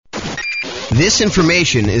This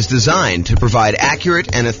information is designed to provide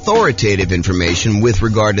accurate and authoritative information with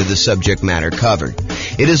regard to the subject matter covered.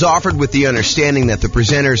 It is offered with the understanding that the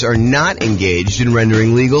presenters are not engaged in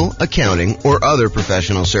rendering legal, accounting, or other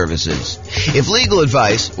professional services. If legal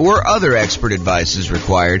advice or other expert advice is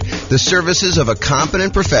required, the services of a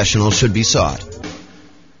competent professional should be sought.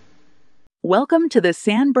 Welcome to the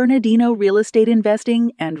San Bernardino Real Estate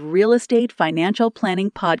Investing and Real Estate Financial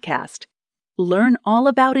Planning Podcast. Learn all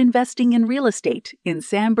about investing in real estate in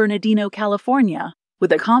San Bernardino, California,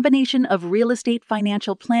 with a combination of real estate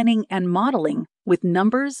financial planning and modeling with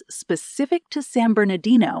numbers specific to San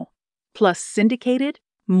Bernardino, plus syndicated,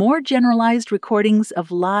 more generalized recordings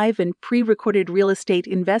of live and pre-recorded real estate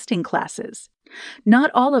investing classes.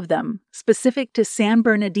 Not all of them specific to San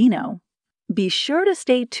Bernardino. Be sure to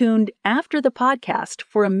stay tuned after the podcast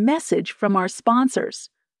for a message from our sponsors.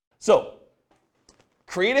 So,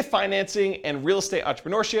 creative financing and real estate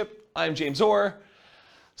entrepreneurship. I'm James Orr.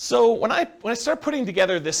 So when I started putting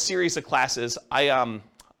together this series of classes, I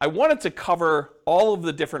wanted to cover all of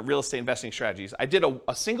the different real estate investing strategies. I did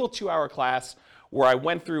a single 2-hour class where I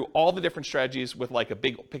went through all the different strategies with like a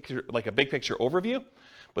big picture overview.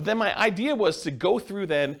 But then my idea was to go through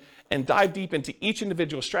then and dive deep into each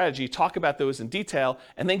individual strategy, talk about those in detail,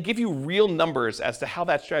 and then give you real numbers as to how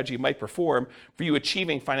that strategy might perform for you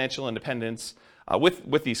achieving financial independence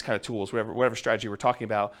with these kind of tools, whatever strategy we're talking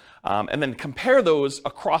about, and then compare those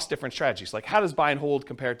across different strategies. Like how does buy and hold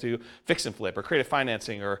compare to fix and flip or creative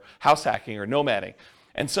financing or house hacking or nomading?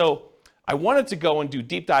 And so I wanted to go and do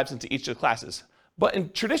deep dives into each of the classes.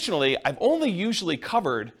 But traditionally, I've only usually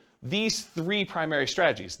covered these 3 primary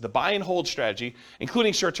strategies: the buy and hold strategy,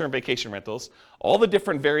 including short-term vacation rentals, all the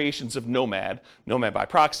different variations of nomad by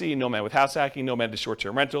proxy, nomad with house hacking, nomad to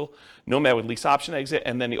short-term rental, nomad with lease option exit,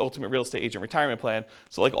 and then the ultimate real estate agent retirement plan.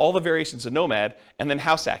 So like all the variations of nomad, and then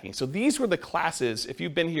house hacking. So these were the classes. If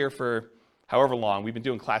you've been here for however long, we've been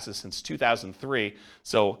doing classes since 2003.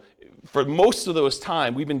 So for most of those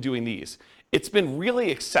time, we've been doing these. It's been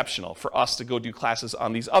really exceptional for us to go do classes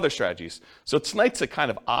on these other strategies. So tonight's a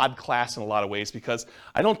kind of odd class in a lot of ways because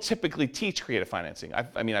I don't typically teach creative financing.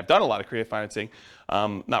 I've done a lot of creative financing,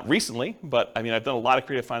 not recently, but I've done a lot of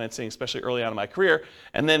creative financing, especially early on in my career.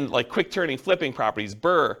 And then like quick turning, flipping properties,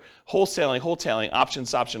 BRRRR, wholesaling,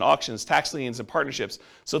 options, option auctions, tax liens, and partnerships.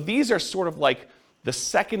 So these are sort of like the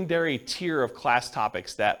secondary tier of class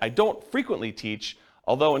topics that I don't frequently teach,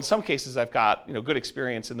 although in some cases I've got good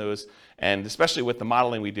experience in those, and especially with the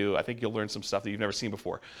modeling we do, I think you'll learn some stuff that you've never seen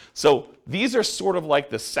before. So these are sort of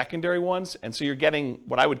like the secondary ones, and so you're getting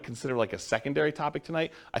what I would consider like a secondary topic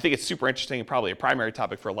tonight. I think it's super interesting and probably a primary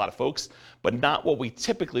topic for a lot of folks, but not what we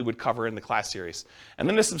typically would cover in the class series. And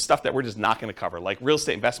then there's some stuff that we're just not going to cover, like real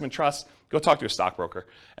estate investment trusts. Go talk to a stockbroker.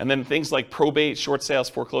 And then things like probate, short sales,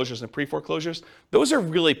 foreclosures, and pre-foreclosures, those are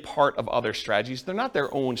really part of other strategies. They're not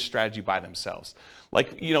their own strategy by themselves.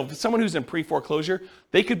 Like, someone who's in pre-foreclosure,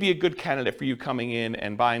 they could be a good candidate for you coming in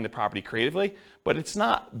and buying the property creatively, but it's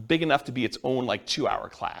not big enough to be its own like 2-hour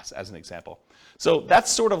class, as an example. So that's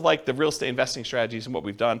sort of like the real estate investing strategies and what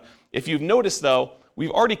we've done. If you've noticed though,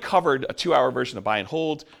 we've already covered a 2-hour version of buy and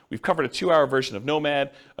hold. We've covered a 2-hour version of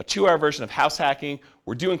nomad, a 2-hour version of house hacking.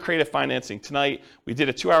 We're doing creative financing tonight. We did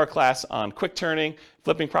a 2-hour class on quick turning,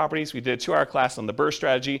 flipping properties. We did a 2-hour class on the BRRRR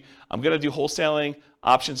strategy. I'm going to do wholesaling,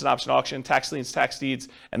 options and option auction, tax liens, tax deeds,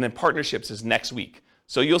 and then partnerships is next week.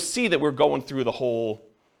 So you'll see that we're going through the whole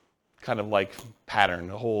kind of like pattern,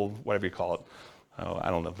 the whole, whatever you call it. Oh, I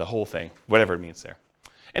don't know, the whole thing, whatever it means there.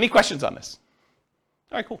 Any questions on this?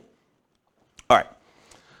 All right, cool. All right.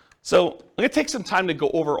 So I'm going to take some time to go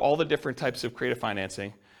over all the different types of creative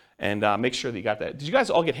financing and make sure that you got that. Did you guys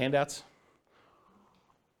all get handouts?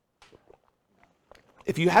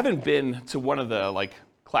 If you haven't been to one of the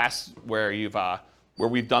class where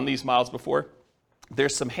we've done these models before,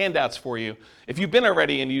 there's some handouts for you. If you've been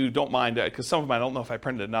already and you don't mind, because some of them I don't know if I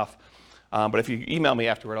printed enough, but if you email me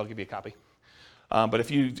afterward, I'll give you a copy. But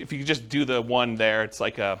if you just do the one there, it's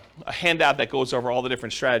like a handout that goes over all the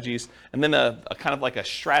different strategies, and then a kind of like a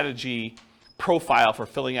strategy profile for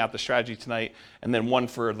filling out the strategy tonight, and then one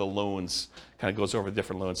for the loans, kind of goes over the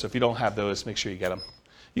different loans. So if you don't have those, make sure you get them.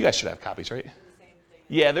 You guys should have copies, right?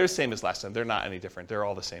 Yeah, they're the same as last time. They're not any different. They're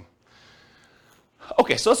all the same.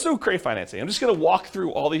 Okay, so let's do creative financing. I'm just going to walk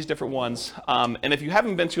through all these different ones. And if you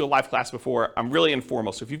haven't been to a live class before, I'm really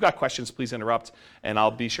informal. So if you've got questions, please interrupt, and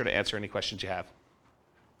I'll be sure to answer any questions you have.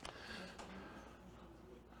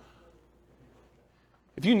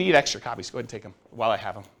 If you need extra copies, go ahead and take them while I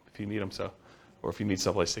have them, if you need them, or if you need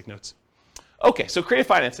someplace to take notes. Okay, so creative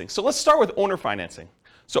financing. So let's start with owner financing.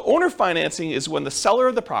 So owner financing is when the seller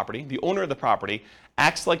of the property, the owner of the property,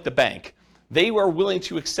 acts like the bank. they are willing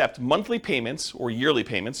to accept monthly payments or yearly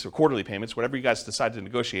payments or quarterly payments, whatever you guys decide to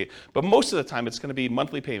negotiate. But most of the time, it's going to be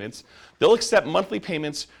monthly payments. They'll accept monthly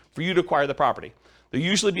payments for you to acquire the property. There'll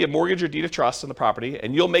usually be a mortgage or deed of trust on the property,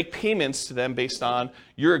 and you'll make payments to them based on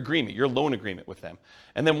your agreement, your loan agreement with them.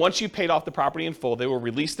 And then once you've paid off the property in full, they will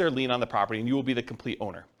release their lien on the property, and you will be the complete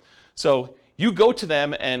owner. So you go to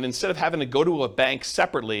them, and instead of having to go to a bank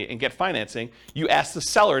separately and get financing, you ask the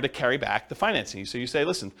seller to carry back the financing. So you say,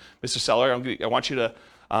 listen, Mr. Seller, I want you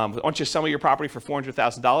to sell me your property for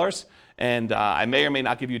 $400,000, and I may or may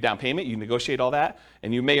not give you a down payment. You negotiate all that,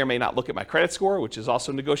 and you may or may not look at my credit score, which is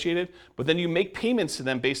also negotiated, but then you make payments to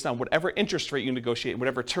them based on whatever interest rate you negotiate and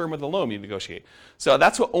whatever term of the loan you negotiate. So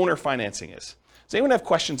that's what owner financing is. Does anyone have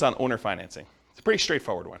questions on owner financing? It's a pretty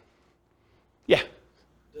straightforward one. Yeah?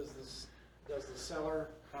 Does the seller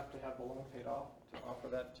have to have the loan paid off to offer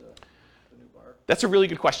that to the new buyer? That's a really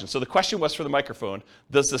good question. So the question was for the microphone,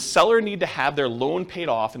 does the seller need to have their loan paid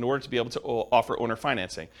off in order to be able to offer owner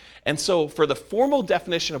financing? And so for the formal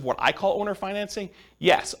definition of what I call owner financing,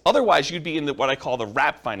 yes. Otherwise, you'd be in what I call the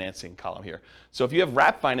wrap financing column here. So if you have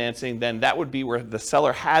wrap financing, then that would be where the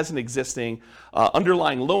seller has an existing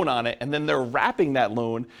underlying loan on it, and then they're wrapping that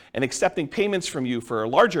loan and accepting payments from you for a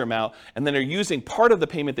larger amount, and then they're using part of the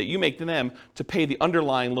payment that you make to them to pay the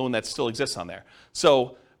underlying loan that still exists on there.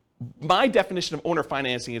 So my definition of owner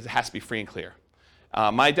financing is it has to be free and clear.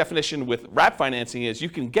 My definition with wrap financing is you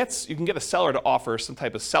can get a seller to offer some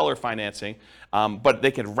type of seller financing, but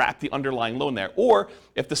they can wrap the underlying loan there. Or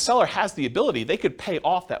if the seller has the ability, they could pay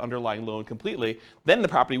off that underlying loan completely. Then the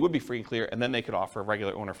property would be free and clear, and then they could offer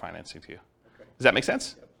regular owner financing to you. Okay. Does that make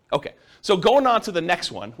sense? Yep. Okay. So going on to the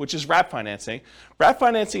next one, which is wrap financing. Wrap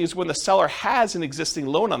financing is when the seller has an existing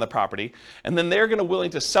loan on the property, and then they're going to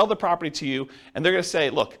willing to sell the property to you, and they're going to say,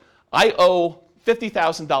 look, I owe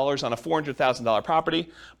 $50,000 on a $400,000 property,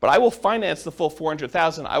 but I will finance the full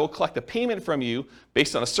 $400,000. I will collect a payment from you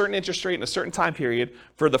based on a certain interest rate and a certain time period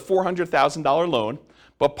for the $400,000 loan.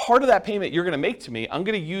 But part of that payment you're going to make to me, I'm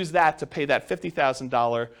going to use that to pay that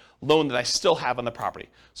 $50,000 loan that I still have on the property.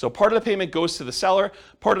 So part of the payment goes to the seller,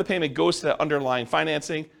 part of the payment goes to that underlying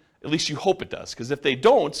financing. At least you hope it does, because if they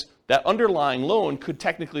don't, that underlying loan could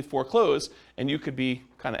technically foreclose, and you could be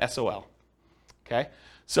kind of SOL. Okay?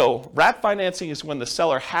 So wrap financing is when the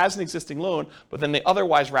seller has an existing loan, but then they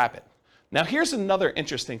otherwise wrap it. Now here's another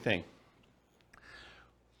interesting thing.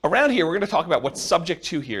 Around here, we're going to talk about what subject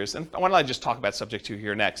to here is, and why don't I just talk about subject to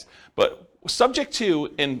here next. But subject to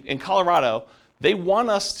in Colorado, they want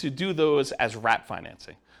us to do those as wrap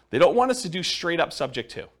financing. They don't want us to do straight up subject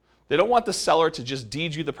to. They don't want the seller to just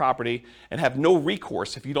deed you the property and have no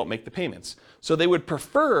recourse if you don't make the payments. So they would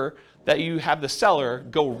prefer that you have the seller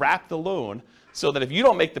go wrap the loan so that if you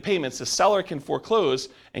don't make the payments, the seller can foreclose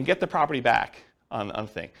and get the property back on the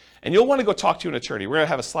thing. And you'll want to go talk to an attorney. We're going to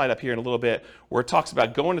have a slide up here in a little bit where it talks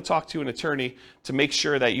about going to talk to an attorney to make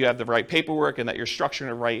sure that you have the right paperwork and that you're structuring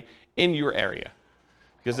it right in your area.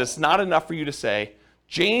 Because it's not enough for you to say,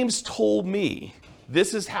 James told me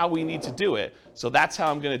this is how we need to do it, so that's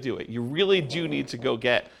how I'm going to do it. You really do need to go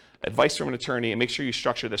get advice from an attorney and make sure you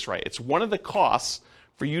structure this right. It's one of the costs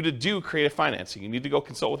for you to do creative financing. You need to go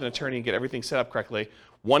consult with an attorney and get everything set up correctly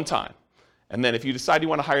one time. And then if you decide you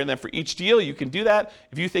want to hire them for each deal, you can do that.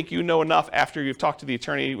 If you think you know enough after you've talked to the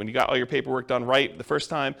attorney, when you got all your paperwork done right the first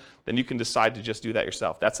time, then you can decide to just do that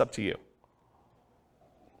yourself. That's up to you.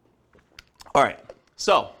 All right,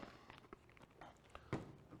 so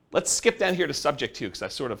let's skip down here to subject to, because I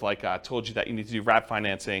sort of told you that you need to do wrap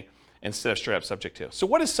financing instead of straight up subject to. So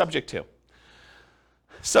what is subject to?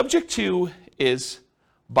 Subject to is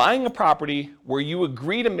buying a property where you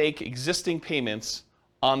agree to make existing payments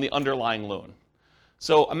on the underlying loan.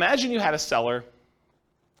 So imagine you had a seller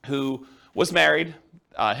who was married,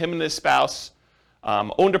 him and his spouse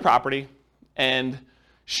owned a property, and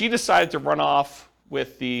she decided to run off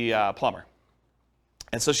with the plumber.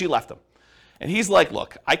 And so she left him. And he's like,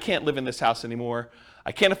 look, I can't live in this house anymore.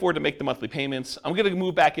 I can't afford to make the monthly payments. I'm going to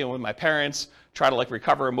move back in with my parents, try to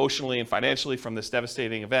recover emotionally and financially from this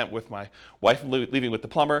devastating event with my wife leaving with the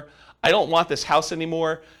plumber. I don't want this house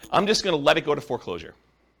anymore. I'm just going to let it go to foreclosure.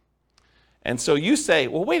 And so you say,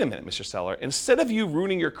 well, wait a minute, Mr. Seller. Instead of you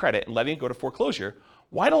ruining your credit and letting it go to foreclosure,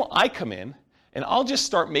 why don't I come in and I'll just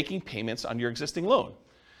start making payments on your existing loan?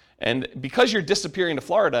 And because you're disappearing to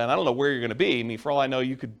Florida, and I don't know where you're going to be, I mean, for all I know,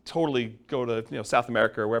 you could totally go to South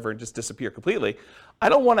America or wherever and just disappear completely. I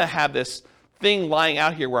don't want to have this thing lying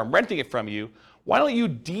out here where I'm renting it from you. Why don't you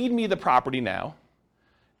deed me the property now,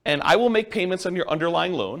 and I will make payments on your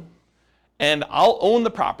underlying loan, and I'll own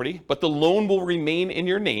the property, but the loan will remain in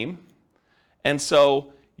your name, and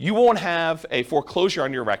so you won't have a foreclosure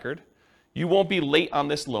on your record. You won't be late on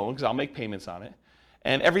this loan because I'll make payments on it,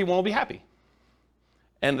 and everyone will be happy.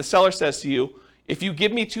 And the seller says to you, if you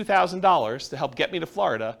give me $2,000 to help get me to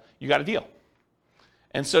Florida, you got a deal.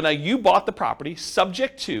 And so now you bought the property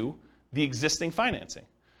subject to the existing financing.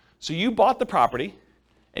 So you bought the property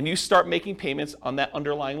and you start making payments on that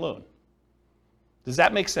underlying loan. Does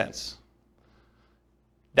that make sense?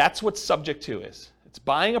 That's what subject to is. It's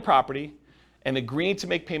buying a property and agreeing to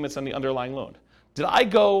make payments on the underlying loan. Did I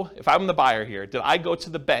go, if I'm the buyer here, did I go to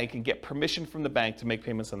the bank and get permission from the bank to make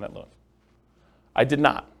payments on that loan? I did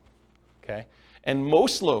not, okay? And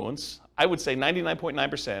most loans, I would say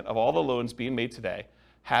 99.9% of all the loans being made today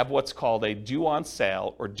have what's called a due on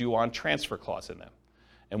sale or due on transfer clause in them.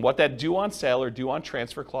 And what that due on sale or due on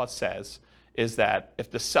transfer clause says is that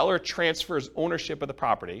if the seller transfers ownership of the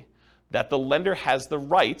property, that the lender has the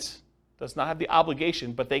right, does not have the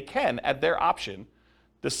obligation, but they can, at their option,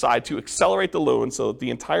 decide to accelerate the loan so the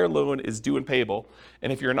entire loan is due and payable.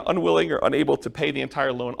 And if you're unwilling or unable to pay the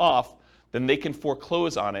entire loan off, then they can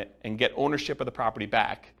foreclose on it and get ownership of the property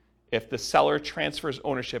back if the seller transfers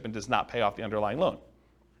ownership and does not pay off the underlying loan.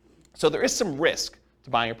 So there is some risk to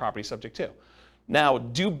buying a property subject to. Now,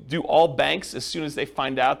 do all banks, as soon as they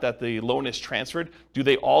find out that the loan is transferred, do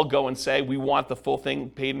they all go and say, we want the full thing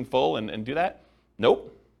paid in full and do that?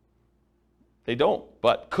 Nope. They don't.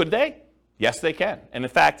 But could they? Yes, they can. And in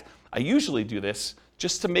fact, I usually do this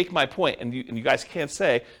just to make my point, and you guys can't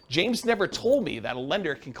say, James never told me that a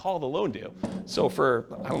lender can call the loan due. So for,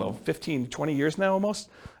 I don't know, 15, 20 years now almost,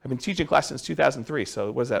 I've been teaching class since 2003,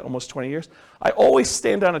 so what is that, almost 20 years? I always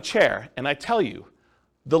stand on a chair and I tell you,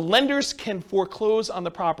 the lenders can foreclose on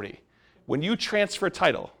the property. When you transfer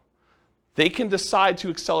title, they can decide to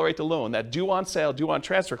accelerate the loan. That due on sale, due on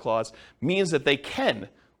transfer clause means that they can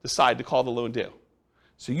decide to call the loan due.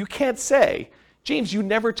 So you can't say, James, you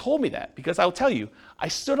never told me that, because I'll tell you, I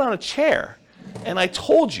stood on a chair and I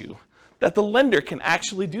told you that the lender can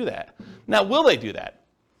actually do that. Now, will they do that?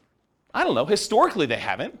 I don't know. Historically, they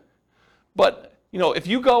haven't. But, if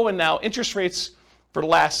you go and now interest rates for the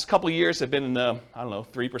last couple of years have been in the, 3%,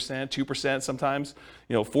 2% sometimes,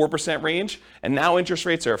 4% range, and now interest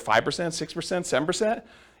rates are 5%, 6%, 7%,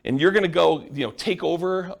 and you're going to go, take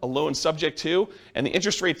over a loan subject to, and the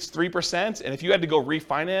interest rate's 3%, and if you had to go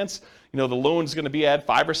refinance, the loan's going to be at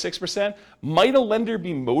 5 or 6%, might a lender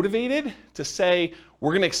be motivated to say,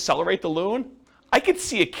 we're going to accelerate the loan? I could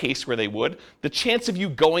see a case where they would. The chance of you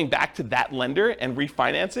going back to that lender and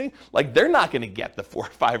refinancing, they're not going to get the 4,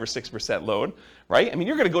 5, or 6% loan, right? I mean,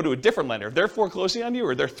 you're going to go to a different lender. If they're foreclosing on you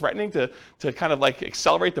or they're threatening to kind of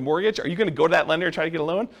accelerate the mortgage, are you going to go to that lender and try to get a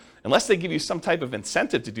loan? Unless they give you some type of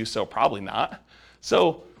incentive to do so, probably not.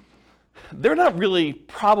 So they're not really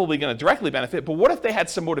probably going to directly benefit, but what if they had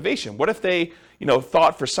some motivation? What if they,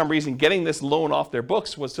 thought for some reason getting this loan off their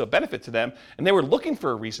books was a benefit to them, and they were looking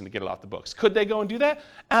for a reason to get it off the books? Could they go and do that?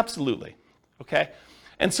 Absolutely, okay?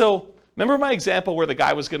 And so, remember my example where the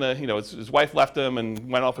guy was going to, his wife left him and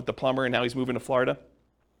went off with the plumber, and now he's moving to Florida?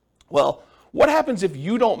 Well, what happens if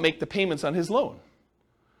you don't make the payments on his loan?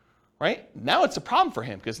 Right? Now it's a problem for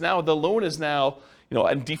him, because now the loan is now,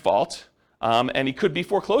 in default, and he could be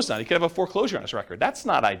foreclosed on. He could have a foreclosure on his record. That's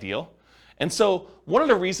not ideal. And so one of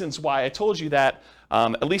the reasons why I told you that,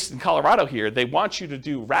 at least in Colorado here, they want you to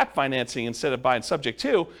do wrap financing instead of buying subject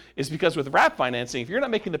to, is because with wrap financing, if you're not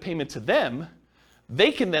making the payment to them,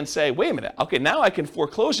 they can then say, wait a minute, okay, now I can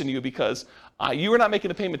foreclose on you because you are not making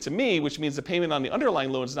the payment to me, which means the payment on the underlying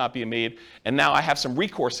loan is not being made, and now I have some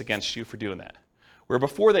recourse against you for doing that. Where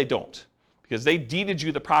before they don't, because they deeded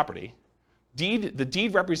you the property. The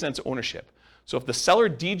deed represents ownership. So if the seller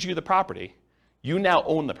deeds you the property, you now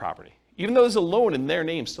own the property, even though there's a loan in their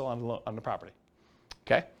name still on the property.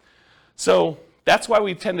 Okay? So that's why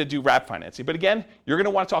we tend to do wrap financing. But again, you're going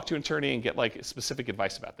to want to talk to an attorney and get specific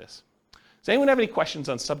advice about this. Does anyone have any questions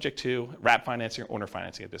on subject to wrap financing or owner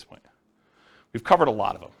financing at this point? We've covered a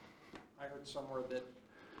lot of them. I heard somewhere that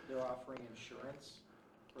they're offering insurance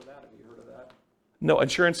for that. Have you heard of that? No,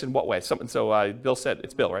 insurance in what way? Bill said,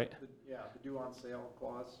 it's Bill, right? The due on sale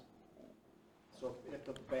clause. So if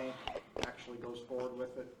the bank actually goes forward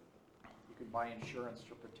with it, you can buy insurance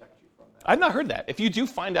to protect you from that. I've not heard that. If you do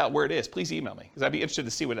find out where it is, please email me, because I'd be interested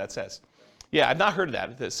to see what that says. Yeah, I've not heard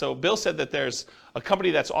of that. So Bill said that there's a company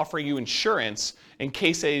that's offering you insurance in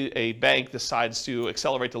case a bank decides to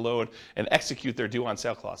accelerate the loan and execute their due on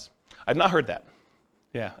sale clause. I've not heard that.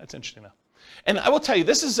 Yeah, that's interesting though. And I will tell you,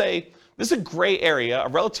 this is a gray area, a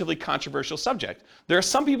relatively controversial subject. There are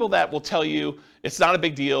some people that will tell you it's not a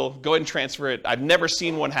big deal, go ahead and transfer it. I've never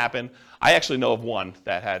seen one happen. I actually know of one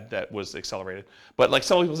that was accelerated. But like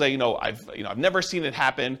some people say, I've never seen it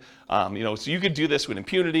happen. So you could do this with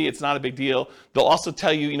impunity. It's not a big deal. They'll also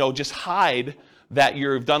tell you, just hide that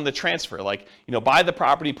you've done the transfer. Like, buy the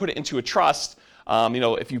property, put it into a trust.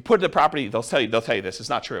 If you put the property, they'll tell you this, it's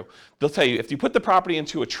not true. They'll tell you if you put the property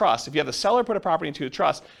into a trust, if you have the seller put a property into a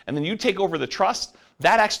trust, and then you take over the trust,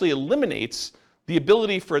 that actually eliminates the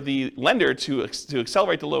ability for the lender to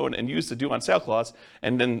accelerate the loan and use the due on sale clause,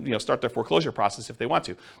 and then start their foreclosure process if they want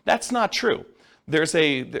to. That's not true.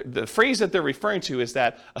 The phrase that they're referring to is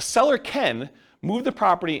that a seller can move the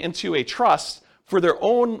property into a trust for their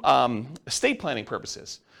own estate planning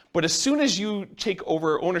purposes. But as soon as you take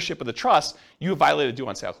over ownership of the trust, you have violated due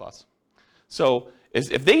on sale clause. So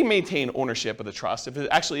if they maintain ownership of the trust, if it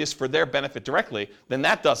actually is for their benefit directly, then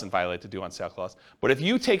that doesn't violate the due on sale clause. But if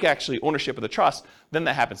you take actually ownership of the trust, then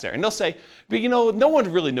that happens there. And they'll say, but no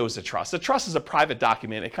one really knows the trust. The trust is a private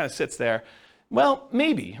document. It kind of sits there. Well,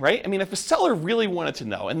 maybe, right? I mean, if a seller really wanted to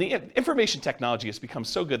know, and the information technology has become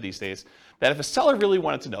so good these days, that if a seller really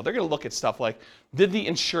wanted to know, they're going to look at stuff like, did the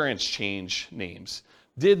insurance change names?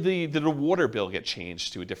 Did the water bill get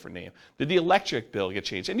changed to a different name? Did the electric bill get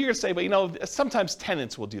changed? And you're going to say, but sometimes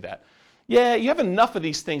tenants will do that. Yeah, you have enough of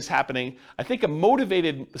these things happening. I think a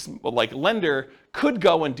motivated lender could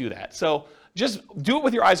go and do that. So just do it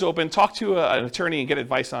with your eyes open. Talk to an attorney and get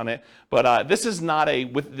advice on it. But this is not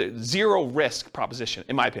with zero risk proposition,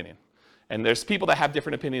 in my opinion. And there's people that have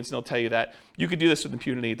different opinions, and they'll tell you that you could do this with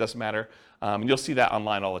impunity. It doesn't matter. And you'll see that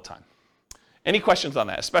online all the time. Any questions on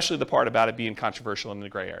that, especially the part about it being controversial in the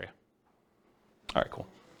gray area? All right, cool.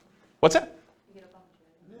 What's that? You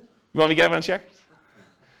want me to get up on a chair?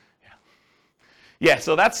 Yeah,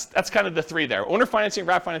 so that's kind of the three there. Owner financing,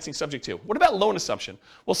 wrap financing, subject to. What about loan assumption?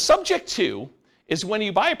 Well, subject to is when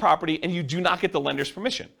you buy a property and you do not get the lender's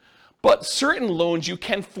permission. But certain loans, you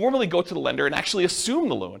can formally go to the lender and actually assume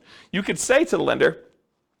the loan. You could say to the lender,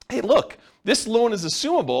 hey, look, this loan is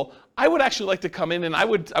assumable. I would actually like to come in and I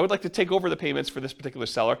would like to take over the payments for this particular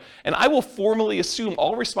seller, and I will formally assume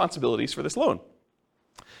all responsibilities for this loan.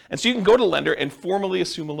 And so you can go to the lender and formally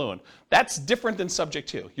assume a loan. That's different than subject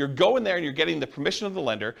to. You're going there and you're getting the permission of the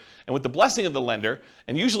lender, and with the blessing of the lender,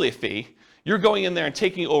 and usually a fee, you're going in there and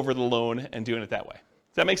taking over the loan and doing it that way.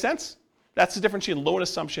 Does that make sense? That's the difference between loan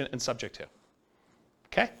assumption and subject to.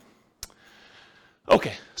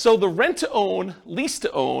 Okay, so the rent-to-own,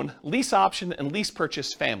 lease-to-own, lease option, and lease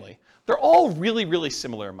purchase family, they're all really, really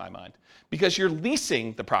similar in my mind, because you're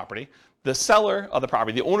leasing the property. The seller of the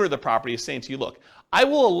property, the owner of the property, is saying to you, look, I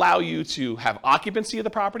will allow you to have occupancy of the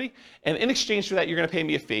property, and in exchange for that, you're going to pay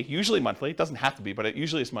me a fee, usually monthly. It doesn't have to be, but it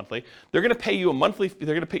usually is monthly. They're going to pay you a monthly.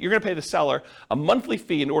 You're going to pay the seller a monthly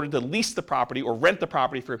fee in order to lease the property or rent the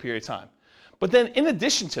property for a period of time. But then, in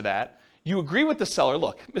addition to that, you agree with the seller.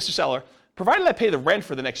 Look, Mr. Seller, provided I pay the rent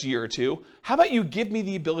for the next year or two, how about you give me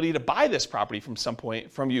the ability to buy this property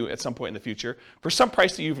from you at some point in the future for some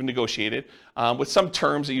price that you've negotiated, with some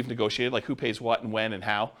terms that you've negotiated, like who pays what and when and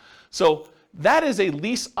how. So that is a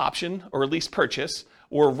lease option or a lease purchase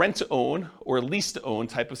or a rent to own or a lease to own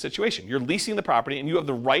type of situation. You're leasing the property and you have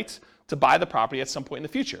the right to buy the property at some point in the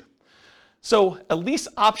future. So a lease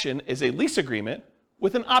option is a lease agreement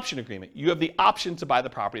with an option agreement. You have the option to buy the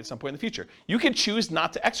property at some point in the future. You can choose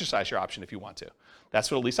not to exercise your option if you want to. That's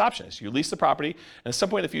what a lease option is. You lease the property, and at some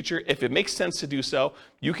point in the future, if it makes sense to do so,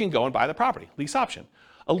 you can go and buy the property. Lease option.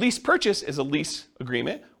 A lease purchase is a lease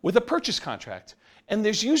agreement with a purchase contract. And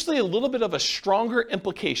there's usually a little bit of a stronger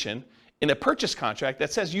implication in a purchase contract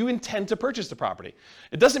that says you intend to purchase the property.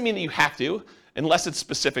 It doesn't mean that you have to, unless it's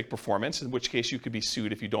specific performance, in which case you could be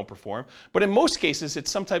sued if you don't perform. But in most cases,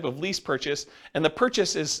 it's some type of lease purchase, and the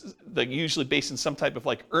purchase is usually based in some type of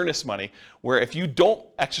earnest money, where if you don't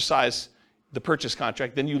exercise the purchase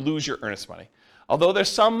contract, then you lose your earnest money. Although there's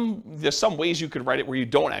some ways you could write it where you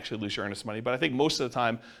don't actually lose your earnest money, but I think most of the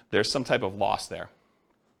time there's some type of loss there.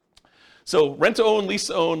 So rent to own, lease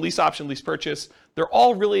option, lease purchase, they're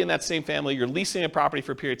all really in that same family. You're leasing a property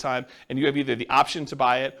for a period of time, and you have either the option to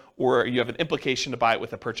buy it or you have an implication to buy it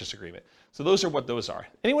with a purchase agreement. So those are what those are.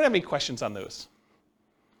 Anyone have any questions on those?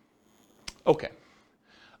 Okay.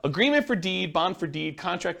 Agreement for deed, bond for deed,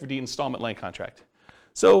 contract for deed, installment land contract.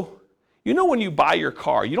 So when you buy your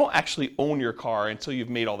car, you don't actually own your car until you've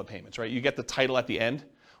made all the payments, right? You get the title at the end.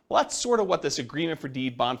 Well, that's sort of what this agreement for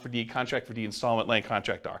deed, bond for deed, contract for deed, installment land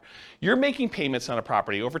contract are. You're making payments on a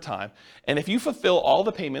property over time, and if you fulfill all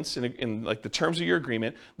the payments in the terms of your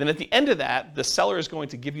agreement, then at the end of that, the seller is going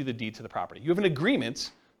to give you the deed to the property. You have an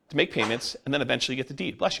agreement to make payments and then eventually get the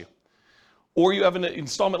deed. Bless you. Or you have an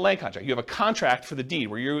installment land contract. You have a contract for the deed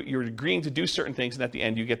where you're agreeing to do certain things, and at the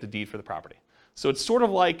end you get the deed for the property. So it's sort of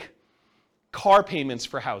like car payments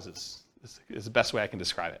for houses is the best way I can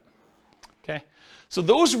describe it. Okay? So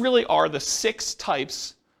those really are the 6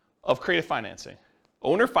 types of creative financing.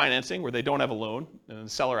 Owner financing, where they don't have a loan and the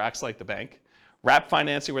seller acts like the bank. Wrap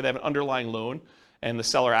financing, where they have an underlying loan and the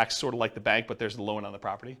seller acts sort of like the bank, but there's a loan on the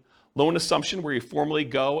property. Loan assumption, where you formally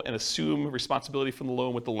go and assume responsibility from the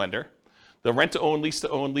loan with the lender. The rent-to-own,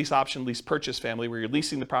 lease option, lease purchase family, where you're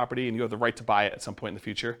leasing the property and you have the right to buy it at some point in the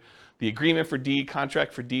future. The agreement for deed,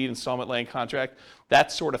 contract for deed, installment land contract,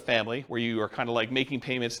 that sort of family, where you are kind of like making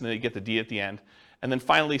payments and then you get the deed at the end. And then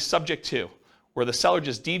finally, subject to, where the seller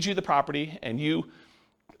just deeds you the property and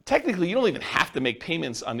technically you don't even have to make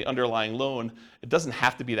payments on the underlying loan. It doesn't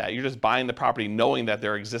have to be that. You're just buying the property knowing that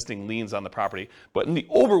there are existing liens on the property. But in the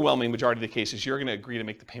overwhelming majority of the cases, you're going to agree to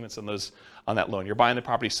make the payments on that loan. You're buying the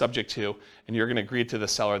property subject to, and you're going to agree to the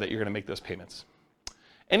seller that you're going to make those payments.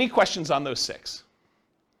 Any questions on those 6?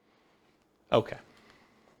 Okay.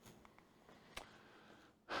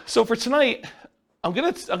 So for tonight, I'm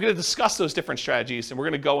gonna discuss those different strategies, and we're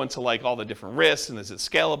gonna go into like all the different risks and is it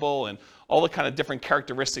scalable and all the kind of different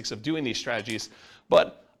characteristics of doing these strategies.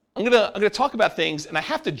 But I'm gonna talk about things, and I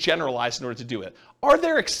have to generalize in order to do it. Are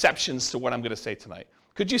there exceptions to what I'm gonna say tonight?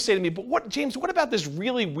 Could you say to me, but James, what about this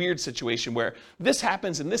really weird situation where this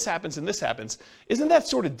happens and this happens and this happens? Isn't that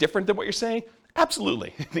sort of different than what you're saying?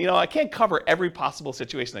 Absolutely. I can't cover every possible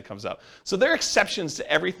situation that comes up. So there are exceptions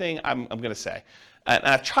to everything I'm gonna say. And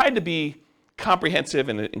I've tried to be comprehensive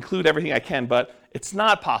and include everything I can, but it's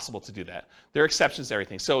not possible to do that. There are exceptions to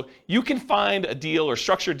everything. So you can find a deal or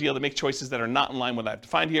structure a deal to make choices that are not in line with what I've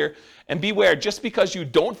defined here. And beware, just because you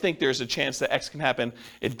don't think there's a chance that X can happen,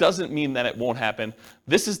 it doesn't mean that it won't happen.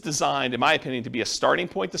 This is designed, in my opinion, to be a starting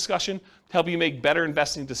point discussion to help you make better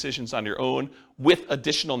investing decisions on your own with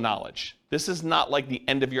additional knowledge. This is not like the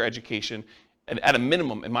end of your education. And at a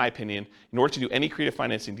minimum, in my opinion, in order to do any creative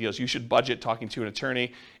financing deals, you should budget talking to an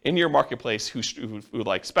attorney in your marketplace who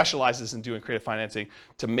like specializes in doing creative financing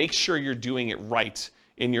to make sure you're doing it right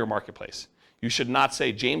in your marketplace. You should not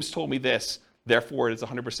say, James told me this, therefore it is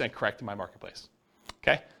 100% correct in my marketplace.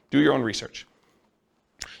 Okay? Do your own research.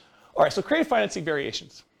 All right, so creative financing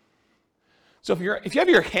variations. So if you have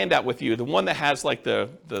your handout with you, the one that has like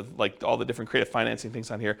all the different creative financing things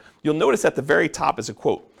on here, you'll notice at the very top is a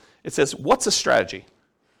quote. It says, what's a strategy?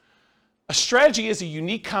 A strategy is a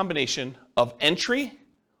unique combination of entry,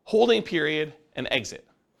 holding period, and exit.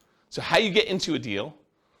 So how you get into a deal,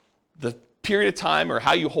 the period of time or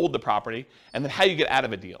how you hold the property, and then how you get out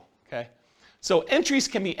of a deal, okay? So entries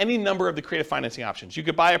can be any number of the creative financing options. You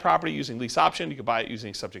could buy a property using lease option, you could buy it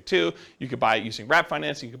using subject to, you could buy it using wrap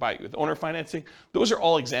financing, you could buy it with owner financing. Those are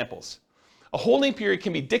all examples. A holding period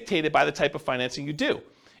can be dictated by the type of financing you do.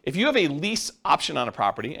 If you have a lease option on a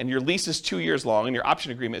property and your lease is 2 years long and your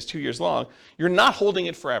option agreement is 2 years long, you're not holding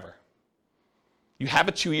it forever. You have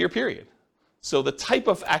a 2-year period. So the type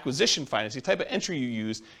of acquisition financing, the type of entry you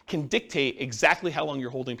use can dictate exactly how long your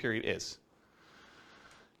holding period is.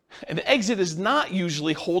 An exit is not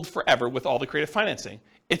usually hold forever with all the creative financing.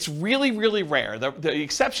 It's really, really rare. The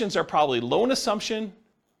exceptions are probably loan assumption,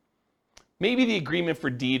 maybe the agreement for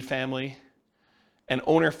deed family, and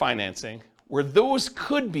owner financing, where those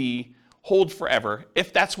could be hold forever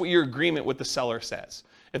if that's what your agreement with the seller says.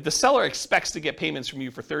 If the seller expects to get payments from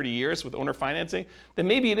you for 30 years with owner financing, then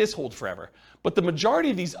maybe it is hold forever. But the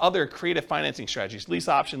majority of these other creative financing strategies, lease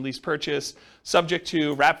option, lease purchase, subject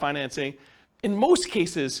to, wrap financing, in most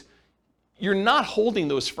cases, you're not holding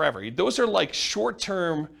those forever. Those are like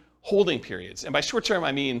short-term holding periods. And by short-term,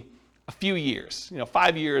 I mean a few years,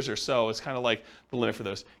 5 years or so is kind of like the limit for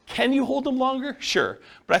those. Can you hold them longer? Sure.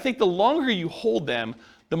 But I think the longer you hold them,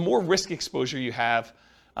 the more risk exposure you have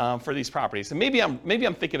for these properties. And maybe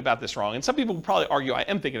I'm thinking about this wrong. And some people would probably argue I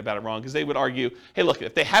am thinking about it wrong because they would argue, hey, look,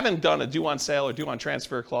 if they haven't done a due on sale or due on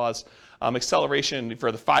transfer clause acceleration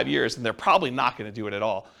for the 5 years, then they're probably not going to do it at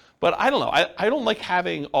all. But I don't know. I don't like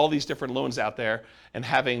having all these different loans out there and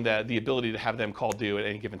having the ability to have them call due at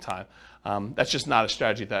any given time. That's just not a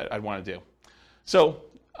strategy that I'd want to do. So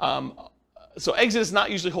exit is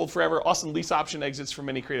not usually hold forever. Often lease option exits for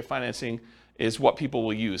many creative financing is what people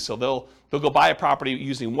will use. So they'll go buy a property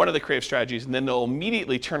using one of the creative strategies, and then they'll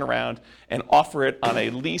immediately turn around and offer it on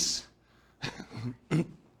a lease,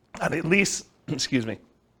 excuse me,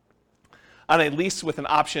 on a lease with an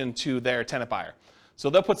option to their tenant buyer. So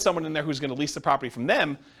they'll put someone in there who's going to lease the property from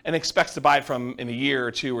them and expects to buy it from in a year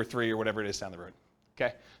or 2 or 3 or whatever it is down the road.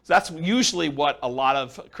 Okay, so that's usually what a lot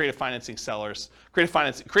of creative financing sellers,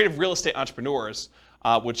 creative real estate entrepreneurs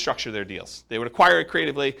would structure their deals. They would acquire it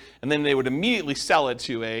creatively, and then they would immediately sell it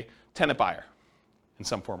to a tenant buyer in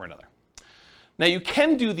some form or another. Now, you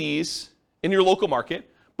can do these in your local market,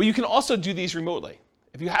 but you can also do these remotely.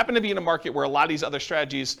 If you happen to be in a market where a lot of these other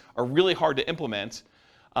strategies are really hard to implement,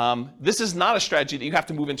 this is not a strategy that you have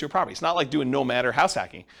to move into a property. It's not like doing nomad or house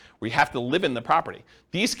hacking, where you have to live in the property.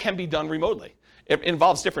 These can be done remotely. It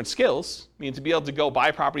involves different skills. I mean, to be able to go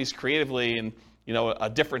buy properties creatively in a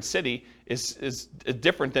different city is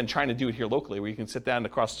different than trying to do it here locally, where you can sit down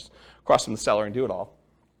across from the seller and do it all.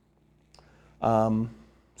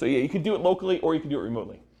 So yeah, you can do it locally or you can do it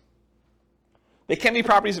remotely. They can be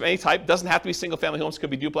properties of any type. Doesn't have to be single-family homes. Could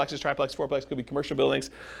be duplexes, triplex, fourplex. Could be commercial buildings.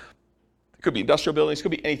 Could be industrial buildings.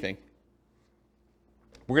 Could be anything.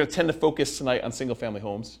 We're going to tend to focus tonight on single-family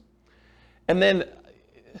homes. And then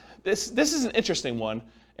this is an interesting one.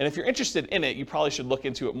 And if you're interested in it, you probably should look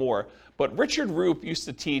into it more. But Richard Roop used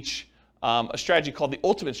to teach a strategy called the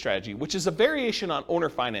ultimate strategy, which is a variation on owner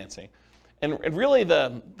financing. And really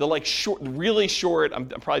the like really short, I'm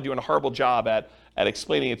probably doing a horrible job at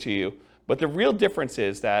explaining it to you. But the real difference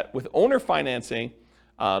is that with owner financing,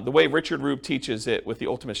 the way Richard Roop teaches it with the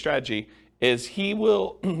ultimate strategy is he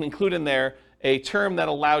will include in there a term that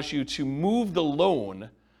allows you to move the loan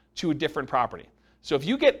to a different property. So if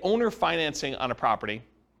you get owner financing on a property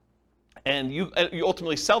and you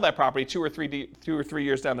ultimately sell that property 2 or 3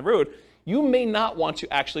 years down the road, you may not want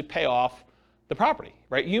to actually pay off the property,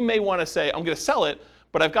 right? You may want to say, I'm going to sell it,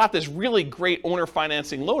 but I've got this really great owner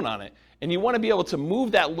financing loan on it. And you want to be able to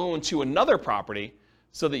move that loan to another property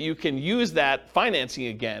so that you can use that financing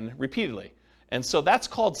again repeatedly. And so that's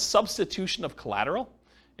called substitution of collateral.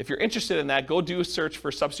 If you're interested in that, go do a search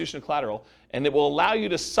for substitution of collateral, and it will allow you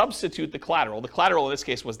to substitute the collateral. The collateral in this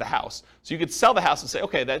case was the house. So you could sell the house and say,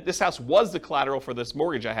 okay, this house was the collateral for this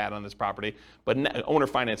mortgage I had on this property, but owner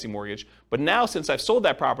financing mortgage. But now, since I've sold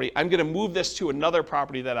that property, I'm going to move this to another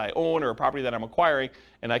property that I own or a property that I'm acquiring,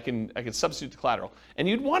 and I can substitute the collateral. And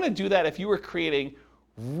you'd want to do that if you were creating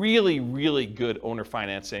really, really good owner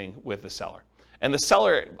financing with the seller. And the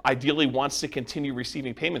seller ideally wants to continue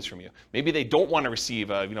receiving payments from you. Maybe they don't want to receive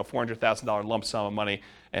a $400,000 lump sum of money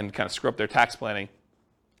and kind of screw up their tax planning.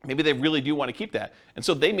 Maybe they really do want to keep that. And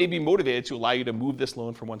so they may be motivated to allow you to move this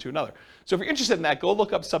loan from one to another. So if you're interested in that, go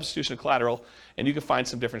look up substitution of collateral, and you can find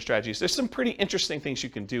some different strategies. There's some pretty interesting things you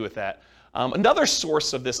can do with that. Another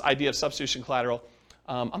source of this idea of substitution collateral,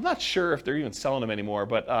 I'm not sure if they're even selling them anymore,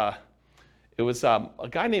 but it was a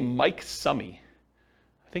guy named Mike Summey.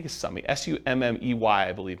 I think it's Summey, S-U-M-M-E-Y,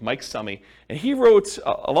 I believe, Mike Summey. And he wrote,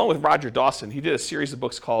 along with Roger Dawson, he did a series of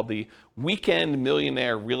books called The Weekend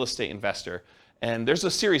Millionaire Real Estate Investor. And there's a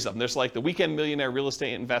series of them. There's like the Weekend Millionaire Real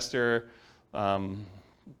Estate Investor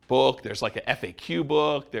book. There's like an FAQ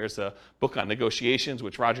book. There's a book on negotiations,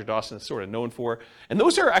 which Roger Dawson is sort of known for. And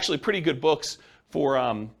those are actually pretty good books for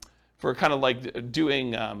kind of like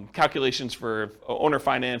doing calculations for owner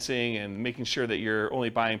financing and making sure that you're only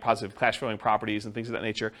buying positive cash flowing properties and things of that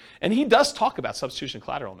nature. And he does talk about substitution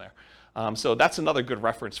collateral in there. So that's another good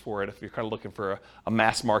reference for it if you're kind of looking for a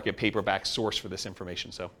mass market paperback source for this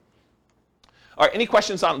information. So, all right, any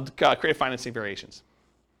questions on creative financing variations?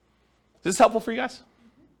 Is this helpful for you guys?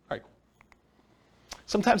 All right.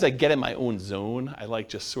 Sometimes I get in my own zone. I like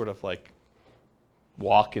just sort of like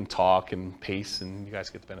walk and talk and pace, and you guys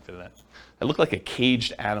get the benefit of that. I look like a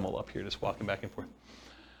caged animal up here, just walking back and forth.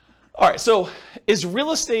 All right, so is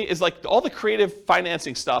real estate, is like all the creative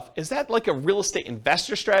financing stuff, is that like a real estate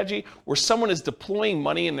investor strategy where someone is deploying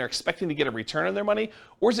money and they're expecting to get a return on their money?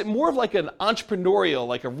 Or is it more of like an entrepreneurial,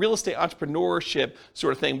 like a real estate entrepreneurship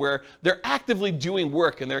sort of thing where they're actively doing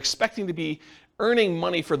work and they're expecting to be earning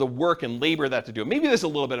money for the work and labor that to do it? Maybe there's a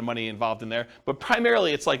little bit of money involved in there, but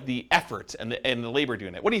primarily it's like the effort and the labor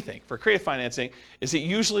doing it. What do you think? For creative financing, is it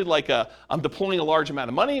usually like I'm deploying a large amount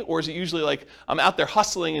of money, or is it usually like I'm out there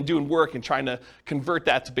hustling and doing work and trying to convert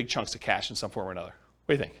that to big chunks of cash in some form or another?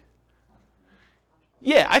 What do you think?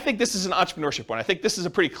 Yeah, I think this is an entrepreneurship one. I think this is a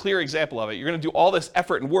pretty clear example of it. You're going to do all this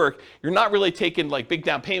effort and work. You're not really taking like big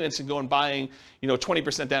down payments and going buying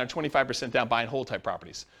 20% down or 25% down buying whole type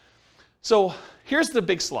properties. So here's the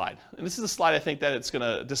big slide. And this is a slide I think that it's going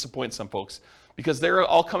to disappoint some folks because they're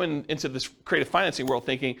all coming into this creative financing world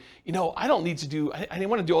thinking, I don't need to do, I didn't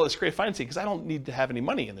want to do all this creative financing because I don't need to have any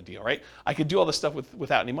money in the deal, right? I could do all this stuff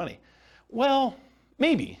without any money. Well,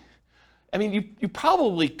 maybe. I mean, you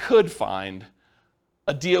probably could find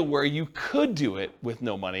a deal where you could do it with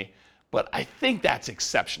no money, but I think that's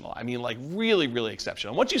exceptional. I mean, like really, really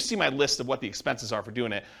exceptional. Once you see my list of what the expenses are for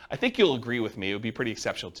doing it, I think you'll agree with me. It would be pretty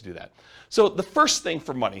exceptional to do that. So the first thing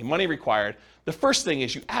for money required, the first thing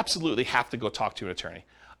is you absolutely have to go talk to an attorney.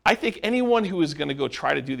 I think anyone who is going to go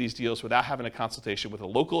try to do these deals without having a consultation with a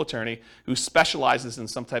local attorney who specializes in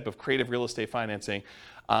some type of creative real estate financing,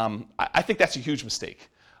 I think that's a huge mistake.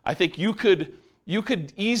 I think you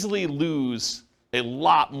could easily lose a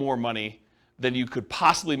lot more money than you could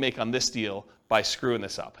possibly make on this deal by screwing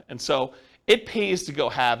this up. And so it pays to go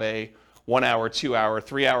have a 1 hour, 2 hour,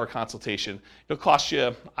 3 hour consultation. It'll cost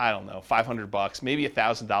you, I don't know, $500, maybe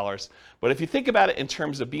 $1,000. But if you think about it in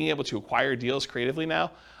terms of being able to acquire deals creatively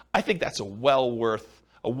now, I think that's a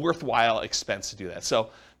worthwhile expense to do that.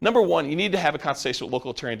 So number one, you need to have a consultation with a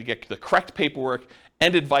local attorney to get the correct paperwork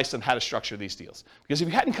and advice on how to structure these deals. Because if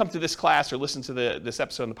you hadn't come to this class or listened to this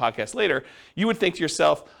episode on the podcast later, you would think to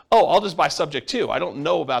yourself, oh, I'll just buy subject to. I don't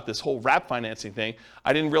know about this whole wrap financing thing.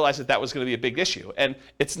 I didn't realize that was going to be a big issue. And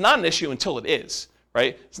it's not an issue until it is,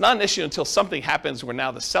 right? It's not an issue until something happens where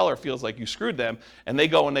now the seller feels like you screwed them and they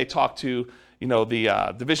go and they talk to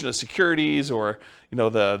the Division of Securities or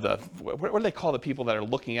what do they call the people that are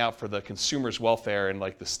looking out for the consumer's welfare in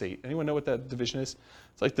like the state? Anyone know what that division is?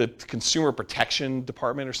 It's like the Consumer Protection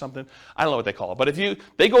Department or something. I don't know what they call it. But if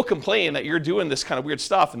they go complain that you're doing this kind of weird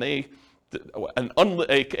stuff and a kind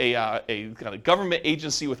of government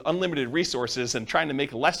agency with unlimited resources and trying to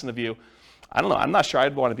make a lesson of you, I don't know. I'm not sure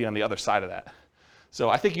I'd want to be on the other side of that. So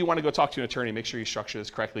I think you want to go talk to an attorney, make sure you structure this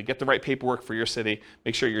correctly, get the right paperwork for your city,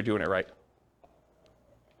 make sure you're doing it right.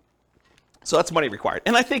 So that's money required.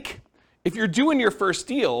 And I think if you're doing your first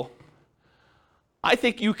deal, I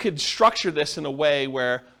think you could structure this in a way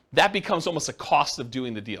where that becomes almost a cost of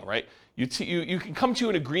doing the deal, right? You can come to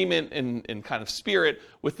an agreement in kind of spirit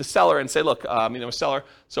with the seller and say, look, seller,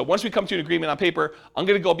 so once we come to an agreement on paper, I'm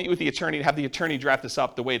going to go meet with the attorney and have the attorney draft this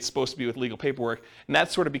up the way it's supposed to be with legal paperwork. And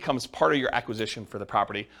that sort of becomes part of your acquisition for the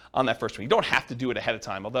property on that first one. You don't have to do it ahead of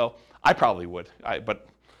time, although I probably would.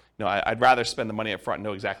 I'd rather spend the money up front and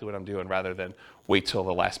know exactly what I'm doing rather than wait till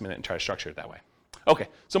the last minute and try to structure it that way. Okay,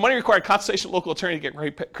 so money required, consultation with local attorney to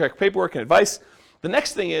get correct paperwork and advice. The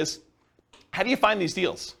next thing is, how do you find these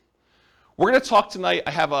deals? We're going to talk tonight,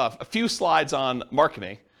 I have a few slides on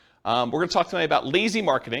marketing. We're going to talk tonight about lazy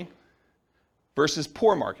marketing versus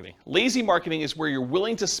poor marketing. Lazy marketing is where you're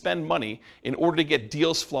willing to spend money in order to get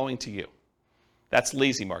deals flowing to you. That's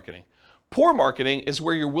lazy marketing. Poor marketing is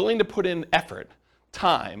where you're willing to put in effort,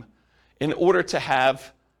 time, in order to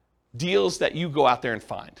have deals that you go out there and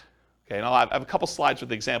find. Okay, and I have a couple slides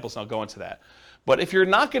with examples and I'll go into that. But if you're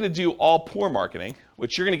not going to do all poor marketing,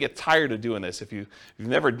 which you're going to get tired of doing this if you've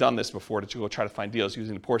never done this before, to go try to find deals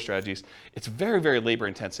using the poor strategies, it's very, very labor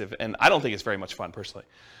intensive, and I don't think it's very much fun personally.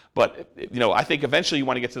 But I think eventually you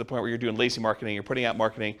want to get to the point where you're doing lazy marketing, you're putting out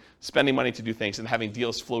marketing, spending money to do things, and having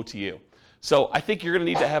deals flow to you. So I think you're going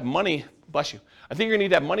to need to have money, bless you, I think you're going to need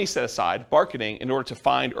to have money set aside, marketing, in order to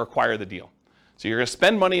find or acquire the deal. So you're going to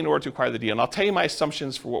spend money in order to acquire the deal. And I'll tell you my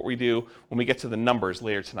assumptions for what we do when we get to the numbers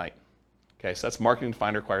later tonight. Okay, so that's marketing to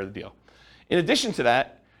find or acquire the deal. In addition to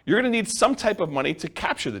that, you're going to need some type of money to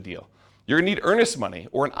capture the deal. You're going to need earnest money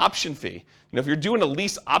or an option fee. If you're doing a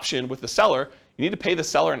lease option with the seller, you need to pay the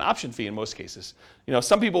seller an option fee in most cases.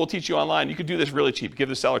 Some people will teach you online, you could do this really cheap. Give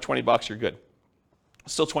the seller $20, you're good.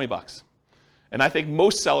 Still $20. And I think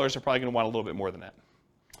most sellers are probably going to want a little bit more than that.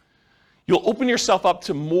 You'll open yourself up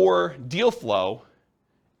to more deal flow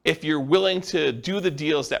if you're willing to do the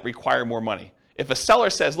deals that require more money. If a seller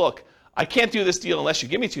says, look, I can't do this deal unless you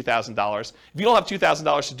give me $2,000. If you don't have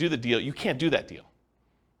 $2,000 to do the deal, you can't do that deal,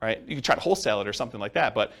 right? You can try to wholesale it or something like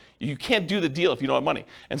that, but you can't do the deal if you don't have money.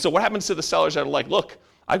 And so what happens to the sellers that are like, look,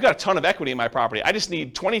 I've got a ton of equity in my property. I just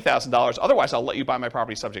need $20,000. Otherwise, I'll let you buy my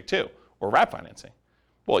property subject to, or wrap financing.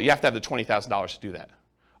 Well, you have to have the $20,000 to do that.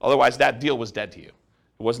 Otherwise, that deal was dead to you.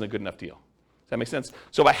 It wasn't a good enough deal. Does that make sense?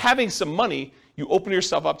 So by having some money, you open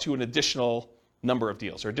yourself up to an additional number of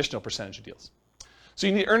deals or additional percentage of deals. So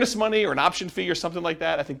you need earnest money or an option fee or something like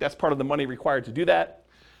that. I think that's part of the money required to do that.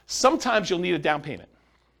 Sometimes you'll need a down payment.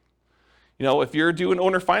 If you're doing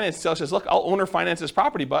owner finance, the seller says, look, I'll owner finance this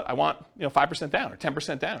property, but I want 5% down or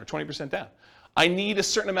 10% down or 20% down. I need a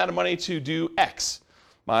certain amount of money to do X.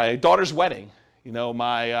 My daughter's wedding.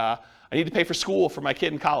 I need to pay for school for my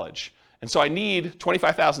kid in college. And so I need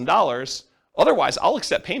 $25,000. Otherwise, I'll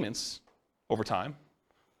accept payments over time,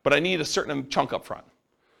 but I need a certain chunk up front.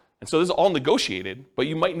 And so this is all negotiated, but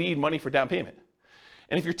you might need money for down payment.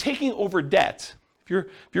 And if you're taking over debt, if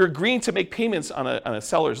you're agreeing to make payments on a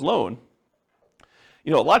seller's loan,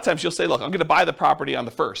 a lot of times you'll say, look, I'm going to buy the property on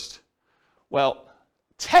the first. Well,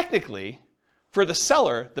 technically, for the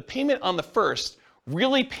seller, the payment on the first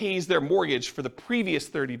really pays their mortgage for the previous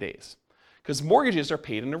 30 days because mortgages are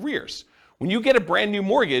paid in arrears. When you get a brand new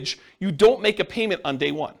mortgage, you don't make a payment on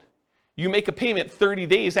day one. You make a payment 30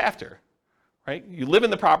 days after, right? You live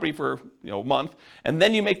in the property for a month, and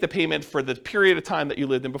then you make the payment for the period of time that you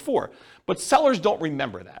lived in before. But sellers don't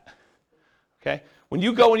remember that, okay? When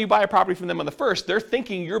you go and you buy a property from them on the 1st, they're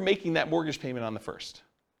thinking you're making that mortgage payment on the 1st.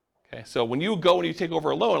 Okay, so when you go and you take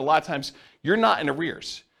over a loan, a lot of times you're not in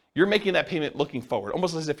arrears. You're making that payment looking forward,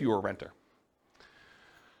 almost as if you were a renter.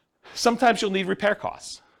 Sometimes you'll need repair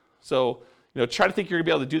costs. So, try to think you're gonna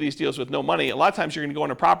be able to do these deals with no money. A lot of times you're gonna go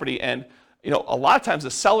on a property and, a lot of times the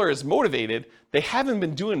seller is motivated. They haven't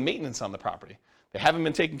been doing maintenance on the property. They haven't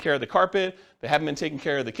been taking care of the carpet. They haven't been taking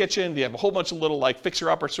care of the kitchen. They have a whole bunch of little like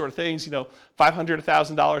fixer-upper sort of things, $500,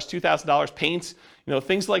 $1,000, $2,000, paints,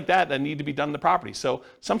 things like that need to be done in the property. So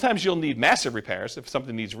sometimes you'll need massive repairs if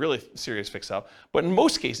something needs really serious fix-up. But in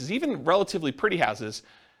most cases, even relatively pretty houses,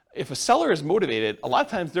 if a seller is motivated, a lot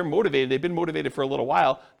of times they're motivated. They've been motivated for a little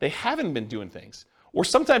while. They haven't been doing things. Or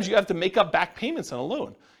sometimes you have to make up back payments on a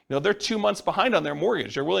loan. They're 2 months behind on their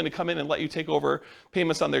mortgage. They're willing to come in and let you take over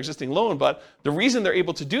payments on their existing loan, but the reason they're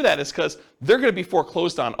able to do that is because they're going to be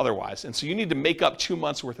foreclosed on otherwise, and so you need to make up 2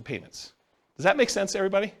 months worth of payments. Does that make sense to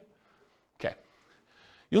everybody? Okay.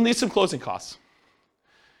 You'll need some closing costs.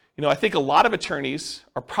 I think a lot of attorneys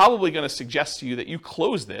are probably going to suggest to you that you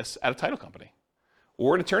close this at a title company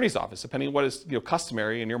or an attorney's office, depending on what is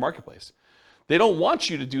customary in your marketplace. They don't want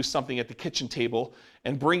you to do something at the kitchen table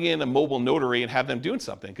and bring in a mobile notary and have them doing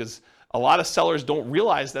something, because a lot of sellers don't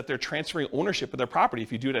realize that they're transferring ownership of their property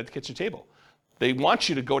if you do it at the kitchen table. They want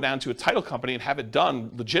you to go down to a title company and have it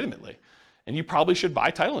done legitimately. And you probably should buy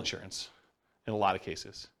title insurance in a lot of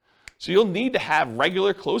cases. So you'll need to have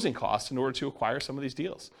regular closing costs in order to acquire some of these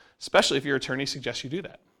deals, especially if your attorney suggests you do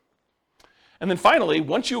that. And then finally,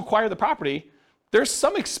 once you acquire the property, there's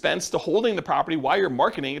some expense to holding the property while you're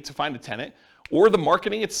marketing it to find a tenant, or the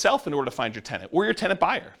marketing itself in order to find your tenant, or your tenant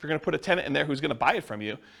buyer. If you're going to put a tenant in there who's going to buy it from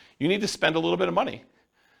you, you need to spend a little bit of money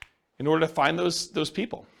in order to find those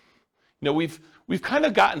people. We've kind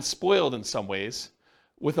of gotten spoiled in some ways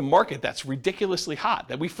with a market that's ridiculously hot,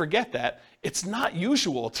 that we forget that it's not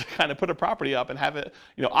usual to kind of put a property up and have it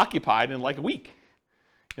occupied in like a week.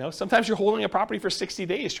 Sometimes you're holding a property for 60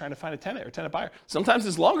 days trying to find a tenant or tenant buyer. Sometimes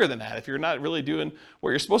it's longer than that if you're not really doing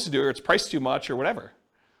what you're supposed to do, or it's priced too much or whatever.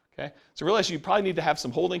 Okay? So realize you probably need to have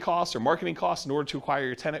some holding costs or marketing costs in order to acquire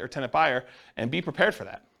your tenant or tenant buyer, and be prepared for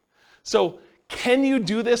that. So can you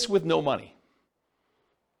do this with no money?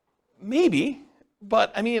 Maybe,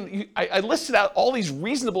 but I listed out all these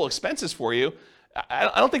reasonable expenses for you.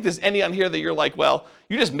 I don't think there's any on here that you're like, well,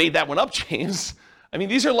 you just made that one up, James.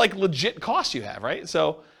 These are like legit costs you have, right?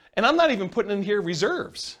 So, and I'm not even putting in here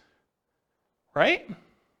reserves, right?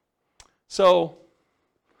 So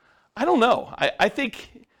I don't know. I think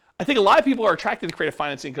a lot of people are attracted to creative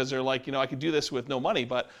financing because they're like, I could do this with no money,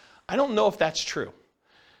 but I don't know if that's true.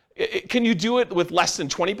 Can you do it with less than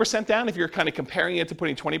 20% down if you're kind of comparing it to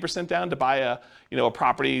putting 20% down to buy a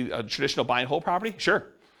property, a traditional buy and hold property? Sure.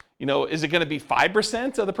 Is it going to be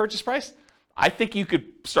 5% of the purchase price? I think you could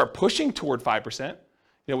start pushing toward 5%,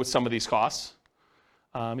 with some of these costs.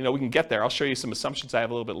 We can get there. I'll show you some assumptions I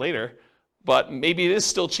have a little bit later, but maybe it is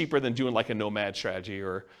still cheaper than doing like a nomad strategy,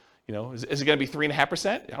 or is it going to be 3.5%?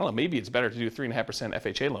 I don't know. Maybe it's better to do a 3.5%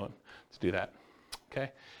 FHA loan to do that.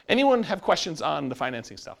 Okay. Anyone have questions on the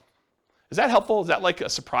financing stuff? Is that helpful? Is that like a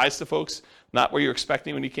surprise to folks? Not what you're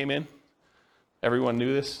expecting when you came in? Everyone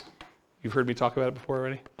knew this? You've heard me talk about it before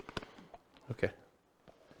already? Okay.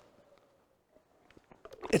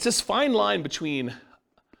 It's this fine line between,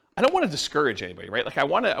 I don't want to discourage anybody, right? Like I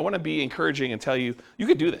want to be encouraging and tell you, you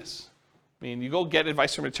could do this. You go get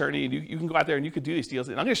advice from an attorney, and you can go out there and you could do these deals.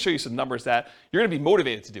 And I'm going to show you some numbers that you're going to be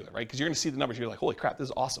motivated to do it, right? Because you're going to see the numbers, you're like, holy crap, this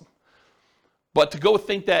is awesome. But to go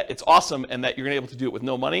think that it's awesome and that you're going to be able to do it with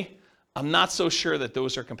no money, I'm not so sure that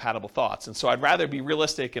those are compatible thoughts. And so I'd rather be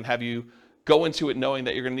realistic and have you go into it knowing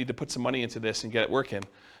that you're going to need to put some money into this and get it working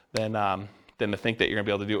than to think that you're going to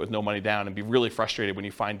be able to do it with no money down and be really frustrated when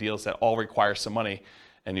you find deals that all require some money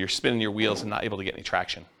and you're spinning your wheels and not able to get any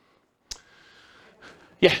traction.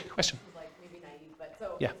 Yeah, question? Like maybe naive, but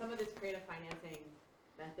so yeah. Some of this creative financing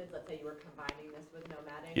methods, let's say you were combining this with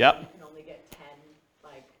nomading, yep. You can only get 10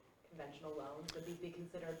 like conventional loans. Would these be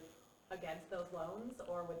considered against those loans,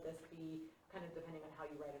 or would this be kind of depending on how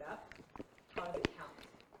you write it up? How does it count?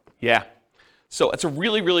 Yeah. So it's a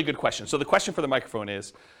really, really good question. So the question for the microphone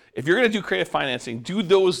is, if you're going to do creative financing, do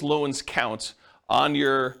those loans count on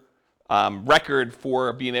your record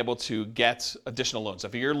for being able to get additional loans?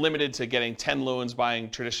 If you're limited to getting 10 loans buying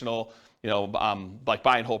traditional, like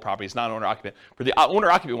buy and hold properties, non-owner occupant. For the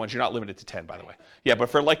owner occupant ones, you're not limited to 10, by the way. Yeah, but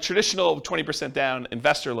for like traditional 20% down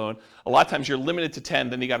investor loan, a lot of times you're limited to 10,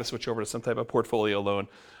 then you got to switch over to some type of portfolio loan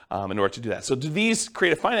in order to do that. So do these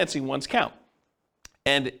creative financing ones count?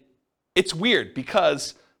 And it's weird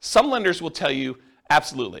because some lenders will tell you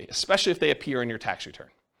absolutely, especially if they appear in your tax return,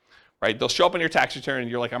 right? They'll show up on your tax return and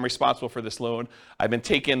you're like, I'm responsible for this loan. I've been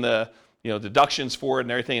taking the deductions for it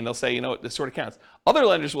and everything, and they'll say, this sort of counts. Other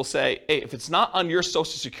lenders will say, hey, if it's not on your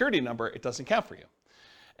social security number, it doesn't count for you.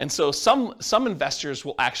 And so some investors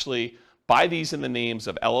will actually buy these in the names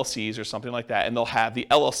of LLCs or something like that, and they'll have the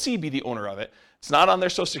LLC be the owner of it. It's not on their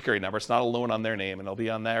social security number. It's not a loan on their name, and it'll be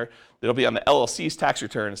on the LLC's tax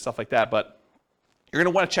return and stuff like that. But you're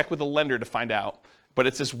going to want to check with the lender to find out. But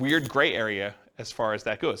it's this weird gray area as far as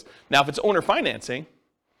that goes. Now, if it's owner financing,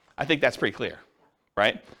 I think that's pretty clear,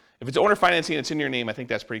 right? If it's owner financing and it's in your name, I think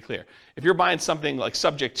that's pretty clear. If you're buying something like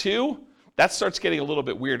subject to, that starts getting a little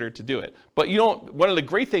bit weirder to do it. But one of the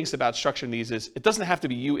great things about structuring these is it doesn't have to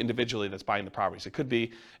be you individually that's buying the properties. It could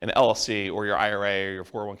be an LLC or your IRA or your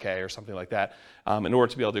 401k or something like that in order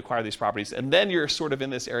to be able to acquire these properties. And then you're sort of in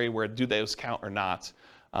this area where do those count or not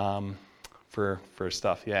for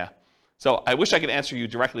stuff, yeah. So I wish I could answer you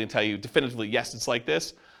directly and tell you definitively, yes, it's like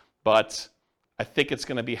this, but I think it's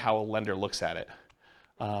going to be how a lender looks at it.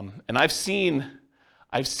 And I've seen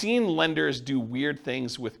lenders do weird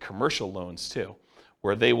things with commercial loans too,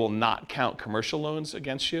 where they will not count commercial loans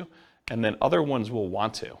against you, and then other ones will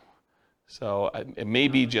want to. So it may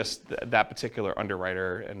be just that particular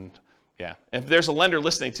underwriter, and yeah. If there's a lender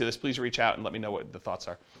listening to this, please reach out and let me know what the thoughts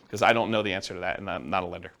are, because I don't know the answer to that, and I'm not a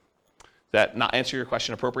lender. Does that not answer your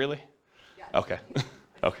question appropriately? Yeah. Okay.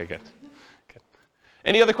 Okay, good.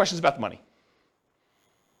 Any other questions about the money?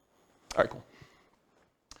 All right, cool.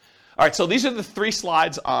 All right, so these are the 3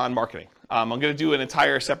 slides on marketing. I'm going to do an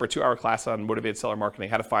entire separate 2-hour class on motivated seller marketing,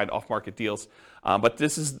 how to find off-market deals. But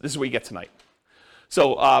this is what you get tonight.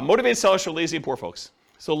 So motivated sellers for lazy and poor folks.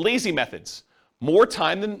 So lazy methods: more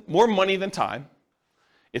money than time.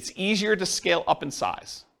 It's easier to scale up in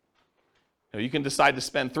size. You can decide to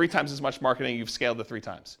spend 3 times as much marketing. You've scaled to 3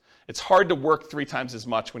 times. It's hard to work 3 times as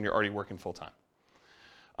much when you're already working full time.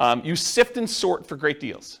 You sift and sort for great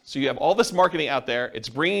deals. So you have all this marketing out there. It's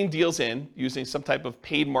bringing deals in using some type of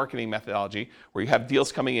paid marketing methodology where you have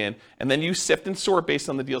deals coming in, and then you sift and sort based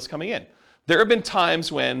on the deals coming in. There have been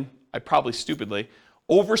times when I probably stupidly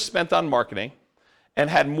overspent on marketing and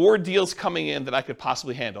had more deals coming in than I could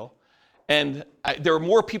possibly handle. And there were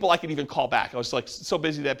more people I could even call back. I was like so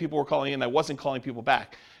busy that people were calling in, I wasn't calling people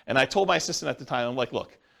back. And I told my assistant at the time, I'm like,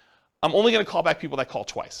 look, I'm only going to call back people that call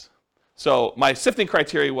twice. So my sifting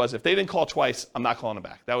criteria was if they didn't call twice, I'm not calling them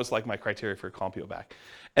back. That was like my criteria for calling people back.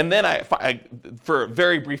 And then I for a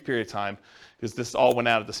very brief period of time, because this all went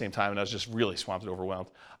out at the same time and I was just really swamped and overwhelmed,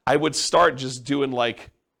 I would start just doing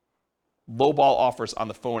like lowball offers on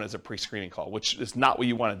the phone as a pre-screening call, which is not what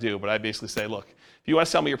you want to do. But I basically say, look, if you want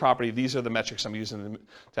to sell me your property, these are the metrics I'm using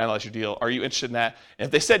to analyze your deal. Are you interested in that? And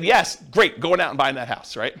if they said yes, great, going out and buying that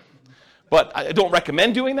house, right? But I don't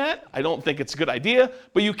recommend doing that. I don't think it's a good idea.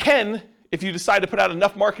 But you can if you decide to put out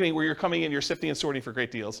enough marketing where you're coming in, you're sifting and sorting for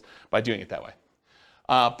great deals by doing it that way.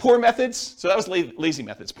 Poor methods, so that was lazy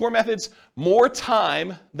methods. Poor methods, more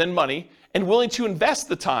time than money, and willing to invest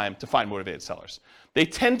the time to find motivated sellers. They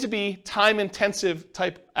tend to be time-intensive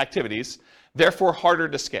type activities, therefore harder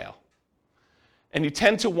to scale. And you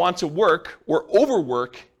tend to want to work or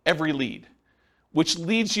overwork every lead, which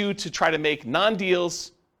leads you to try to make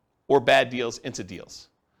non-deals or bad deals into deals.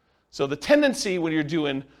 So the tendency when you're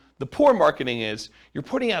doing the poor marketing is you're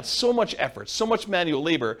putting out so much effort, so much manual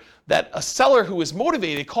labor that a seller who is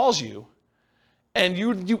motivated calls you and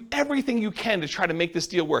you do everything you can to try to make this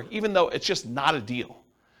deal work, even though it's just not a deal.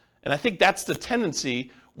 And I think that's the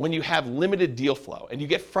tendency when you have limited deal flow and you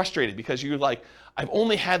get frustrated because you're like, I've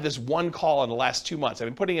only had this one call in the last 2 months. I've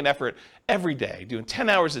been putting in effort every day, doing 10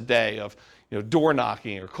 hours a day of door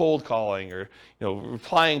knocking or cold calling or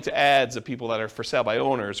replying to ads of people that are for sale by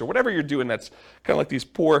owners or whatever you're doing that's kind of like these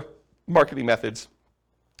poor marketing methods.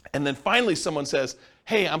 And then finally someone says,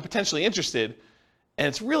 hey, I'm potentially interested, and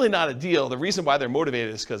it's really not a deal. The reason why they're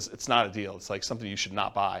motivated is because it's not a deal. It's like something you should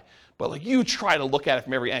not buy. But like you try to look at it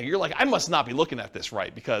from every angle. You're like, I must not be looking at this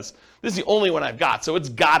right because this is the only one I've got, so it's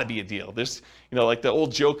got to be a deal. There's, like the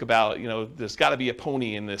old joke about, there's got to be a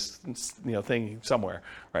pony in this, thing somewhere,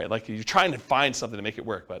 right? Like you're trying to find something to make it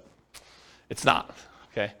work, but it's not,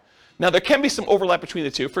 okay? Now there can be some overlap between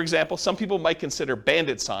the two. For example, some people might consider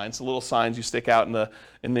bandit signs, the little signs you stick out in the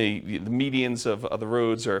medians of the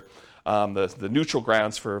roads or the neutral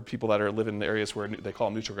grounds for people that live in areas where they call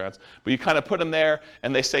them neutral grounds. But you kind of put them there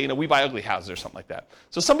and they say, we buy ugly houses or something like that.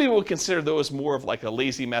 So some people would consider those more of like a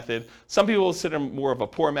lazy method. Some people will consider them more of a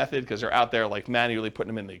poor method because they're out there like manually putting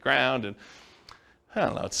them in the ground. And I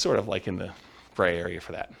don't know, it's sort of like in the gray area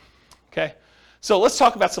for that. Okay? So let's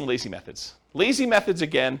talk about some lazy methods. Lazy methods,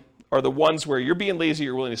 again, are the ones where you're being lazy,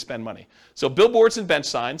 you're willing to spend money. So billboards and bench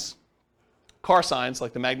signs, car signs,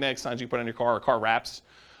 like the magnetic signs you put on your car or car wraps,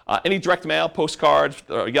 any direct mail, postcards,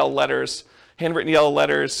 yellow letters, handwritten yellow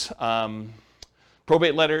letters,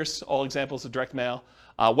 probate letters, all examples of direct mail.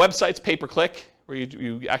 Websites, pay-per-click, where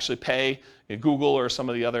you actually pay Google or some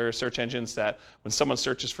of the other search engines that when someone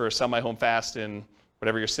searches for sell my home fast in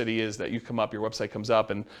whatever your city is, that you come up, your website comes up,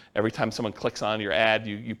 and every time someone clicks on your ad,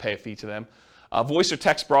 you pay a fee to them. Voice or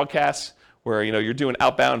text broadcasts, where you're doing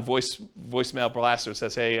outbound voicemail blast that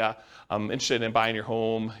says, hey, I'm interested in buying your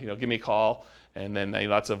home, give me a call. And then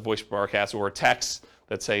lots of voice broadcasts or texts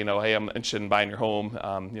that say, hey, I'm interested in buying your home,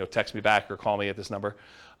 text me back or call me at this number.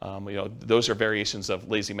 Those are variations of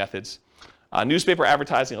lazy methods. Newspaper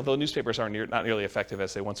advertising, although newspapers are not nearly effective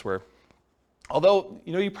as they once were. Although,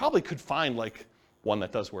 you probably could find like one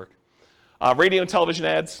that does work. Radio and television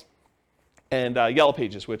ads, and Yellow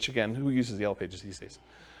Pages, which again, who uses Yellow Pages these days?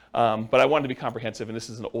 But I wanted to be comprehensive, and this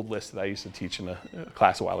is an old list that I used to teach in a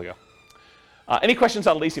class a while ago. Any questions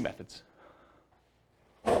on lazy methods?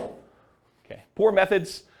 Okay. Poor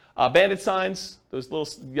methods, bandit signs, those little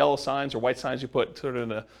yellow signs or white signs you put sort of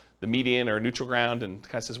in the median or neutral ground, and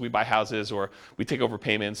kind of says we buy houses or we take over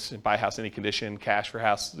payments and buy a house any condition, cash for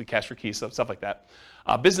house, cash for keys, stuff like that.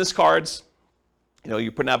 Business cards,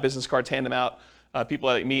 you're putting out business cards, hand them out. People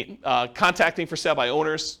that you meet, contacting for sale by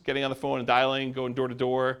owners, getting on the phone and dialing, going door to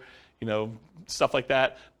door, stuff like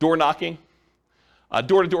that. Door knocking,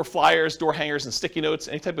 door-to-door flyers, door hangers, and sticky notes,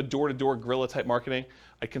 any type of door-to-door guerrilla type marketing.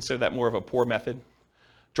 I consider that more of a poor method.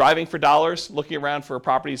 Driving for dollars, looking around for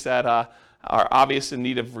properties that are obvious in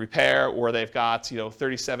need of repair, or they've got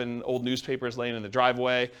 37 old newspapers laying in the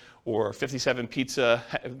driveway, or 57 pizza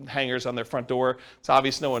hangers on their front door. It's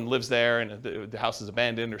obvious no one lives there and the house is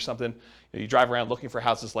abandoned or something. You drive around looking for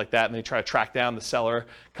houses like that, and they try to track down the seller,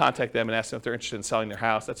 contact them, and ask them if they're interested in selling their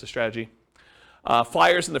house. That's a strategy.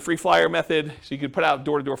 Flyers and the free flyer method. So you could put out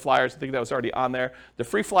door-to-door flyers. I think that was already on there. The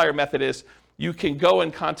free flyer method is you can go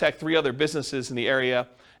and contact 3 other businesses in the area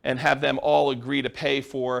and have them all agree to pay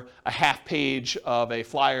for a half page of a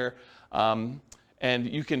flyer. And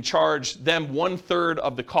you can charge them 1/3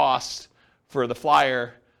 of the cost for the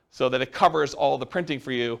flyer so that it covers all the printing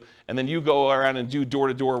for you. And then you go around and do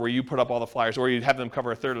door-to-door where you put up all the flyers, or you have them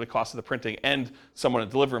cover 1/3 of the cost of the printing and someone to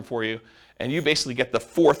deliver them for you. And you basically get the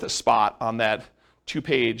 4th spot on that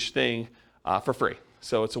 2-page thing for free.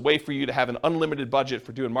 So it's a way for you to have an unlimited budget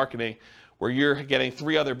for doing marketing where you're getting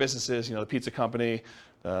 3 other businesses, the pizza company,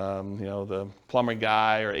 the plumbing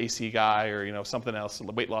guy or AC guy or, something else,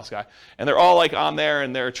 the weight loss guy. And they're all like on there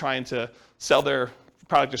and they're trying to sell their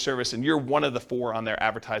product or service, and you're one of the 4 on their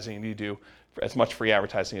advertising, and you do as much free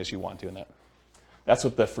advertising as you want doing that. That's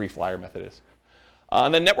what the free flyer method is.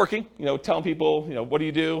 And then networking, telling people, what do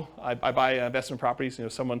you do? I buy investment properties.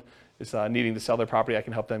 Someone is needing to sell their property, I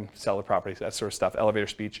can help them sell their property, that sort of stuff, elevator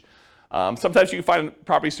speech. Sometimes you can find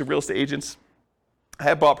properties through real estate agents. I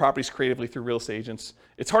have bought properties creatively through real estate agents.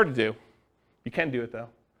 It's hard to do. You can do it, though.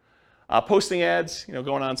 Posting ads,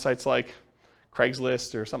 going on sites like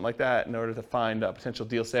Craigslist or something like that in order to find potential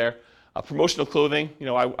deals there. Promotional clothing,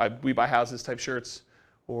 we buy houses type shirts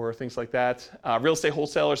or things like that. Real estate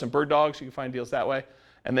wholesalers and bird dogs, you can find deals that way.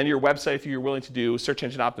 And then your website, if you're willing to do search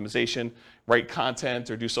engine optimization, write content,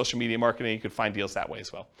 or do social media marketing, you could find deals that way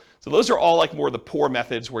as well. So those are all like more the poor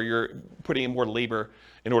methods where you're putting in more labor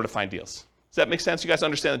in order to find deals. Does that make sense? You guys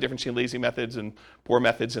understand the difference between lazy methods and poor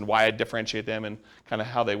methods and why I differentiate them and kind of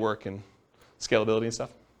how they work and scalability and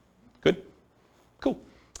stuff? Good? Cool.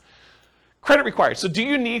 Credit required. So do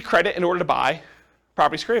you need credit in order to buy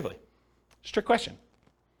properties creatively? Strict question.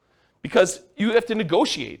 Because you have to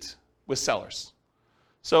negotiate with sellers.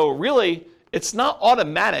 So really, it's not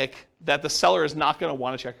automatic that the seller is not going to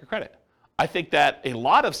want to check your credit. I think that a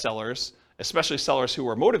lot of sellers, especially sellers who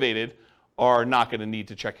are motivated, are not going to need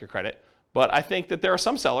to check your credit. But I think that there are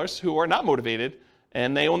some sellers who are not motivated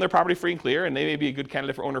and they own their property free and clear, and they may be a good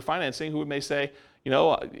candidate for owner financing, who may say,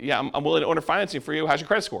 yeah, I'm willing to owner financing for you. How's your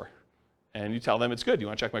credit score? And you tell them it's good. You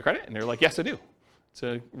want to check my credit? And they're like, yes, I do. It's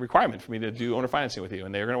a requirement for me to do owner financing with you,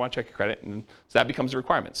 and they're going to want to check your credit, and so that becomes a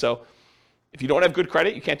requirement. So if you don't have good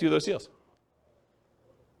credit, you can't do those deals.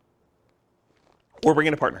 Or bring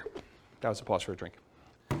in a partner. That was a pause for a drink.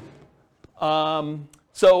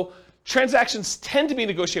 So transactions tend to be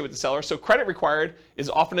negotiated with the seller, so credit required is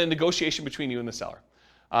often a negotiation between you and the seller.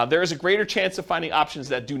 There is a greater chance of finding options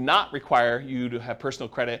that do not require you to have personal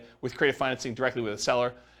credit with creative financing directly with a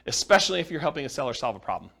seller, especially if you're helping a seller solve a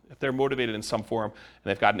problem, if they're motivated in some form and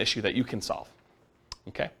they've got an issue that you can solve.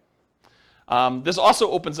 Okay? This also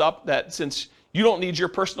opens up that since you don't need your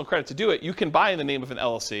personal credit to do it, you can buy in the name of an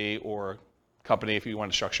LLC or company if you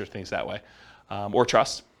want to structure things that way, or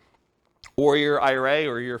trust, or your IRA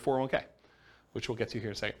or your 401k, which we'll get to here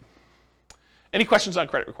in a second. Any questions on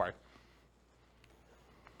credit required?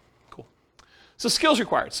 Cool. So skills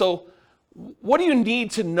required. So what do you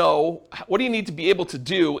need to know? What do you need to be able to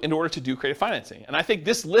do in order to do creative financing? And I think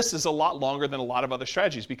this list is a lot longer than a lot of other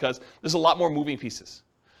strategies because there's a lot more moving pieces.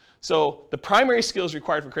 So the primary skills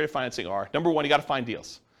required for creative financing are, number one, you got to find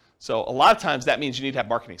deals. So a lot of times that means you need to have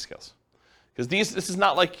marketing skills. Because this is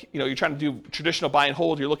not like, you're trying to do traditional buy and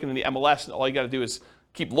hold, you're looking in the MLS, and all you got to do is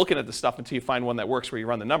keep looking at the stuff until you find one that works where you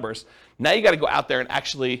run the numbers. Now you got to go out there and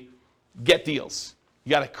actually get deals. You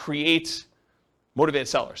got to create motivated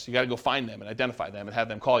sellers. You got to go find them and identify them and have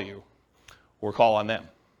them call you or call on them.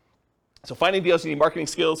 So finding deals, you need marketing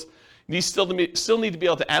skills. You still need to be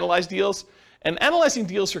able to analyze deals. And analyzing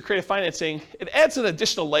deals for creative financing, it adds an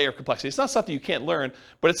additional layer of complexity. It's not something you can't learn,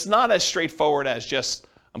 but it's not as straightforward as just,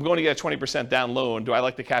 I'm going to get a 20% down loan. Do I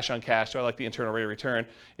like the cash on cash? Do I like the internal rate of return?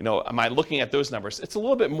 Am I looking at those numbers? It's a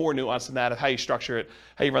little bit more nuanced than that of how you structure it,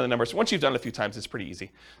 how you run the numbers. Once you've done it a few times, it's pretty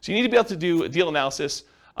easy. So you need to be able to do a deal analysis.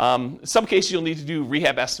 In some cases, you'll need to do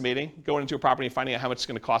rehab estimating, going into a property and finding out how much it's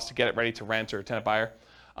going to cost to get it ready to rent or a tenant buyer.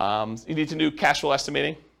 You need to do cash flow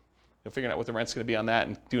estimating, figuring out what the rent's going to be on that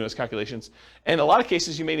and doing those calculations. And in a lot of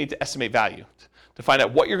cases, you may need to estimate value to find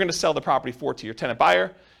out what you're going to sell the property for to your tenant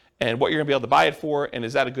buyer and what you're going to be able to buy it for, and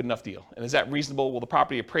is that a good enough deal? And is that reasonable? Will the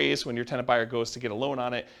property appraise when your tenant buyer goes to get a loan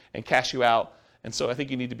on it and cash you out? And so I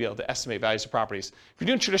think you need to be able to estimate values of properties. If you're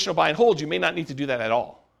doing traditional buy and hold, you may not need to do that at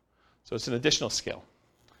all. So it's an additional skill.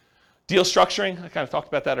 Deal structuring, I kind of talked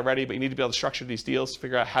about that already, but you need to be able to structure these deals,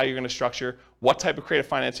 figure out how you're going to structure, what type of creative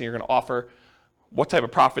financing you're going to offer, what type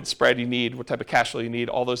of profit spread you need, what type of cash flow you need,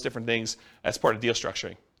 all those different things as part of deal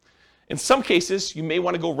structuring. In some cases, you may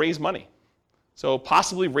want to go raise money. So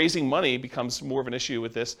possibly raising money becomes more of an issue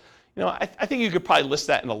with this. I think you could probably list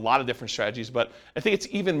that in a lot of different strategies, but I think it's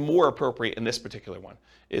even more appropriate in this particular one,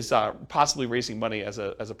 is possibly raising money as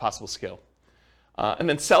a possible skill. And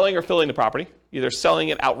then selling or filling the property, either selling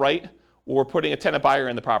it outright or putting a tenant buyer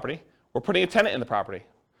in the property or putting a tenant in the property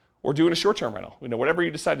or doing a short-term rental. Whatever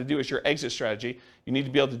you decide to do as your exit strategy, you need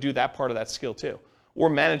to be able to do that part of that skill too, or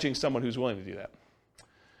managing someone who's willing to do that.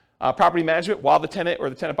 Property management, while the tenant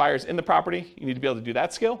or the tenant buyer is in the property, you need to be able to do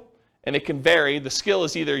that skill. And it can vary. The skill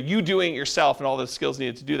is either you doing it yourself and all the skills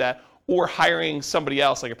needed to do that, or hiring somebody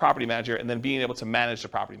else like a property manager and then being able to manage the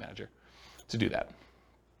property manager to do that.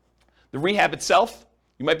 The rehab itself,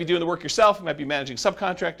 you might be doing the work yourself, you might be managing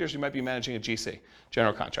subcontractors, you might be managing a GC,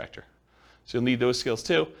 general contractor. So you'll need those skills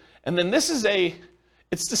too. And then this is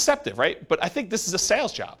it's deceptive, right? But I think this is a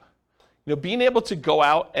sales job. Being able to go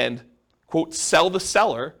out and, quote, sell the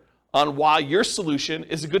seller on why your solution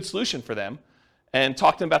is a good solution for them and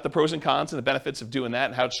talk to them about the pros and cons and the benefits of doing that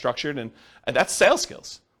and how it's structured. And that's sales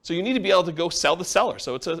skills. So you need to be able to go sell the seller.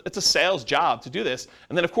 So it's a sales job to do this.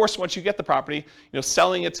 And then, of course, once you get the property,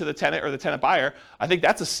 selling it to the tenant or the tenant buyer, I think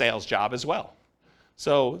that's a sales job as well.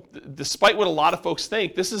 So despite what a lot of folks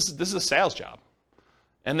think, this is a sales job.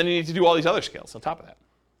 And then you need to do all these other skills on top of that.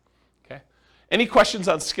 Okay. Any questions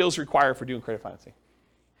on skills required for doing creative financing?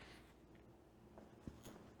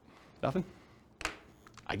 Nothing?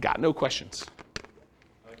 I got no questions.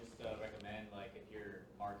 I would just recommend, if you're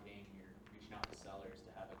marketing, you're reaching out to sellers to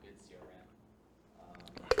have a good CRM.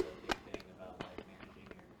 That's a big thing about managing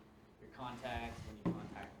your contacts, when you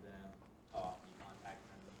contact them, how often you contact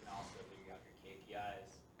them. You can also figure out your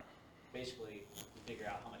KPIs. Basically, you figure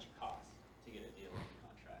out how much it costs to get a deal in the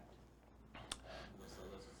contract. So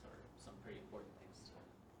those are some pretty important things.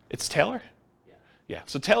 It's Taylor? Yeah.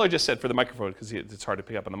 So Taylor just said, for the microphone, because it's hard to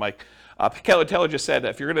pick up on the mic, Taylor just said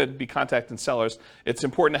if you're going to be contacting sellers, it's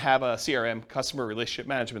important to have a CRM, customer relationship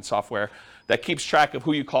management software, that keeps track of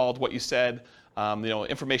who you called, what you said,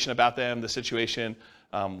 information about them, the situation,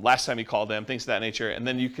 last time you called them, things of that nature. And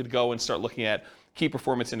then you could go and start looking at key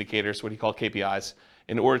performance indicators, what he called KPIs,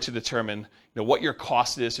 in order to determine what your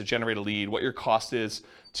cost is to generate a lead, what your cost is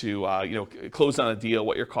to close on a deal,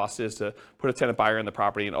 what your cost is to put a tenant buyer in the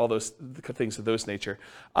property, and all those things of those nature.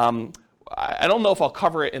 I don't know if I'll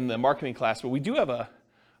cover it in the marketing class, but I do have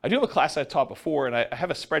a class I taught before, and I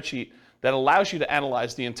have a spreadsheet that allows you to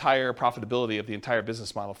analyze the entire profitability of the entire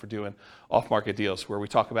business model for doing off-market deals, where we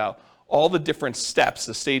talk about all the different steps,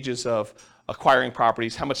 the stages of acquiring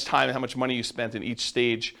properties, how much time and how much money you spent in each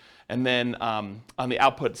stage, and then on the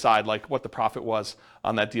output side, like what the profit was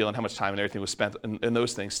on that deal and how much time and everything was spent in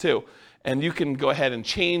those things too. And you can go ahead and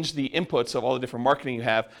change the inputs of all the different marketing you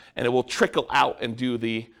have, and it will trickle out and do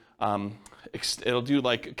it'll do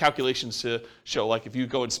calculations to show if you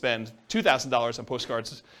go and spend $2,000 on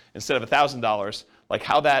postcards instead of $1,000,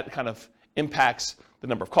 how that kind of impacts the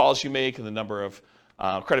number of calls you make and the number of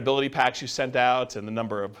credibility packs you send out and the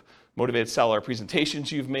number of motivated seller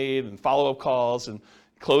presentations you've made and follow-up calls and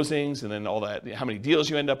closings and then all that, how many deals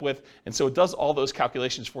you end up with. And so it does all those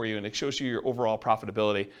calculations for you and it shows you your overall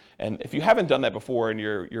profitability. And if you haven't done that before and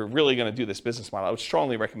you're really going to do this business model, I would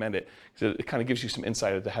strongly recommend it because it kind of gives you some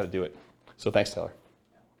insight into how to do it. So thanks, Taylor.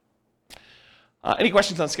 Any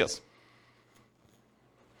questions on skills?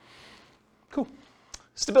 Cool.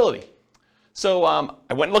 Stability. So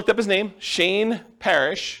I went and looked up his name, Shane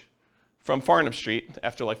Parrish from Farnham Street.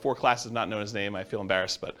 After like 4 classes not knowing his name, I feel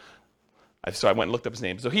embarrassed, but so I went and looked up his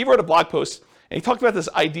name. So he wrote a blog post, and he talked about this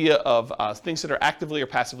idea of things that are actively or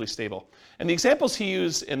passively stable. And the examples he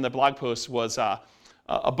used in the blog post was a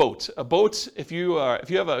boat. A boat, if you're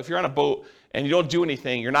on a boat and you don't do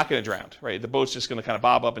anything, you're not going to drown, right? The boat's just going to kind of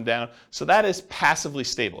bob up and down. So that is passively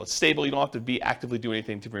stable. It's stable. You don't have to be actively doing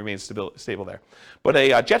anything to remain stable there. But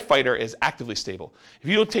a jet fighter is actively stable. If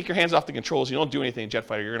you don't take your hands off the controls, you don't do anything in jet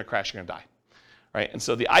fighter, you're going to crash, you're going to die. Right? And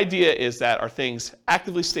so the idea is that are things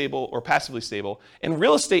actively stable or passively stable? And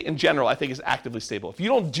real estate in general, I think, is actively stable. If you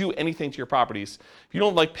don't do anything to your properties, if you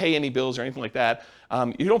don't like pay any bills or anything like that,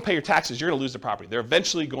 you don't pay your taxes, you're going to lose the property. They're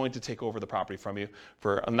eventually going to take over the property from you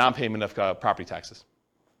for a non-payment of property taxes.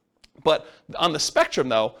 But on the spectrum,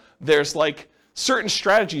 though, there's like certain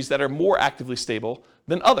strategies that are more actively stable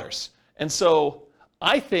than others. And so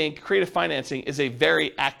I think creative financing is a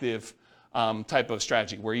very active type of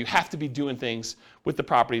strategy where you have to be doing things with the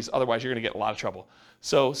properties, otherwise you're going to get a lot of trouble.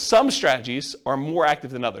 So some strategies are more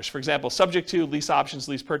active than others. For example, subject to lease options,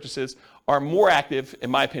 lease purchases are more active, in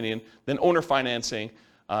my opinion, than owner financing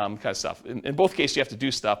kind of stuff. In both cases, you have to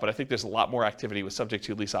do stuff, but I think there's a lot more activity with subject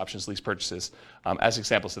to lease options, lease purchases as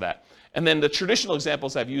examples of that. And then the traditional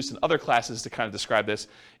examples I've used in other classes to kind of describe this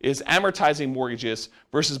is amortizing mortgages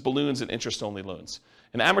versus balloons and interest-only loans.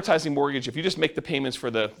 An amortizing mortgage, if you just make the payments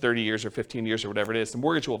for the 30 years or 15 years or whatever it is, the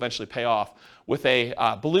mortgage will eventually pay off. With a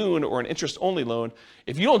balloon or an interest-only loan,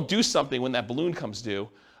 if you don't do something when that balloon comes due,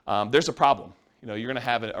 there's a problem. You're going to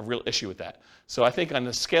have a real issue with that. So I think on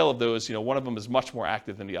the scale of those, one of them is much more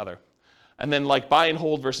active than the other. And then like buy and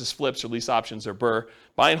hold versus flips or lease options or BRRRR,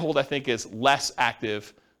 buy and hold I think is less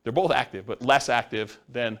active. They're both active, but less active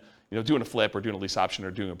than doing a flip or doing a lease option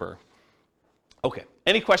or doing a BRRRR. Okay,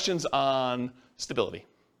 any questions on stability?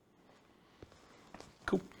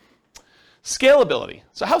 Cool. Scalability.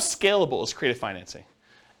 So how scalable is creative financing?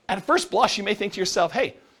 At first blush, you may think to yourself,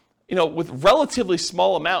 hey, with relatively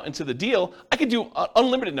small amount into the deal, I could do an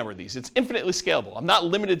unlimited number of these. It's infinitely scalable. I'm not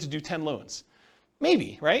limited to do 10 loans.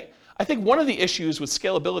 Maybe, right? I think one of the issues with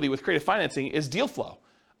scalability with creative financing is deal flow.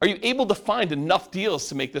 Are you able to find enough deals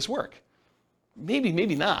to make this work? Maybe,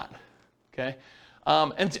 maybe not, okay?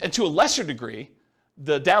 And to a lesser degree,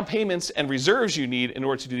 the down payments and reserves you need in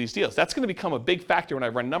order to do these deals. That's going to become a big factor when I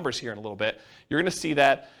run numbers here in a little bit. You're going to see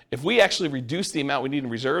that if we actually reduce the amount we need in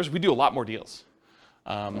reserves, we do a lot more deals.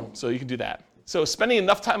 So you can do that. So spending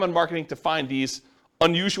enough time on marketing to find these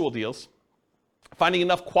unusual deals, finding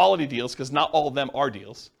enough quality deals, because not all of them are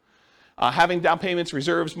deals, having down payments,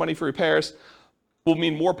 reserves, money for repairs will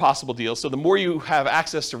mean more possible deals. So the more you have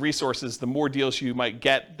access to resources, the more deals you might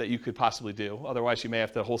get that you could possibly do. Otherwise, you may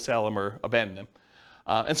have to wholesale them or abandon them.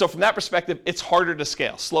 And so from that perspective, it's harder to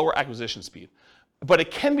scale, slower acquisition speed. But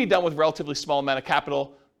it can be done with relatively small amount of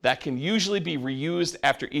capital that can usually be reused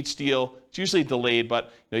after each deal. It's usually delayed,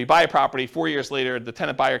 but you buy a property, 4 years later, the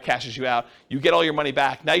tenant buyer cashes you out, you get all your money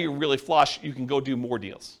back, now you're really flush, you can go do more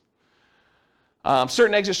deals.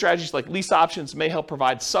 Certain exit strategies like lease options may help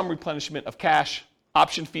provide some replenishment of cash,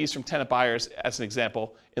 option fees from tenant buyers as an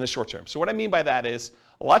example in the short term. So what I mean by that is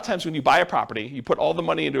a lot of times when you buy a property, you put all the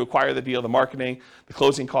money in to acquire the deal, the marketing, the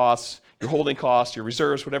closing costs, your holding costs, your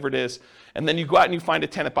reserves, whatever it is, and then you go out and you find a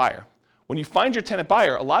tenant buyer. When you find your tenant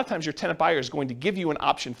buyer, a lot of times your tenant buyer is going to give you an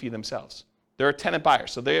option fee themselves. They're a tenant buyer,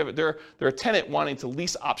 so they're a tenant wanting to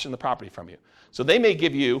lease option the property from you. So they may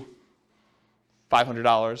give you $500,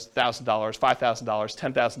 $1,000, $5,000,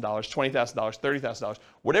 $10,000, $20,000, $30,000,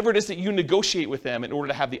 whatever it is that you negotiate with them in order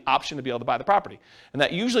to have the option to be able to buy the property. And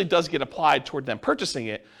that usually does get applied toward them purchasing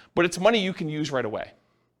it, but it's money you can use right away.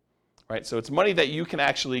 Right? So it's money that you can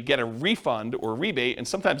actually get a refund or rebate, and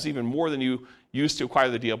sometimes even more than you used to acquire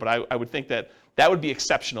the deal, but I would think that that would be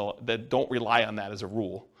exceptional, that don't rely on that as a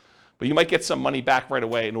rule. But you might get some money back right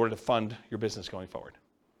away in order to fund your business going forward.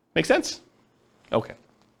 Make sense? Okay.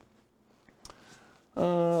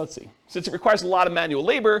 Let's see. Since it requires a lot of manual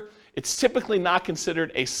labor, it's typically not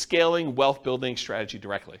considered a scaling wealth building strategy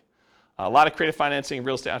directly. A lot of creative financing and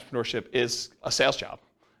real estate entrepreneurship is a sales job.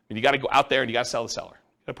 I mean, you got to go out there and you got to sell the seller.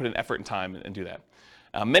 You got to put in effort and time and do that.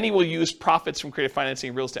 Many will use profits from creative financing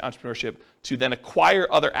and real estate entrepreneurship to then acquire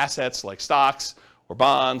other assets like stocks or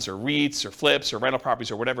bonds or REITs or flips or rental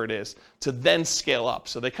properties or whatever it is to then scale up.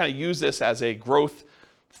 So they kind of use this as a growth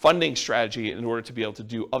funding strategy in order to be able to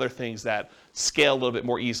do other things that scale a little bit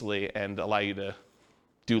more easily and allow you to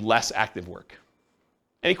do less active work.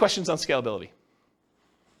 Any questions on scalability?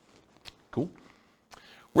 Cool.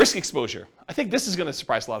 Risk exposure. I think this is going to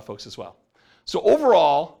surprise a lot of folks as well. So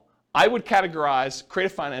overall, I would categorize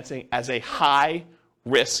creative financing as a high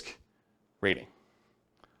risk rating.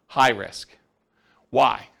 High risk.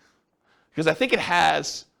 Why? Because I think it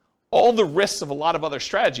has all the risks of a lot of other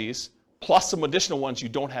strategies, plus some additional ones you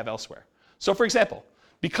don't have elsewhere. So for example,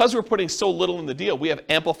 because we're putting so little in the deal, we have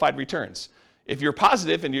amplified returns. If you're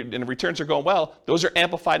positive and the returns are going well, those are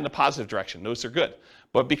amplified in a positive direction. Those are good.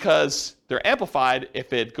 But because they're amplified,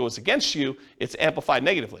 if it goes against you, it's amplified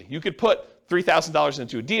negatively. You could put $3,000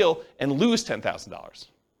 into a deal and lose $10,000.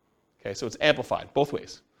 Okay, so it's amplified both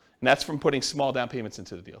ways. And that's from putting small down payments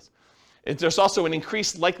into the deals. There's also an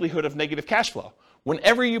increased likelihood of negative cash flow.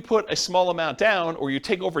 Whenever you put a small amount down or you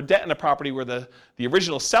take over debt in a property where the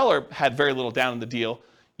original seller had very little down in the deal,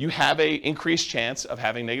 you have an increased chance of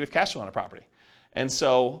having negative cash flow on a property. And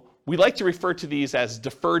so we like to refer to these as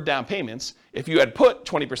deferred down payments. If you had put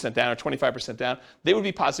 20% down or 25% down, they would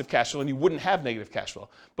be positive cash flow and you wouldn't have negative cash flow.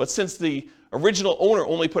 But since the original owner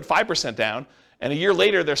only put 5% down and a year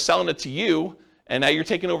later they're selling it to you and now you're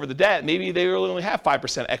taking over the debt, maybe they only have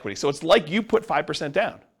 5% equity. So it's like you put 5%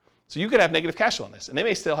 down. So you could have negative cash flow on this. And they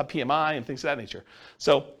may still have PMI and things of that nature.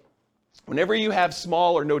 So whenever you have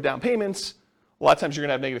small or no down payments, a lot of times you're going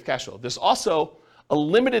to have negative cash flow. There's also a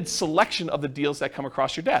limited selection of the deals that come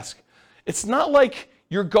across your desk. It's not like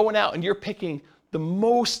you're going out and you're picking the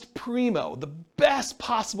most primo, the best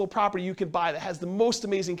possible property you can buy that has the most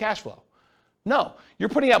amazing cash flow. No, you're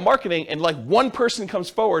putting out marketing and like one person comes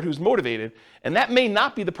forward who's motivated, and that may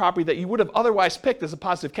not be the property that you would have otherwise picked as a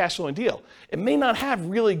positive cash flowing deal. It may not have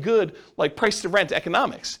really good like price to rent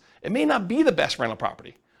economics. It may not be the best rental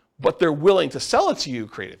property, but they're willing to sell it to you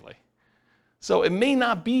creatively. So it may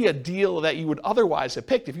not be a deal that you would otherwise have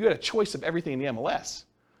picked if you had a choice of everything in the MLS.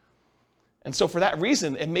 And so for that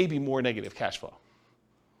reason, it may be more negative cash flow.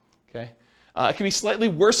 Okay? It can be slightly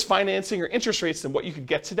worse financing or interest rates than what you could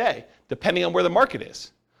get today, depending on where the market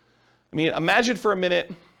is. I mean, imagine for a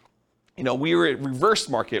minute, we were at reverse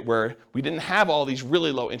market where we didn't have all these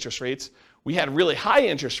really low interest rates. We had really high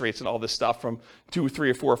interest rates and all this stuff from 2 or 3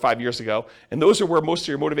 or 4 or 5 years ago. And those are where most of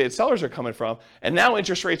your motivated sellers are coming from. And now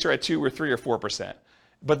interest rates are at 2 or 3 or 4%.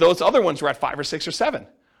 But those other ones were at 5 or 6 or 7.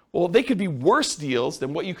 Well, they could be worse deals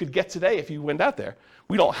than what you could get today if you went out there.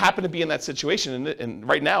 We don't happen to be in that situation. And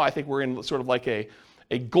right now, I think we're in sort of like a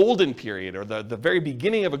golden period, or the very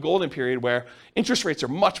beginning of a golden period where interest rates are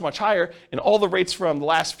much, much higher. And all the rates from the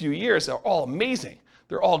last few years are all amazing.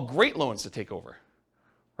 They're all great loans to take over,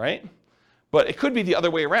 right? But it could be the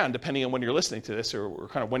other way around, depending on when you're listening to this or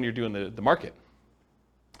kind of when you're doing the market.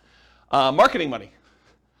 Marketing money.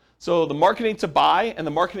 So the marketing to buy and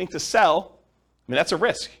the marketing to sell, I mean, that's a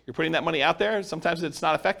risk. You're putting that money out there. Sometimes it's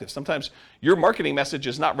not effective. Sometimes your marketing message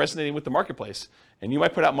is not resonating with the marketplace, and you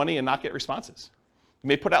might put out money and not get responses. You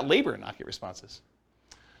may put out labor and not get responses.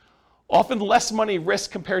 Often less money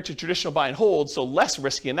risk compared to traditional buy and hold, so less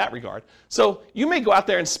risky in that regard. So you may go out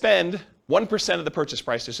there and spend 1% of the purchase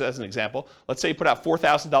price, just as an example. Let's say you put out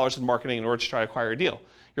 $4,000 in marketing in order to try to acquire a deal.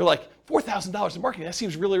 You're like, $4,000 in marketing, that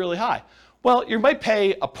seems really, really high. Well, you might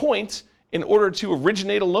pay a point in order to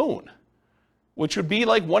originate a loan, which would be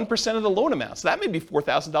like 1% of the loan amount. So that may be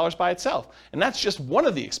 $4,000 by itself. And that's just one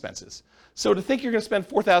of the expenses. So to think you're going to spend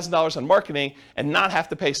 $4,000 on marketing and not have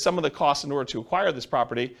to pay some of the costs in order to acquire this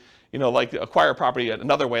property, like acquire a property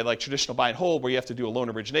another way, like traditional buy and hold, where you have to do a loan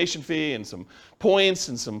origination fee and some points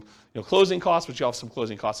and some closing costs, which you have some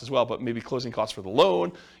closing costs as well, but maybe closing costs for the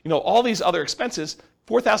loan. All these other expenses,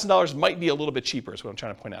 $4,000 might be a little bit cheaper is what I'm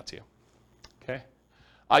trying to point out to you. Okay?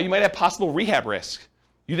 You might have possible rehab risk.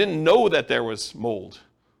 You didn't know that there was mold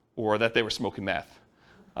or that they were smoking meth.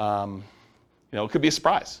 It could be a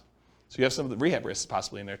surprise. So you have some of the rehab risks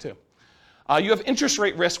possibly in there too. You have interest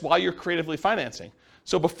rate risk while you're creatively financing.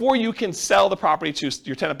 So before you can sell the property to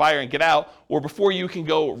your tenant buyer and get out, or before you can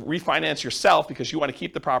go refinance yourself because you want to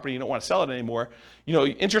keep the property, you don't want to sell it anymore,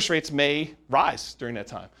 interest rates may rise during that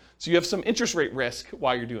time. So you have some interest rate risk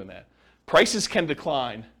while you're doing that. Prices can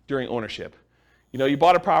decline during ownership. You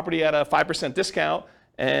bought a property at a 5% discount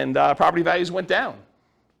and property values went down,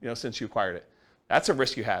 since you acquired it. That's a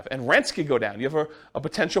risk you have. And rents could go down. You have a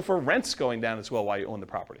potential for rents going down as well while you own the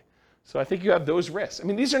property. So I think you have those risks. I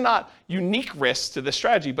mean, these are not unique risks to this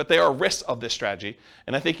strategy, but they are risks of this strategy.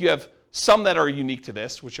 And I think you have some that are unique to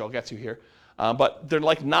this, which I'll get to here, but they're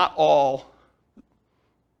like not all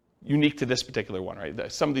unique to this particular one,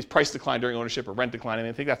 right? Some of these price decline during ownership or rent decline, and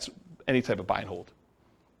I think that's any type of buy and hold.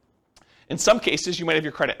 In some cases, you might have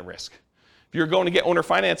your credit at risk. If you're going to get owner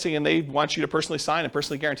financing and they want you to personally sign and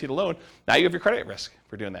personally guarantee the loan, now you have your credit at risk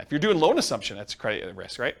for doing that. If you're doing loan assumption, that's credit at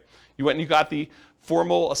risk, right? You went and you got the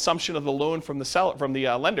formal assumption of the loan from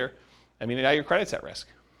the lender. I mean, now your credit's at risk.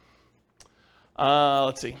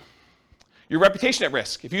 Let's see. Your reputation at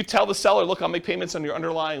risk. If you tell the seller, look, I'll make payments on your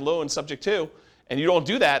underlying loan subject to, and you don't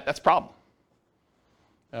do that, that's a problem.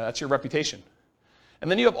 That's your reputation.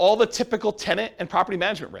 And then you have all the typical tenant and property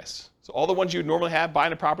management risks. So all the ones you would normally have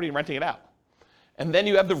buying a property and renting it out. And then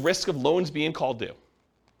you have the risk of loans being called due,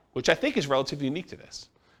 which I think is relatively unique to this.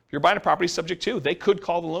 If you're buying a property subject to, they could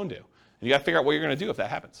call the loan due. And you got to figure out what you're going to do if that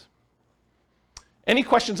happens. Any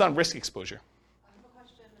questions on risk exposure? I have a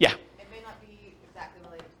question. Yeah. It may not be exactly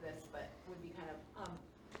related to this, but would be kind of,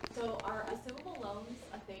 so are assumable loans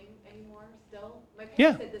a thing anymore still? My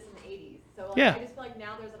parents did this in the 80s. So like, I just feel like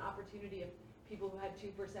now there's an opportunity of people who had 2%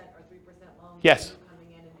 or 3% loans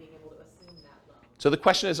coming in and being able to assume that loan. So the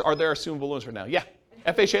question is, are there assumable loans right now? Yeah.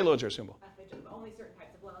 FHA loans are assumable. FHA, only certain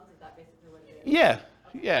types of loans? Is that basically what it is? Yeah.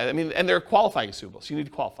 Okay. Yeah. I mean, and they're qualifying assumable, so you need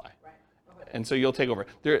to qualify. Right. Okay. And so you'll take over.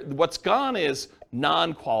 What's gone is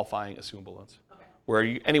non-qualifying assumable loans,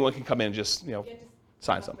 where anyone can come in and just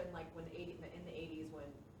sign something. Like when in the 80s when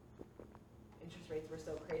interest rates were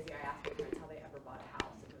so crazy, I asked my parents how they ever bought a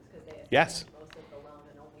house. It was because they assumed most of the loan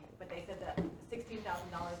and only, but they said that $16,000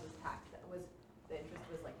 was taxed. The interest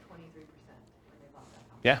was like 23% when they bought that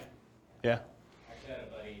house. Yeah. Yeah. Actually, I had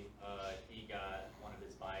a buddy, he got one of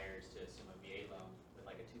his buyers to assume a VA loan with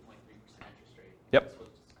like a 2.3% interest rate. Yep. This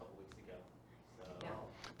was just a couple weeks ago. So,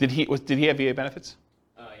 Did he have VA benefits?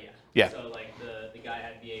 yeah. Yeah. So like the guy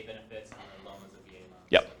had VA benefits and the loan was a VA loan.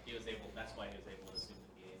 Yep. So he was able, that's why he was able to assume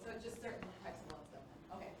the VA loan. So it's just certain types of loans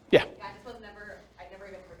though. Okay. Yeah. I just I never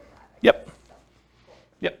even heard of that. Yep. So, cool.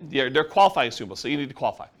 Yep. Yeah, they're qualifying assumable, so you need to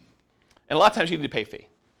qualify. And a lot of times you need to pay a fee.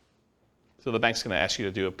 So the bank's going to ask you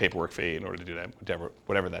to do a paperwork fee in order to do that,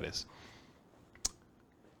 whatever that is.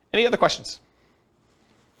 Any other questions?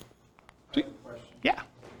 I have a question. Yeah.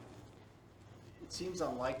 It seems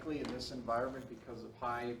unlikely in this environment because of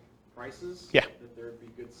high prices Yeah. that there would be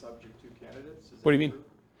good subject to candidates. Is What do that you mean? true?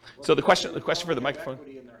 Well, So the because question they for the don't have microphone.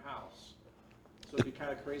 equity in their house, so it'd be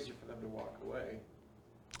kind of crazy for them to walk away.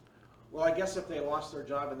 Well, I guess if they lost their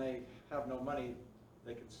job and they have no money,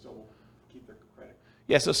 they can still keep their credit.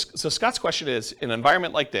 Yeah, so Scott's question is, in an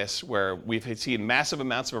environment like this, where we've seen massive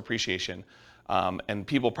amounts of appreciation, and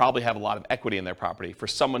people probably have a lot of equity in their property, for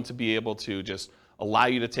someone to be able to just allow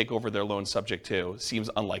you to take over their loan subject to seems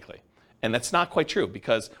unlikely. And that's not quite true,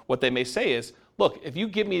 because what they may say is, look, if you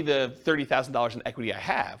give me the $30,000 in equity I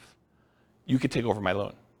have, you could take over my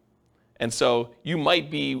loan. And so you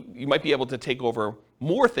might be able to take over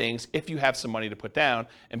more things if you have some money to put down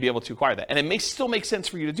and be able to acquire that. And it may still make sense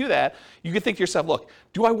for you to do that. You could think to yourself, look,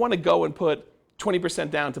 do I want to go and put 20%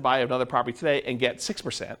 down to buy another property today and get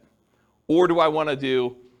 6%? Or do I want to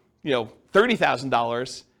do,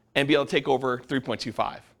 $30,000 and be able to take over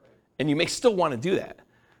 3.25? And you may still want to do that.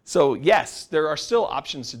 So yes, there are still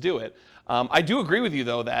options to do it. I do agree with you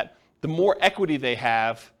though that the more equity they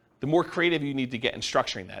have, the more creative you need to get in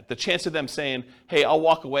structuring that. The chance of them saying, hey, I'll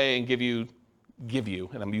walk away and give you,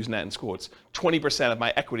 and I'm using that in quotes, 20% of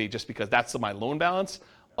my equity just because that's my loan balance,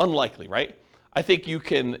 unlikely, right? I think you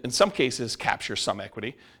can, in some cases, capture some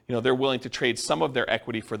equity. They're willing to trade some of their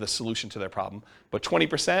equity for the solution to their problem. But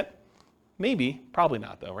 20%, maybe, probably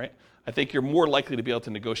not though, right? I think you're more likely to be able to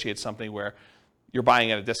negotiate something where you're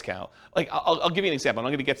buying at a discount. Like, I'll give you an example. I'm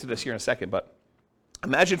going to get to this here in a second, but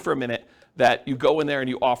imagine for a minute that you go in there and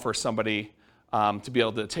you offer somebody to be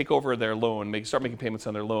able to take over their loan, start making payments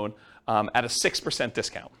on their loan at a 6%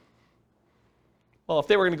 discount. Well, if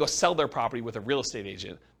they were going to go sell their property with a real estate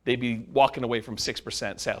agent, they'd be walking away from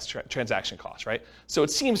 6% sales transaction costs, right? So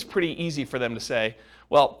it seems pretty easy for them to say,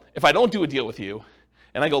 well, if I don't do a deal with you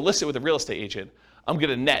and I go list it with a real estate agent, I'm going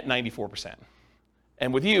to net 94%.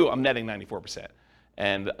 And with you, I'm netting 94%.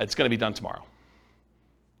 And it's going to be done tomorrow.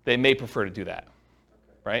 They may prefer to do that,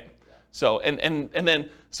 right? So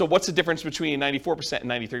so what's the difference between 94% and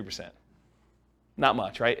 93%? Not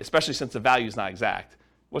much, right? Especially since the value is not exact.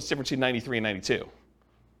 What's the difference between 93 and 92?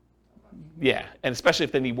 Yeah, and especially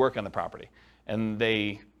if they need work on the property. And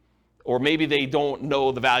or maybe they don't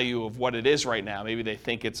know the value of what it is right now. Maybe they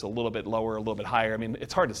think it's a little bit lower, a little bit higher. I mean,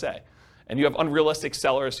 it's hard to say. And you have unrealistic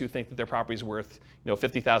sellers who think that their property is worth,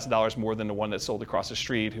 $50,000 more than the one that sold across the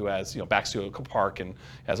street, who has, backs to a park and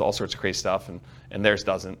has all sorts of crazy stuff, and theirs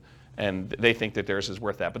doesn't. and they think that theirs is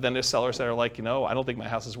worth that. But then there's sellers that are like, I don't think my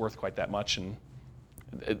house is worth quite that much. And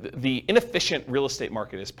the inefficient real estate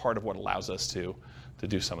market is part of what allows us to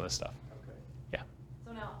do some of this stuff. Okay. Yeah.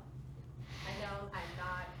 So now, I know I'm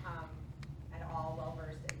not at all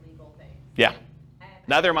well-versed in legal things. Yeah. And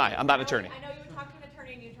Neither am I. I'm not an attorney. I know you would talk to an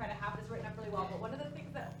attorney and you try to have this written up really well, but one of the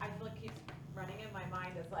things that I feel like keeps running in my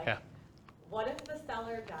mind is like, what if the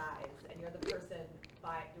seller dies and you're the person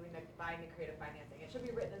buying the creative financing? It should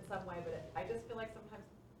be written in some way, but I just feel like sometimes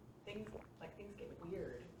things get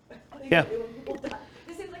weird. Yeah. When people die.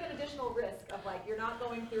 This seems like an additional risk of like, you're not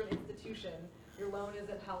going through an institution, your loan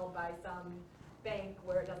isn't held by some bank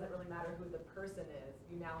where it doesn't really matter who the person is.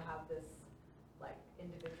 You now have this like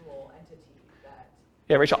individual entity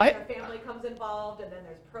that Rachel, a family comes involved, and then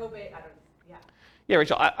there's probate. Yeah,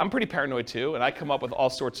 Rachel, I'm pretty paranoid too, and I come up with all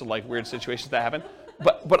sorts of like weird situations that happen.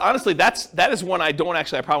 But honestly, that is one I don't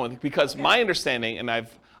actually have a problem with, because my understanding, and I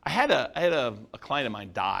had a client of mine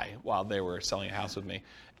die while they were selling a house with me,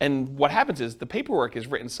 and what happens is the paperwork is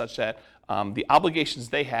written such that the obligations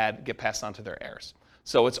they had get passed on to their heirs.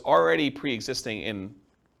 So it's already pre-existing in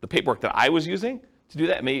the paperwork that I was using to do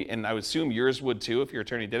that, and I would assume yours would too if your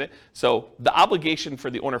attorney did it. So the obligation for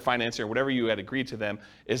the owner financier, whatever you had agreed to them,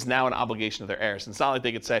 is now an obligation of their heirs. It's not like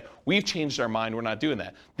they could say, we've changed our mind, we're not doing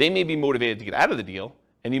that. They may be motivated to get out of the deal,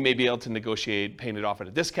 and you may be able to negotiate paying it off at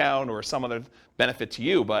a discount or some other benefit to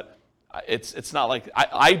you, but it's not like,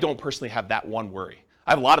 I don't personally have that one worry.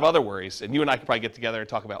 I have a lot of other worries, and you and I could probably get together and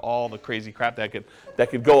talk about all the crazy crap that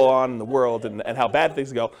could go on in the world and how bad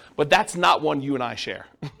things go, but that's not one you and I share.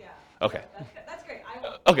 yeah. Okay. That's great. I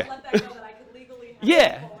will Okay. let that go that I could legally have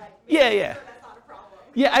Yeah. people, like, Yeah. sure that's not a problem.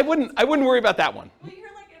 Yeah, I wouldn't worry about that one. Well, you hear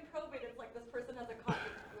like in probate, it's like this person has a car,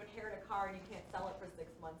 you inherit a car and you can't sell it for 6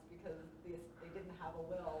 months because they didn't have a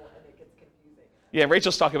will, and it gets confusing. Yeah,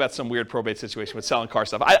 Rachel's talking about some weird probate situation with selling car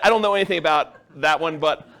stuff. I don't know anything about that one,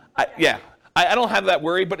 but I don't have that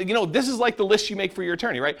worry. But this is like the list you make for your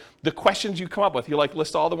attorney, right? The questions you come up with, you like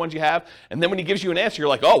list all the ones you have, and then when he gives you an answer, you're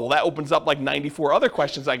like, oh, well, that opens up like 94 other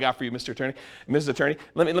questions I got for you, Mr. Attorney, Mrs. Attorney.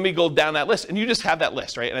 Let me go down that list, and you just have that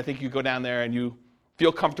list, right? And I think you go down there and you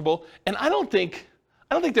feel comfortable. And I don't think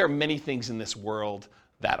there are many things in this world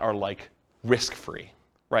that are like risk-free,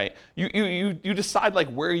 right? You decide like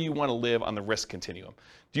where you want to live on the risk continuum.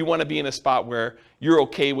 Do you want to be in a spot where you're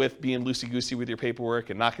okay with being loosey-goosey with your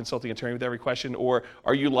paperwork and not consulting an attorney with every question? Or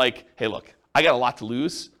are you like, hey, look, I got a lot to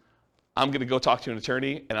lose. I'm going to go talk to an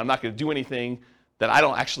attorney, and I'm not going to do anything that I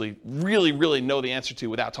don't actually really, really know the answer to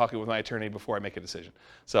without talking with my attorney before I make a decision.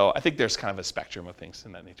 So I think there's kind of a spectrum of things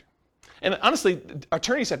in that nature. And honestly,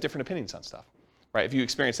 attorneys have different opinions on stuff, right? If you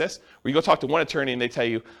experience this, where you go talk to one attorney and they tell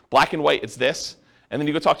you, black and white, it's this. And then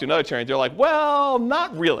you go talk to another attorney, they're like, well,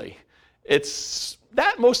 not really. It's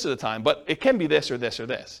that most of the time, but it can be this or this or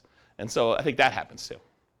this. And so I think that happens too.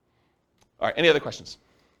 All right, any other questions?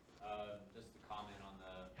 Just a comment on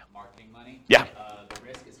the marketing money. Yeah. The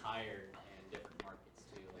risk is higher in different markets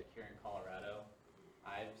too. Like here in Colorado,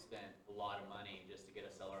 I've spent a lot of money just to get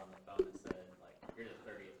a seller on the phone that said, like, you're the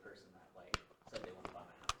 30th person that said they want to buy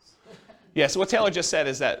my house. Yeah, so what Taylor just said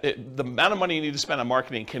is that the amount of money you need to spend on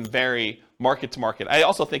marketing can vary market to market. I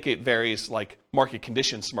also think it varies like market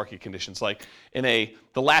conditions to market conditions. Like in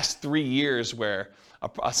the last 3 years where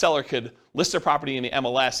a seller could list their property in the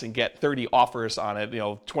MLS and get 30 offers on it,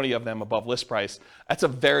 20 of them above list price, that's a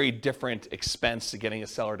very different expense to getting a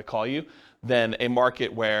seller to call you than a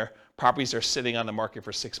market where properties are sitting on the market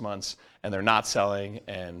for 6 months and they're not selling.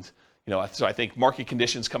 And so I think market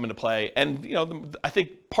conditions come into play, and I think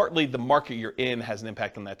partly the market you're in has an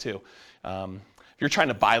impact on that too. If you're trying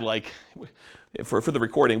to buy, like for the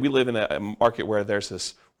recording, we live in a market where there's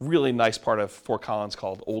this really nice part of Fort Collins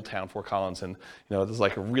called Old Town Fort Collins, and there's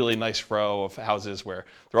like a really nice row of houses where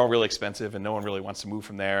they're all really expensive and no one really wants to move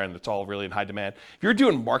from there, and it's all really in high demand. If you're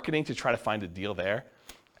doing marketing to try to find a deal there,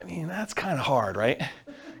 I mean, that's kind of hard, right?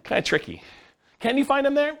 Kind of tricky. Can you find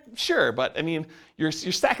them there? Sure, but I mean, you're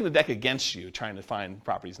stacking the deck against you trying to find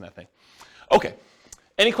properties in that thing. Okay,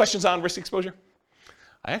 any questions on risk exposure?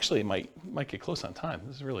 I actually might get close on time.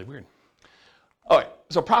 This is really weird. All right,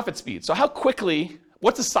 so profit speed. So how quickly,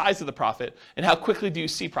 what's the size of the profit, and how quickly do you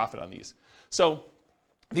see profit on these? So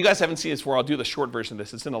if you guys haven't seen this before, I'll do the short version of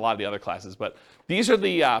this. It's in a lot of the other classes, but these are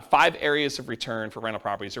the 5 areas of return for rental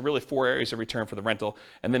properties. There are really 4 areas of return for the rental,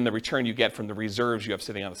 and then the return you get from the reserves you have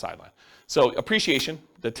sitting on the sideline. So appreciation,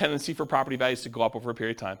 the tendency for property values to go up over a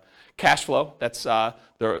period of time. Cash flow, that's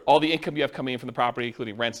all the income you have coming in from the property,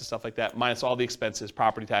 including rents and stuff like that, minus all the expenses,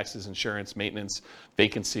 property taxes, insurance, maintenance,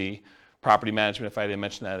 vacancy, property management, if I didn't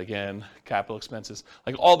mention that again, capital expenses,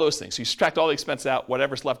 like all those things. So you subtract all the expenses out,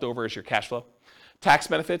 whatever's left over is your cash flow. Tax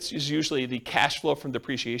benefits is usually the cash flow from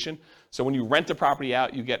depreciation. So when you rent a property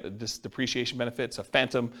out, you get this depreciation benefit. It's a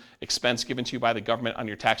phantom expense given to you by the government on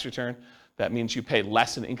your tax return. That means you pay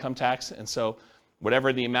less in income tax. And so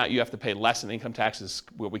whatever the amount you have to pay less in income tax is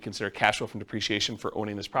what we consider cash flow from depreciation for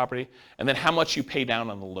owning this property. And then how much you pay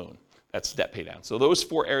down on the loan. That's debt pay down. So those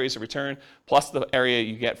 4 areas of return, plus the area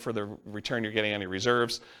you get for the return you're getting on your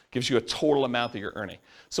reserves, gives you a total amount that you're earning.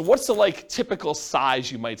 So what's the typical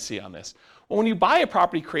size you might see on this? Well, when you buy a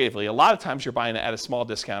property creatively, a lot of times you're buying it at a small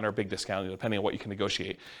discount or a big discount, depending on what you can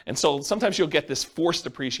negotiate. And so sometimes you'll get this forced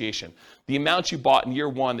depreciation. The amount you bought in year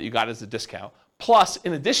 1 that you got as a discount, plus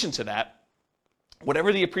in addition to that,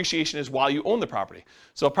 whatever the appreciation is while you own the property.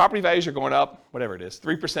 So if property values are going up, whatever it is,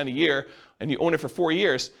 3% a year, and you own it for 4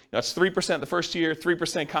 years, it's 3% the first year,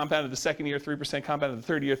 3% compounded the second year, 3% compounded the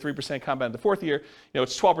third year, 3% compounded the fourth year.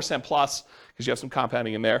 It's 12% plus, because you have some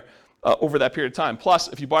compounding in there over that period of time. Plus,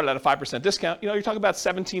 if you bought it at a 5% discount, you're talking about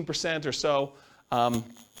 17% or so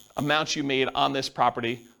amounts you made on this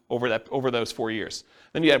property over those 4 years.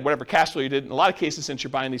 Then you had whatever cash flow you did. In a lot of cases, since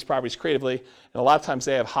you're buying these properties creatively, and a lot of times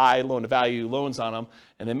they have high loan-to-value loans on them,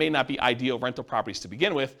 and they may not be ideal rental properties to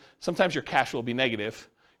begin with, sometimes your cash flow will be negative.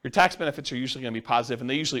 Your tax benefits are usually going to be positive, and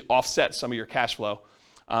they usually offset some of your cash flow.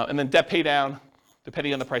 And then debt pay down,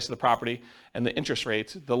 depending on the price of the property and the interest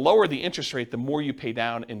rates. The lower the interest rate, the more you pay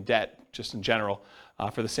down in debt, just in general,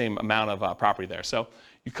 for the same amount of property there. So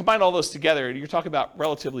you combine all those together, you're talking about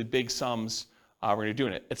relatively big sums when you're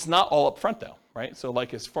doing it. It's not all up front though, right? So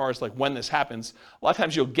as far as when this happens, a lot of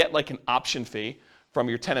times you'll get an option fee from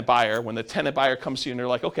your tenant buyer. When the tenant buyer comes to you and they're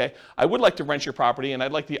like, okay, I would like to rent your property and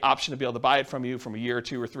I'd like the option to be able to buy it from you from a year or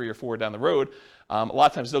 2 or 3 or 4 down the road. A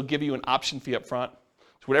lot of times they'll give you an option fee up front.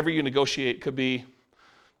 So whatever you negotiate could be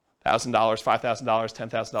 $1,000, $5,000,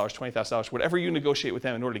 $10,000, $20,000, whatever you negotiate with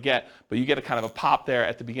them in order to get, but you get a kind of a pop there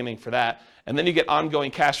at the beginning for that. And then you get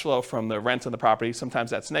ongoing cash flow from the rent on the property.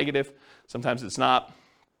 Sometimes that's negative, sometimes it's not.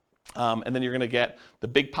 And then you're going to get the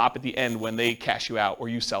big pop at the end when they cash you out or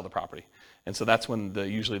you sell the property. And so that's when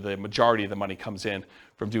usually the majority of the money comes in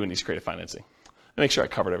from doing these creative financing. Make sure I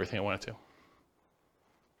covered everything I wanted to.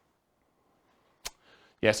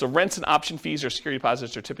 Yeah, so rents and option fees or security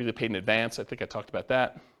deposits are typically paid in advance. I think I talked about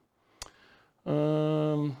that.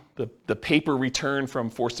 The paper return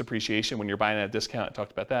from forced depreciation when you're buying at a discount, I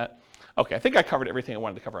talked about that. Okay, I think I covered everything I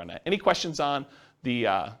wanted to cover on that. Any questions on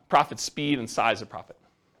the profit speed and size of profit?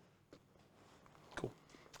 Cool.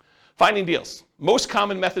 Finding deals. Most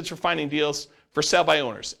common methods for finding deals for sale by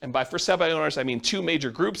owners. And by for sale by owners, I mean 2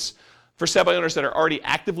 major groups. For sale by owners that are already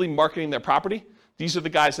actively marketing their property. These are the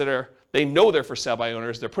guys that they know they're for sale by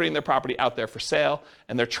owners, they're putting their property out there for sale,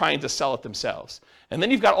 and they're trying to sell it themselves. And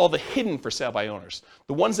then you've got all the hidden for sale by owners.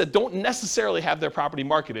 The ones that don't necessarily have their property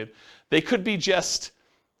marketed. They could be just,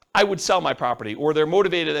 I would sell my property, or they're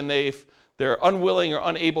motivated and they're unwilling or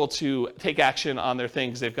unable to take action on their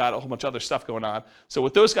things. They've got a whole bunch of other stuff going on. So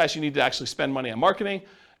with those guys, you need to actually spend money on marketing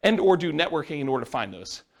and or do networking in order to find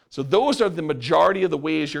those. So those are the majority of the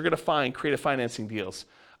ways you're going to find creative financing deals.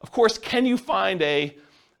 Of course, can you find a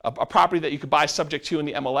property that you could buy subject to in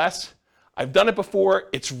the MLS? I've done it before.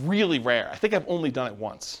 It's really rare. I think I've only done it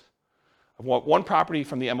once. I've bought one property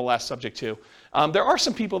from the MLS subject to. There are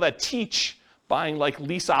some people that teach buying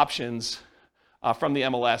lease options from the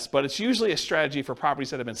MLS, but it's usually a strategy for properties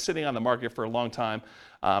that have been sitting on the market for a long time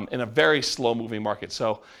in a very slow-moving market.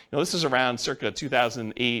 So, this is around circa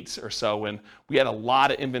 2008 or so when we had a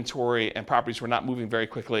lot of inventory and properties were not moving very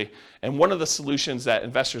quickly. And one of the solutions that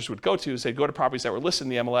investors would go to is they'd go to properties that were listed in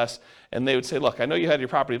the MLS and they would say, look, I know you had your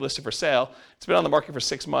property listed for sale. It's been on the market for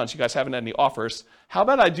 6 months. You guys haven't had any offers. How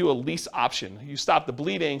about I do a lease option? You stop the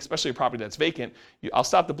bleeding, especially a property that's vacant. I'll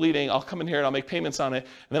stop the bleeding. I'll come in here and I'll make payments on it.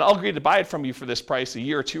 And then I'll agree to buy it from you for this price a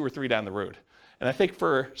year or 2 or 3 down the road. And I think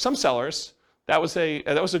for some sellers, that was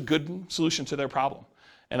a good solution to their problem.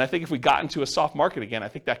 And I think if we got into a soft market again, I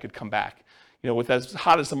think that could come back. With as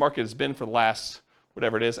hot as the market has been for the last,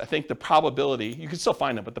 whatever it is, I think the probability, you can still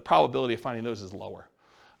find them, but the probability of finding those is lower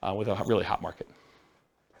with a really hot market.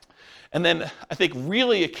 And then I think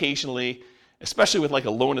really occasionally, especially with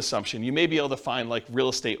a loan assumption, you may be able to find real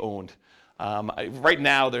estate owned. Right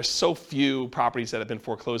now, there's so few properties that have been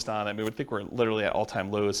foreclosed on. I think we're literally at all-time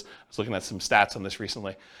lows. I was looking at some stats on this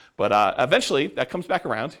recently. But eventually, that comes back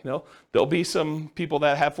around. There'll be some people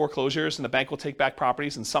that have foreclosures, and the bank will take back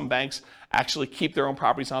properties, and some banks actually keep their own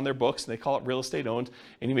properties on their books, and they call it real estate owned.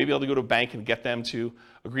 And you may be able to go to a bank and get them to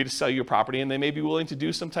agree to sell you a property, and they may be willing to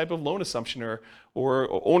do some type of loan assumption or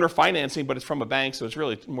owner financing, but it's from a bank, so it's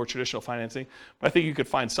really more traditional financing. But I think you could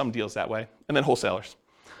find some deals that way. And then wholesalers.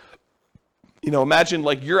 Imagine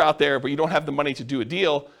you're out there, but you don't have the money to do a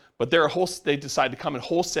deal, but they decide to come and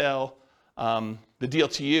wholesale the deal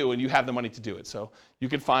to you, and you have the money to do it. So you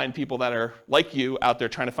can find people that are like you out there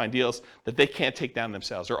trying to find deals that they can't take down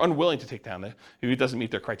themselves or unwilling to take down if it doesn't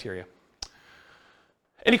meet their criteria.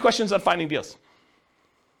 Any questions on finding deals?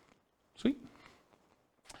 Sweet.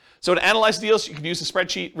 So to analyze deals, you can use the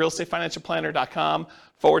spreadsheet,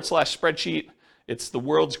 realestateFinancialPlanner.com/spreadsheet. It's the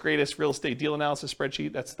world's greatest real estate deal analysis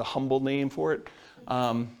spreadsheet. That's the humble name for it.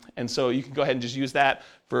 And so you can go ahead and just use that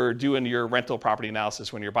for doing your rental property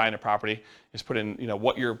analysis when you're buying a property. Just put in,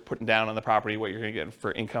 what you're putting down on the property, what you're going to get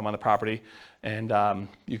for income on the property, and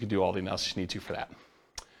you can do all the analysis you need to for that.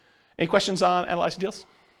 Any questions on analyzing deals?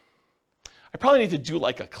 I probably need to do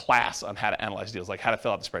like a class on how to analyze deals, like how to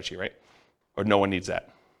fill out the spreadsheet, right? Or no one needs that?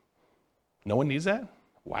 No one needs that?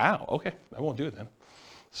 Wow, okay, I won't do it then.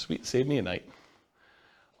 Sweet, save me a night.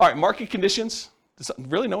 All right, market conditions.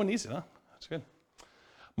 Really, no one needs it, huh? That's good.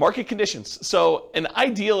 Market conditions. So, and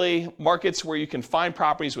ideally, markets where you can find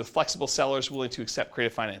properties with flexible sellers willing to accept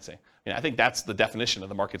creative financing. I think that's the definition of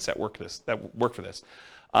the markets that work for this.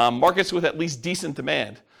 Markets with at least decent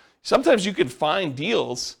demand. Sometimes you can find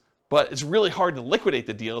deals, but it's really hard to liquidate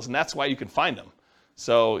the deals, and that's why you can find them.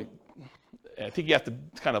 So I think you have to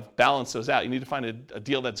kind of balance those out. You need to find a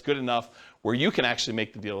deal that's good enough where you can actually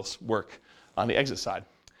make the deals work on the exit side.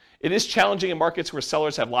 It is challenging in markets where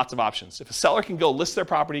sellers have lots of options. If a seller can go list their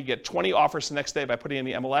property, get 20 offers the next day by putting in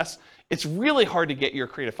the MLS, it's really hard to get your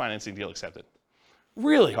creative financing deal accepted.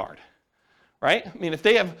 Really hard, right? I mean, if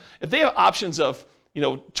they have options of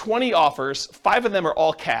 20 offers, 5 of them are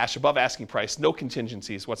all cash, above asking price, no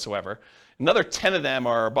contingencies whatsoever. Another 10 of them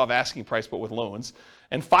are above asking price but with loans,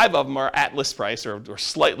 and 5 of them are at list price or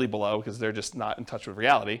slightly below because they're just not in touch with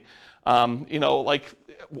reality.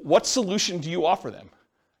 What solution do you offer them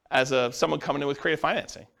as someone coming in with creative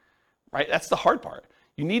financing, right? That's the hard part.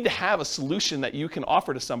 You need to have a solution that you can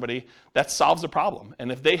offer to somebody that solves the problem.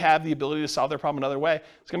 And if they have the ability to solve their problem another way,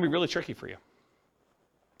 it's going to be really tricky for you.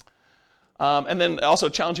 And then also a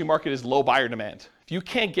challenging market is low buyer demand. If you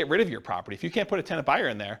can't get rid of your property, if you can't put a tenant buyer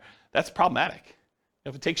in there, that's problematic.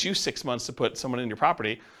 If it takes you 6 months to put someone in your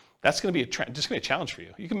property, that's going to be just going to be a challenge for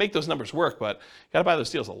you. You can make those numbers work, but you got to buy those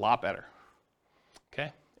deals a lot better.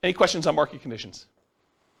 Okay? Any questions on market conditions?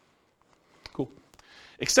 Cool.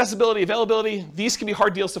 Accessibility, availability, these can be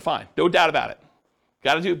hard deals to find, no doubt about it.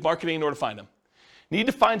 Got to do marketing in order to find them. Need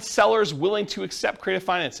to find sellers willing to accept creative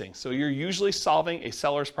financing. So you're usually solving a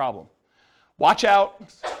seller's problem. Watch out.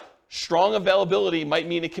 Strong availability might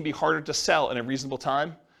mean it can be harder to sell in a reasonable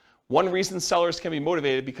time. One reason sellers can be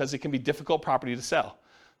motivated because it can be difficult property to sell.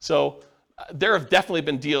 So there have definitely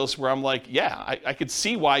been deals where I'm like, yeah, I could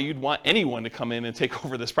see why you'd want anyone to come in and take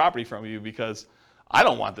over this property from you because I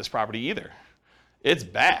don't want this property either. It's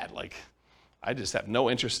bad. I just have no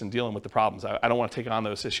interest in dealing with the problems. I don't want to take on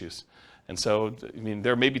those issues. And so,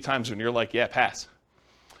 there may be times when you're like, yeah, pass.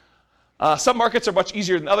 Some markets are much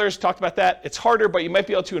easier than others. Talked about that. It's harder, but you might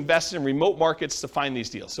be able to invest in remote markets to find these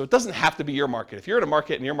deals. So it doesn't have to be your market. If you're in a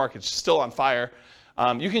market and your market's still on fire,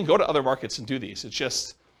 you can go to other markets and do these. It's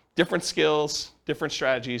just different skills, different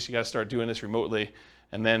strategies. You got to start doing this remotely.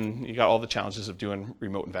 And then you got all the challenges of doing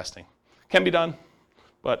remote investing. Can be done,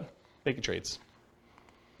 but making trades.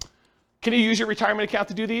 Can you use your retirement account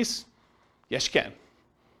to do these? Yes, you can.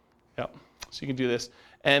 Yep. So you can do this.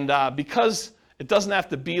 And because it doesn't have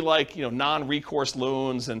to be like non-recourse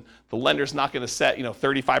loans, and the lender's not going to set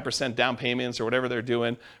 35% down payments or whatever they're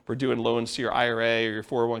doing for doing loans to your IRA or your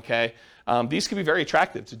 401k. These can be very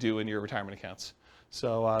attractive to do in your retirement accounts.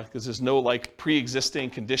 So because there's no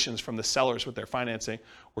pre-existing conditions from the sellers with their financing.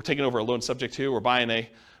 We're taking over a loan subject to,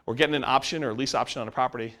 we're getting an option or a lease option on a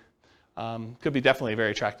property. Could be definitely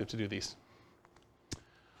very attractive to do these.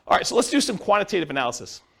 All right, so let's do some quantitative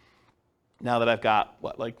analysis. Now that I've got,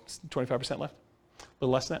 25% left? A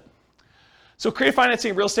little less than that. So creative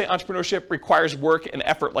financing, real estate entrepreneurship requires work and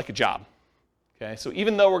effort like a job. Okay, so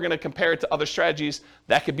even though we're going to compare it to other strategies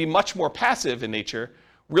that could be much more passive in nature,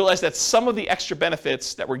 realize that some of the extra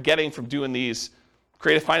benefits that we're getting from doing these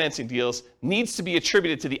creative financing deals needs to be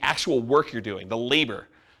attributed to the actual work you're doing, the labor.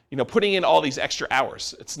 Putting in all these extra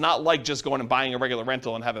hours. It's not like just going and buying a regular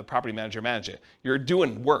rental and have a property manager manage it. You're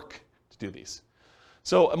doing work to do these.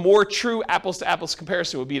 So a more true apples-to-apples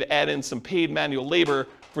comparison would be to add in some paid manual labor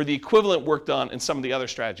for the equivalent work done in some of the other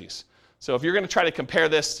strategies. So if you're going to try to compare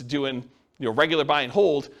this to doing regular buy and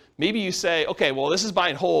hold, maybe you say, okay, well, this is buy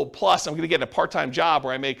and hold, plus I'm going to get a part-time job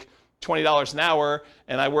where I make $20 an hour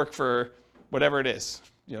and I work for whatever it is,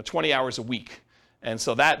 20 hours a week. And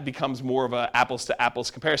so that becomes more of an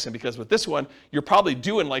apples-to-apples comparison because with this one, you're probably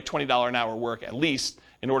doing $20 an hour work at least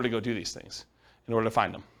in order to go do these things, in order to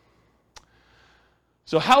find them.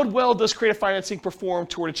 So how well does creative financing perform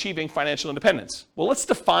toward achieving financial independence? Well, let's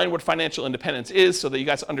define what financial independence is so that you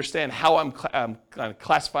guys understand how I'm kind of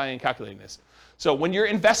classifying and calculating this. So when your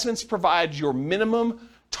investments provide your minimum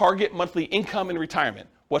target monthly income in retirement,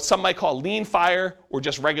 what some might call lean FIRE or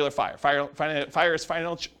just regular FIRE.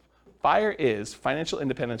 FIRE is financial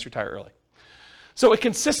independence, retire early. So it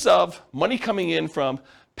consists of money coming in from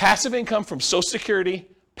passive income from Social Security,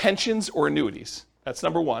 pensions, or annuities. That's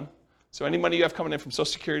number one. So any money you have coming in from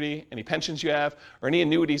Social Security, any pensions you have, or any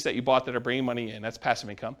annuities that you bought that are bringing money in, that's passive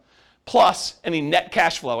income. Plus any net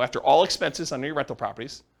cash flow after all expenses under your rental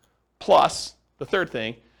properties. Plus, the third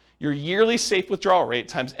thing, your yearly safe withdrawal rate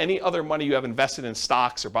times any other money you have invested in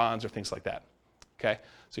stocks or bonds or things like that. Okay?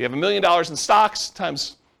 So you have $1 million in stocks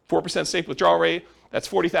times 4% safe withdrawal rate. That's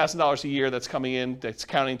 $40,000 a year that's coming in, that's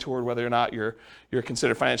counting toward whether or not you're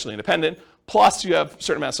considered financially independent. Plus you have a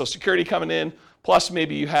certain amount of Social Security coming in. Plus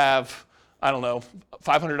maybe you have, I don't know,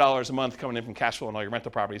 $500 a month coming in from cash flow and all your rental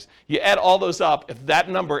properties. You add all those up. If that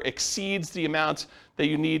number exceeds the amount that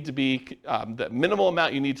you need to be, the minimal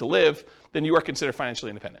amount you need to live, then you are considered financially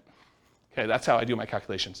independent. Okay, that's how I do my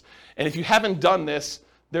calculations. And if you haven't done this,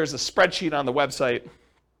 there's a spreadsheet on the website.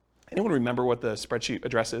 Anyone remember what the spreadsheet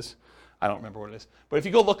address is? I don't remember what it is. But if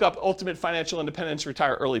you go look up Ultimate Financial Independence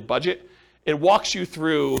Retire Early Budget, it walks you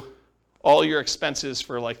through all your expenses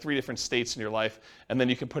for like 3 different states in your life, and then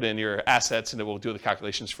you can put in your assets and it will do the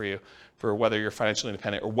calculations for you for whether you're financially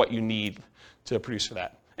independent or what you need to produce for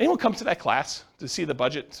that. Anyone come to that class to see the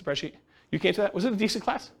budget spreadsheet? You came to that? Was it a decent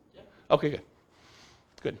class? Yeah. Okay, good.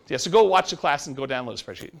 Good. Yeah, so go watch the class and go download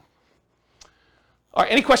the spreadsheet. All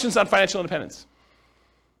right, any questions on financial independence?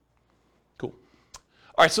 Cool.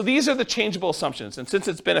 All right, so these are the changeable assumptions. And since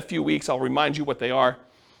it's been a few weeks, I'll remind you what they are,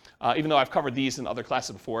 even though I've covered these in other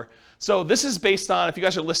classes before. So this is based on, if you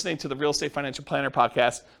guys are listening to the Real Estate Financial Planner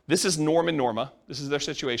podcast, this is Norm and Norma. This is their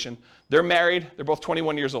situation. They're married. They're both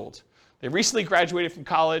 21 years old. They recently graduated from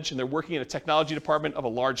college, and they're working in a technology department of a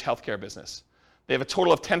large healthcare business. They have a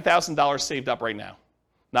total of $10,000 saved up right now.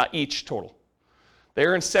 Not each total. They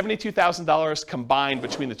earn $72,000 combined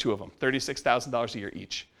between the two of them, $36,000 a year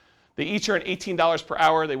each. They each earn $18 per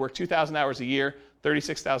hour. They work 2,000 hours a year,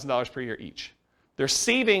 $36,000 per year each. They're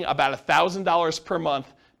saving about $1,000 per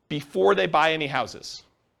month before they buy any houses.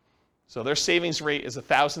 So their savings rate is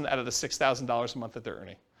 $1,000 out of the $6,000 a month that they're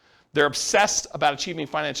earning. They're obsessed about achieving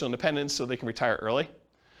financial independence so they can retire early.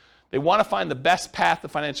 They want to find the best path to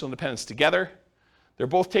financial independence together. They're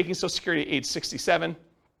both taking Social Security at age 67.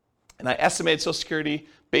 And I estimated Social Security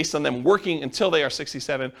based on them working until they are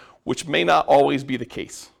 67, which may not always be the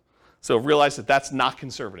case. So realize that that's not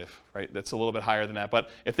conservative, right? That's a little bit higher than that. But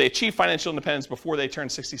if they achieve financial independence before they turn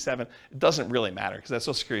 67, it doesn't really matter because that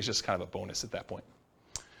Social Security is just kind of a bonus at that point.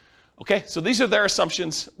 Okay, so these are their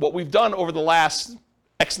assumptions. What we've done over the last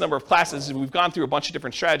X number of classes is we've gone through a bunch of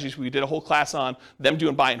different strategies. We did a whole class on them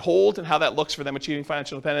doing buy and hold and how that looks for them achieving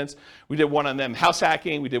financial independence. We did one on them house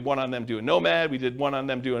hacking. We did one on them doing nomad. We did one on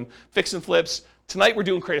them doing fix and flips. Tonight we're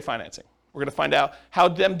doing creative financing. We're going to find out how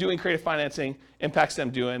them doing creative financing impacts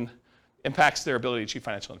their ability to achieve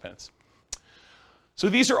financial independence. So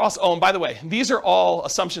these are also, oh, and by the way, these are all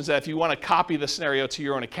assumptions that if you want to copy the scenario to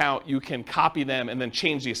your own account, you can copy them and then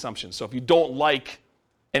change the assumptions. So if you don't like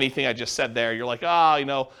anything I just said there, you're like,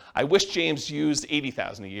 I wish James used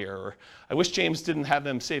 $80,000 a year, or I wish James didn't have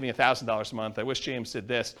them saving $1,000 a month. I wish James did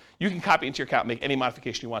this. You can copy it into your account, make any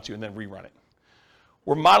modification you want to, and then rerun it.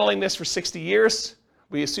 We're modeling this for 60 years.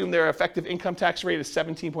 We assume their effective income tax rate is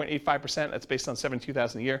 17.85%. That's based on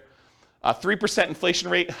 $72,000 a year. 3% inflation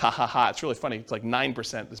rate, it's really funny. It's like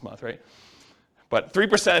 9% this month, right? But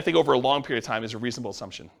 3%, I think, over a long period of time is a reasonable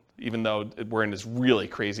assumption, even though we're in this really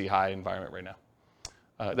crazy high environment right now.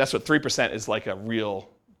 That's what 3% is, like a real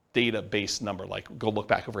data-based number. Like, go look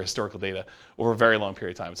back over historical data over a very long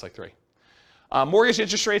period of time. It's like 3. Mortgage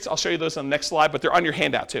interest rates, I'll show you those on the next slide, but they're on your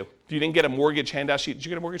handout too. If you didn't get a mortgage handout sheet, did you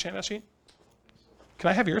get a mortgage handout sheet?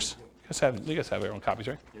 Can I have yours? You guys have your own copies,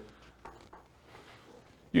 right? Yep.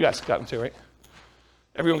 You guys got them too, right?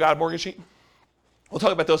 Everyone got a mortgage sheet? We'll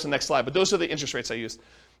talk about those in the next slide, but those are the interest rates I used.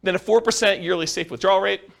 Then a 4% yearly safe withdrawal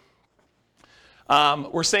rate.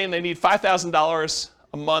 We're saying they need $5,000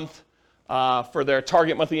 a month for their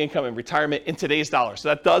target monthly income in retirement in today's dollars. So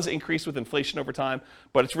that does increase with inflation over time,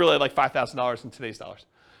 but it's really like $5,000 in today's dollars.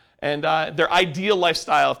 And their ideal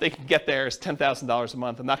lifestyle, if they can get there, is $10,000 a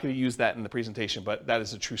month. I'm not going to use that in the presentation, but that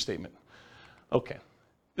is a true statement. Okay.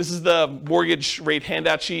 This is the mortgage rate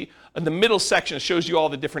handout sheet. In the middle section, it shows you all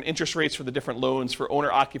the different interest rates for the different loans for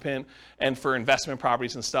owner-occupant and for investment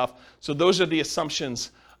properties and stuff. So those are the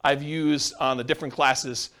assumptions I've used on the different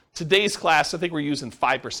classes. Today's class, I think we're using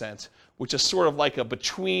 5%, which is sort of like a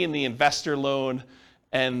between the investor loan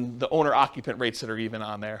and the owner-occupant rates that are even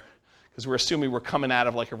on there. Because we're assuming we're coming out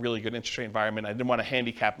of like a really good interest rate environment. I didn't want to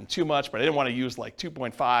handicap them too much, but I didn't want to use like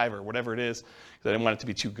 2.5 or whatever it is, because I didn't want it to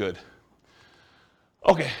be too good.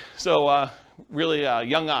 Okay, so really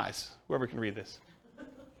young eyes, whoever can read this.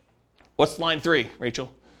 What's line 3,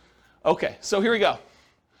 Rachel? Okay, so here we go.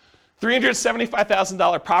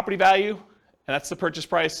 $375,000 property value, and that's the purchase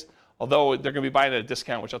price, although they're going to be buying at a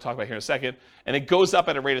discount, which I'll talk about here in a second, and it goes up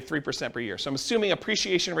at a rate of 3% per year. So I'm assuming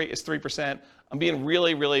appreciation rate is 3%. I'm being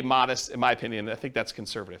really, really modest, in my opinion. I think that's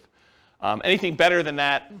conservative. Anything better than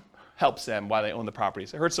that helps them while they own the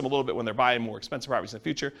properties. It hurts them a little bit when they're buying more expensive properties in the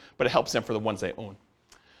future, but it helps them for the ones they own.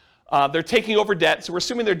 They're taking over debt, so we're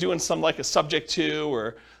assuming they're doing some like a subject to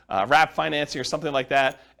or wrap financing or something like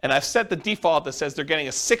that. And I've set the default that says they're getting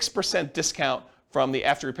a 6% discount from the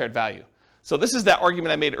after repaired value. So this is that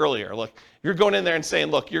argument I made earlier. Look, you're going in there and saying,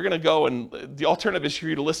 look, you're going to go and the alternative is for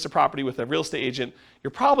you to list the property with a real estate agent. You're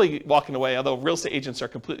probably walking away, although real estate agents are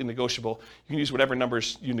completely negotiable. You can use whatever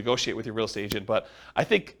numbers you negotiate with your real estate agent. But I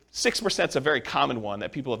think 6% is a very common one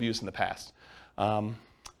that people have used in the past.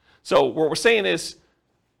 So what we're saying is,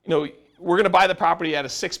 we're going to buy the property at a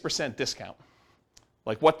 6% discount.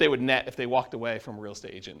 Like what they would net if they walked away from a real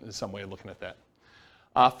estate agent is some way of looking at that.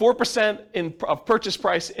 4% of purchase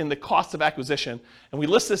price in the cost of acquisition, and we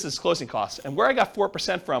list this as closing costs. And where I got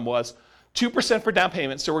 4% from was 2% for down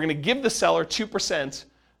payment. So we're going to give the seller 2%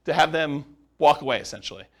 to have them walk away,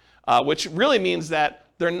 essentially, which really means that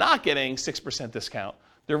they're not getting 6% discount.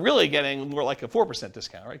 They're really getting more like a 4%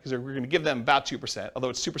 discount, right? Because we're going to give them about 2%, although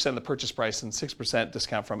it's 2% of the purchase price and 6%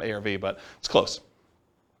 discount from ARV, but it's close.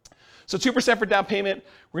 So 2% for down payment.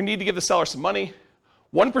 We're going to need to give the seller some money.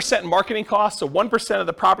 1% in marketing costs, so 1% of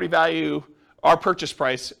the property value, our purchase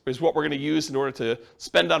price, is what we're going to use in order to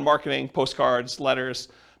spend on marketing, postcards, letters,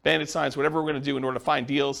 bandit signs, whatever we're going to do in order to find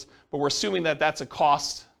deals. But we're assuming that that's a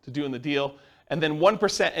cost to doing the deal. And then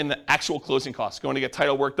 1% in the actual closing costs, going to get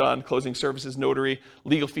title work done, closing services, notary,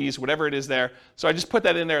 legal fees, whatever it is there. So I just put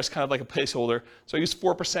that in there as kind of like a placeholder. So I use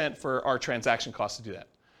 4% for our transaction costs to do that.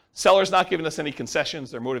 Seller's not giving us any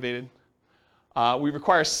concessions. They're motivated. We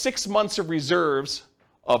require 6 months of reserves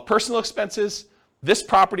of personal expenses, this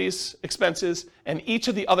property's expenses, and each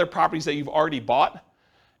of the other properties that you've already bought.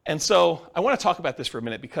 And so I want to talk about this for a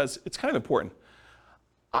minute because it's kind of important.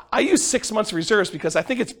 I use 6 months of reserves because I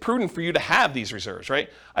think it's prudent for you to have these reserves, right?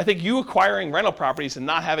 I think you acquiring rental properties and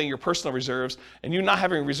not having your personal reserves and you not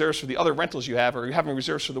having reserves for the other rentals you have or you having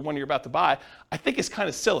reserves for the one you're about to buy, I think is kind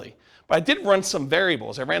of silly. But I did run some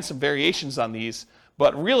variables. I ran some variations on these.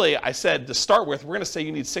 But really, I said to start with, we're going to say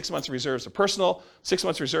you need 6 months of reserves of personal, 6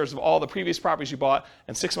 months of reserves of all the previous properties you bought,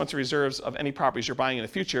 and 6 months of reserves of any properties you're buying in the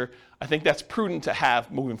future. I think that's prudent to have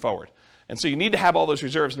moving forward. And so you need to have all those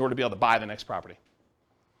reserves in order to be able to buy the next property.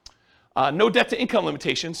 No debt to income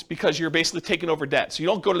limitations because you're basically taking over debt. So you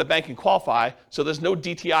don't go to the bank and qualify, so there's no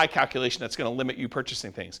DTI calculation that's going to limit you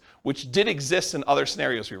purchasing things, which did exist in other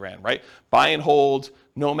scenarios we ran, right? Buy and hold,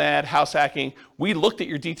 nomad, house hacking. We looked at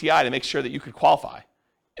your DTI to make sure that you could qualify.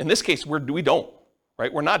 In this case, we don't,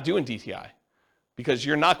 right? We're not doing DTI because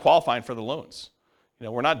you're not qualifying for the loans.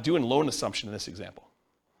 We're not doing loan assumption in this example.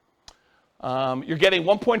 You're getting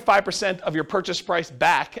 1.5% of your purchase price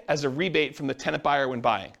back as a rebate from the tenant buyer when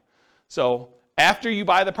buying. So after you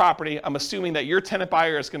buy the property, I'm assuming that your tenant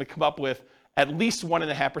buyer is going to come up with at least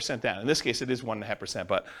 1.5% down. In this case, it is 1.5%,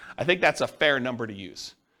 but I think that's a fair number to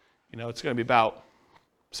use. It's going to be about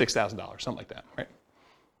 $6,000, something like that, right?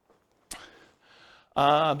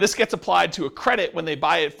 This gets applied to a credit when they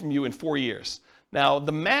buy it from you in 4 years. Now,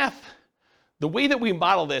 the math, the way that we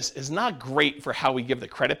model this is not great for how we give the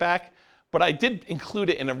credit back, but I did include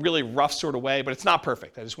it in a really rough sort of way, but it's not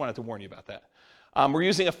perfect. I just wanted to warn you about that. We're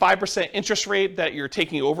using a 5% interest rate that you're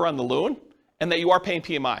taking over on the loan and that you are paying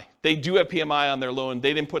PMI. They do have PMI on their loan.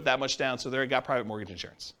 They didn't put that much down, so they got private mortgage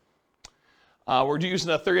insurance. We're using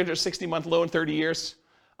a 360-month loan, 30 years.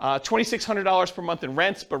 $2,600 per month in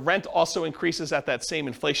rent, but rent also increases at that same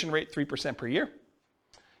inflation rate, 3% per year.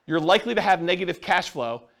 You're likely to have negative cash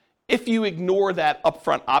flow if you ignore that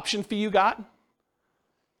upfront option fee you got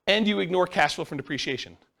and you ignore cash flow from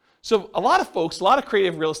depreciation. So a lot of folks, a lot of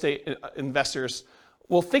creative real estate investors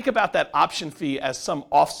will think about that option fee as some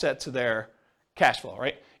offset to their cash flow,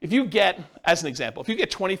 right? If you get, as an example, if you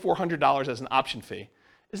get $2,400 as an option fee,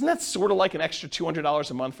 isn't that sort of like an extra $200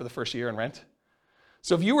 a month for the first year in rent?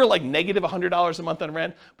 So if you were like negative $100 a month on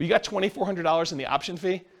rent, but you got $2,400 in the option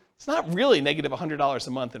fee, it's not really negative $100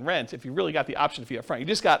 a month in rent if you really got the option fee up front. You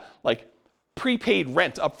just got like prepaid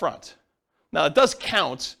rent up front. Now it does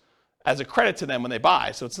count as a credit to them when they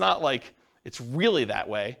buy, so it's not like it's really that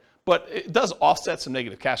way, but it does offset some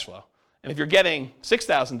negative cash flow. And if you're getting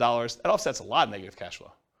 $6,000, that offsets a lot of negative cash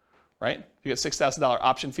flow, right? If you get $6,000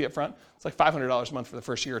 option fee up front, it's like $500 a month for the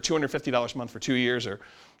first year, or $250 a month for 2 years, or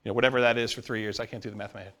whatever that is for 3 years. I can't do the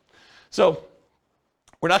math in my head. So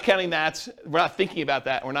we're not counting that. We're not thinking about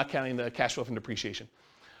that. We're not counting the cash flow from depreciation.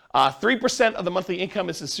 3% of the monthly income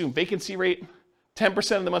is the assumed vacancy rate.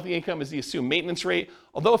 10% of the monthly income is the assumed maintenance rate.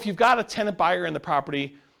 Although if you've got a tenant buyer in the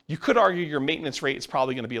property, you could argue your maintenance rate is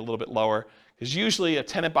probably going to be a little bit lower, because usually a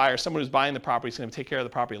tenant buyer, someone who's buying the property, is going to take care of the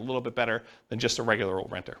property a little bit better than just a regular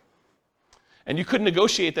old renter. And you could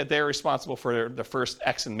negotiate that they're responsible for the first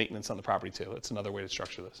X in maintenance on the property too. That's another way to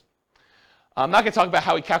structure this. I'm not going to talk about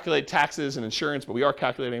how we calculate taxes and insurance, but we are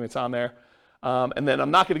calculating, it's on there. And then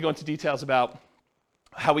I'm not going to go into details about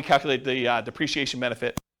how we calculate the depreciation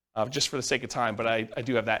benefit, just for the sake of time, but I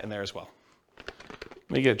do have that in there as well.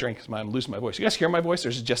 Let me get a drink because I'm losing my voice. You guys hear my voice, or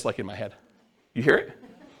is it just like in my head? You hear it?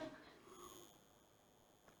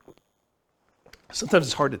 Sometimes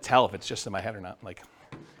it's hard to tell if it's just in my head or not.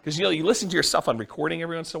 Because you listen to yourself on recording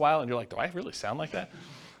every once in a while, and you're like, do I really sound like that?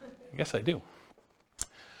 I guess I do.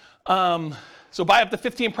 So buy up to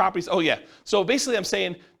 15 properties. Oh yeah. So basically I'm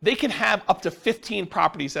saying they can have up to 15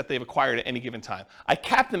 properties that they've acquired at any given time. I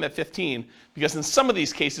cap them at 15 because in some of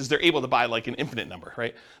these cases they're able to buy like an infinite number,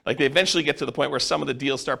 right? Like they eventually get to the point where some of the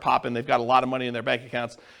deals start popping, they've got a lot of money in their bank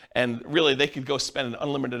accounts, and really they could go spend an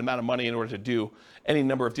unlimited amount of money in order to do any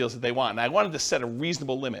number of deals that they want. And I wanted to set a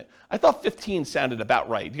reasonable limit. I thought 15 sounded about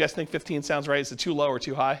right. Do you guys think 15 sounds right? Is it too low or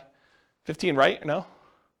too high? 15 right or no?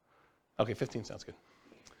 Okay, 15 sounds good.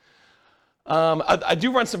 I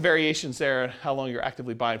do run some variations there, how long you're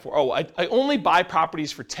actively buying for. Oh, I only buy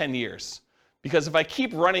properties for 10 years. Because if I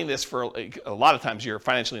keep running this for, a lot of times you're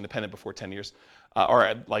financially independent before 10 years,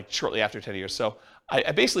 or like shortly after 10 years. So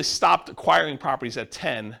I basically stopped acquiring properties at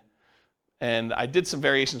 10, and I did some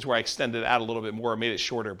variations where I extended it out a little bit more, made it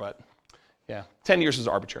shorter, but yeah, 10 years is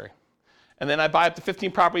arbitrary. And then I buy up to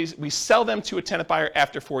 15 properties. We sell them to a tenant buyer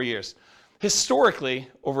after 4 years. Historically,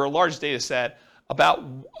 over a large data set,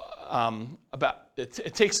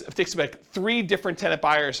 it takes about 3 different tenant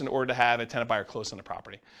buyers in order to have a tenant buyer close on the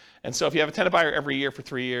property. And so if you have a tenant buyer every year for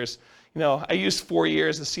 3 years, I used 4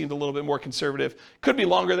 years. This seemed a little bit more conservative. Could be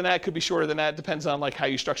longer than that, could be shorter than that. Depends on how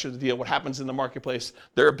you structure the deal, what happens in the marketplace,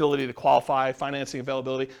 their ability to qualify, financing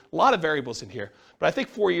availability. A lot of variables in here. But I think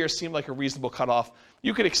 4 years seemed like a reasonable cutoff.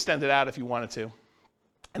 You could extend it out if you wanted to.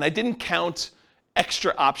 And I didn't count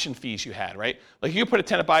extra option fees you had, right? Like you put a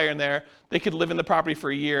tenant buyer in there, they could live in the property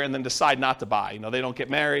for a year and then decide not to buy. They don't get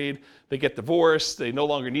married, they get divorced, they no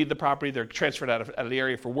longer need the property, they're transferred out of the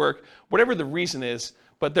area for work, whatever the reason is.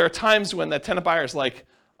 But there are times when that tenant buyer is like,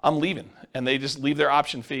 I'm leaving, and they just leave their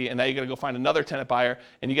option fee, and now you got to go find another tenant buyer,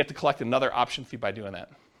 and you get to collect another option fee by doing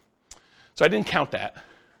that. So I didn't count that.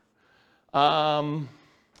 And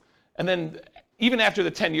then even after the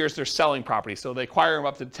 10 years, they're selling property. So they acquire them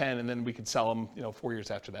up to 10, and then we can sell them 4 years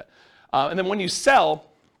after that. And then when you sell,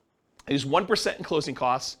 it is 1% in closing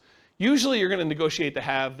costs. Usually you're going to negotiate to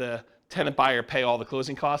have the tenant buyer pay all the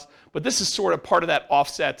closing costs, but this is sort of part of that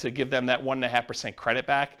offset to give them that 1.5% credit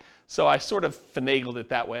back. So I sort of finagled it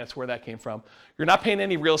that way. That's where that came from. You're not paying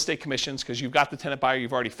any real estate commissions because you've got the tenant buyer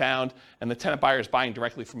you've already found, and the tenant buyer is buying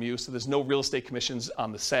directly from you, so there's no real estate commissions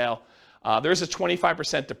on the sale. There's a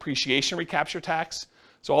 25% depreciation recapture tax.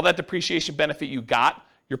 So all that depreciation benefit you got,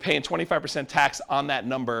 you're paying 25% tax on that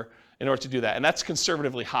number in order to do that. And that's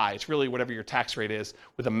conservatively high. It's really whatever your tax rate is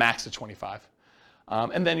with a max of 25.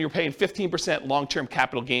 And then you're paying 15% long-term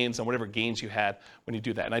capital gains on whatever gains you had when you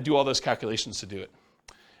do that. And I do all those calculations to do it.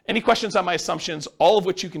 Any questions on my assumptions, all of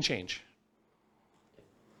which you can change?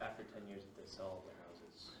 After 10 years, if they sell their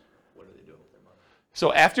houses, what do they do with their money?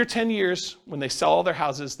 So after 10 years, when they sell all their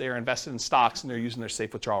houses, they are invested in stocks and they're using their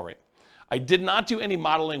safe withdrawal rate. I did not do any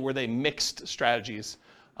modeling where they mixed strategies.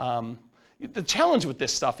 The challenge with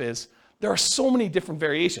this stuff is there are so many different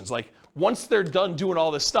variations. Like once they're done doing all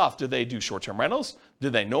this stuff, do they do short-term rentals? Do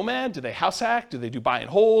they nomad? Do they house hack? Do they do buy and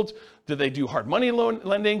hold? Do they do hard money loan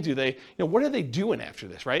lending? Do they, what are they doing after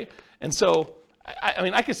this, right? And so, I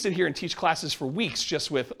mean, I could sit here and teach classes for weeks just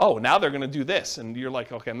with, oh, now they're going to do this. And you're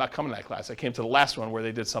like, okay, I'm not coming to that class. I came to the last one where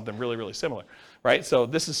they did something really, really similar, right? So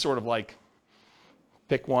this is sort of like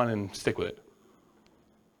pick one and stick with it.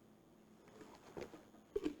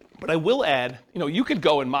 But I will add, you could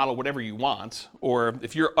go and model whatever you want, or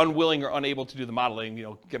if you're unwilling or unable to do the modeling,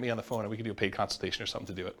 get me on the phone and we can do a paid consultation or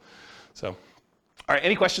something to do it. So, all right,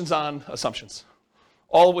 any questions on assumptions?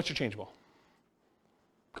 All of which are changeable.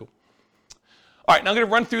 Cool. All right, now I'm going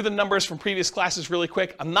to run through the numbers from previous classes really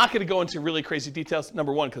quick. I'm not going to go into really crazy details,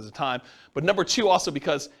 number one, because of time, but number two, also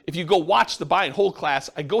because if you go watch the buy and hold class,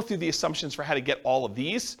 I go through the assumptions for how to get all of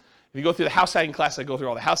these. If you go through the house hacking class, I go through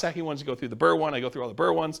all the house hacking ones. You go through the Burr one, I go through all the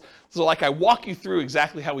Burr ones. So like I walk you through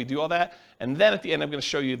exactly how we do all that, and then at the end I'm going to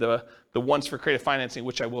show you the ones for creative financing,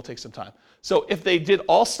 which I will take some time. So if they did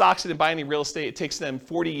all stocks and didn't buy any real estate, it takes them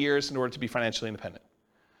 40 years in order to be financially independent.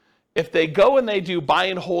 If they go and they do buy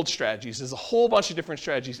and hold strategies, there's a whole bunch of different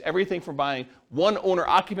strategies, everything from buying one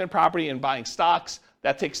owner-occupant property and buying stocks,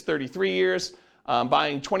 that takes 33 years.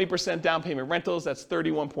 Buying 20% down payment rentals, that's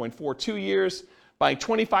 31.42 years. Buying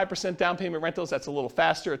 25% down payment rentals, that's a little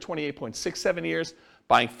faster at 28.67 years.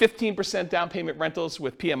 Buying 15% down payment rentals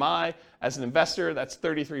with PMI as an investor, that's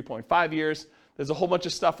 33.5 years. There's a whole bunch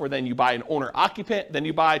of stuff where then you buy an owner-occupant, then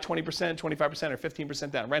you buy 20%, 25%, or 15%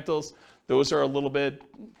 down rentals. Those are a little bit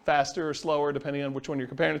faster or slower depending on which one you're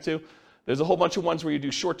comparing it to. There's a whole bunch of ones where you do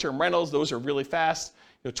short-term rentals. Those are really fast,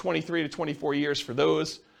 23 to 24 years for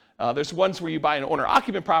those. There's ones where you buy an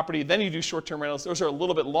owner-occupant property, then you do short-term rentals. Those are a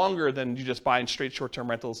little bit longer than you just buying straight short-term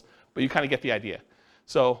rentals, but you kind of get the idea.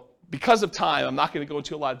 So because of time, I'm not going to go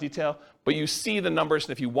into a lot of detail, but you see the numbers,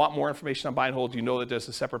 and if you want more information on buy and hold, you know that there's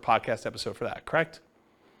a separate podcast episode for that, correct?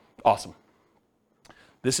 Awesome.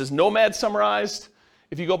 This is Nomad summarized.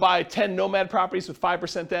 If you go buy 10 Nomad properties with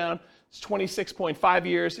 5% down, it's 26.5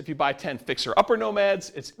 years. If you buy 10 fixer-upper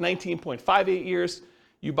Nomads, it's 19.58 years.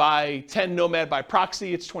 You buy 10 Nomad by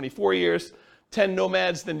proxy, it's 24 years. 10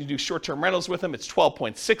 Nomads, then you do short-term rentals with them, it's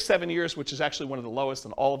 12.67 years, which is actually one of the lowest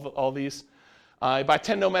in all these. You buy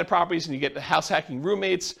 10 Nomad properties and you get the house hacking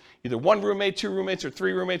roommates, either one roommate, two roommates, or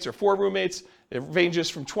three roommates, or four roommates. It ranges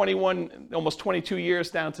from 21, almost 22 years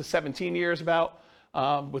down to 17 years about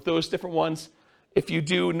with those different ones. If you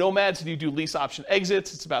do Nomads and you do lease option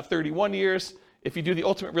exits, it's about 31 years. If you do the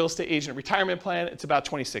Ultimate Real Estate Agent Retirement Plan, it's about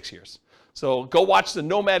 26 years. So go watch the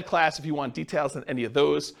Nomad class if you want details on any of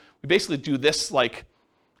those. We basically do this like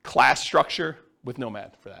class structure with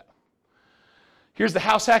Nomad for that. Here's the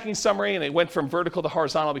house hacking summary, and it went from vertical to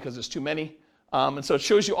horizontal because there's too many. And so it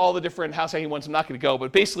shows you all the different house hacking ones. I'm not going to go,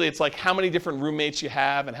 but basically it's like how many different roommates you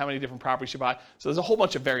have and how many different properties you buy. So there's a whole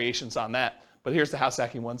bunch of variations on that, but here's the house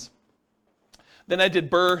hacking ones. Then I did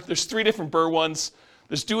Burr. There's 3 different Burr ones.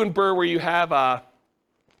 There's doing Burr where you have,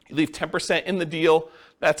 you leave 10% in the deal.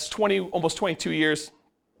 That's almost 22 years.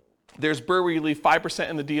 There's Burr where you leave 5%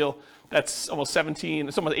 in the deal. That's almost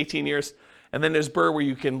 18 years. And then there's Burr where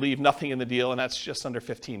you can leave nothing in the deal, and that's just under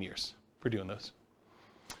 15 years for doing those.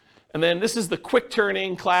 And then this is the quick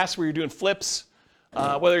turning class where you're doing flips,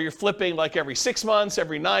 whether you're flipping like every 6 months,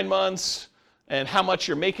 every 9 months, and how much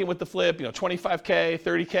you're making with the flip, 25K,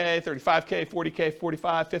 30K, 35K, 40K,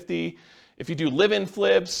 45, 50. If you do live-in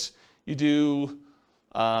flips, you do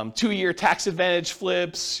 2-year tax advantage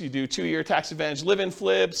flips, you do 2-year tax advantage live-in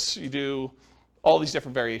flips, you do all these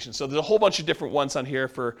different variations. So there's a whole bunch of different ones on here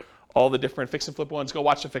for all the different fix and flip ones. Go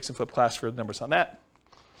watch the fix and flip class for the numbers on that.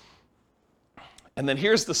 And then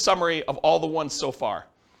here's the summary of all the ones so far.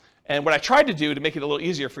 And what I tried to do to make it a little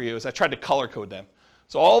easier for you is I tried to color code them.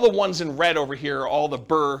 So all the ones in red over here are all the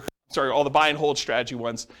all the buy and hold strategy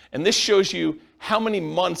ones. And this shows you how many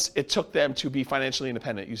months it took them to be financially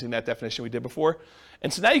independent using that definition we did before.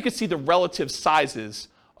 And so now you can see the relative sizes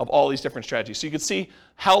of all these different strategies. So you can see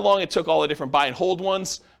how long it took all the different buy and hold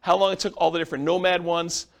ones, how long it took all the different Nomad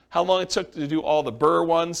ones, how long it took to do all the Burr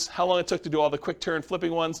ones, how long it took to do all the quick turn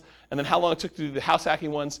flipping ones, and then how long it took to do the house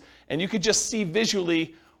hacking ones. And you could just see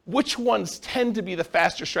visually which ones tend to be the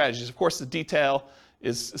faster strategies. Of course, the detail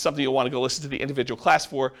is something you'll want to go listen to the individual class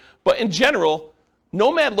for. But in general,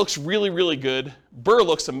 Nomad looks really, really good. Burr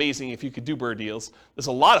looks amazing if you could do Burr deals. There's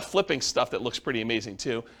a lot of flipping stuff that looks pretty amazing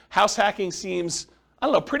too. House hacking seems, I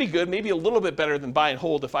don't know, pretty good, maybe a little bit better than buy and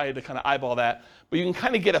hold if I had to kind of eyeball that. But you can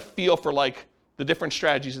kind of get a feel for like the different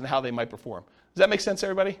strategies and how they might perform. Does that make sense,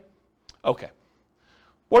 everybody? Okay.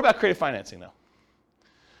 What about creative financing now?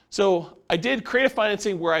 So I did creative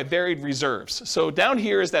financing where I varied reserves. So down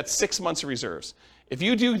here is that 6 months of reserves. If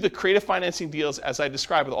you do the creative financing deals as I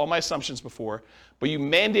described with all my assumptions before, but you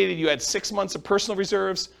mandated you had 6 months of personal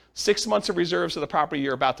reserves, 6 months of reserves of the property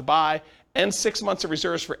you're about to buy, and 6 months of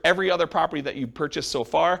reserves for every other property that you purchased so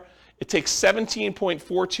far, it takes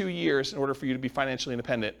 17.42 years in order for you to be financially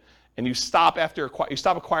independent, and you stop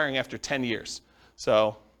acquiring after 10 years.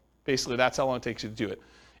 So basically that's how long it takes you to do it.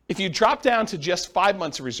 If you drop down to just 5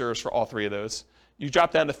 months of reserves for all 3 of those, you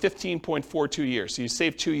drop down to 15.42 years. So you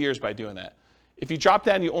save 2 years by doing that. If you drop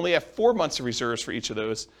down, you only have 4 months of reserves for each of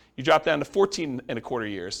those. You drop down to 14.25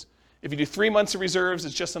 years. If you do 3 months of reserves,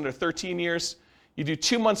 it's just under 13 years. You do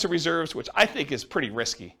 2 months of reserves, which I think is pretty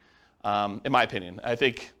risky. in my opinion. I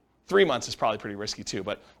think 3 months is probably pretty risky too,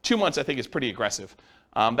 but 2 months I think is pretty aggressive.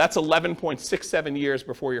 That's 11.67 years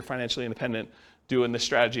before you're financially independent doing this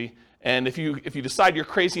strategy. And if you decide you're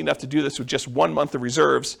crazy enough to do this with just 1 month of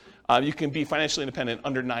reserves, you can be financially independent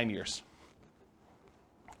under 9 years.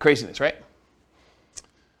 Craziness, right?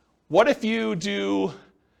 What if you do,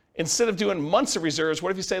 instead of doing months of reserves, what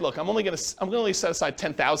if you say, look, I'm going to only set aside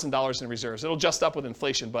 $10,000 in reserves. It'll adjust up with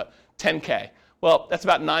inflation, but 10K. Well, that's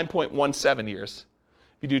about 9.17 years.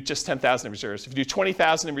 If you do just 10,000 in reserves. If you do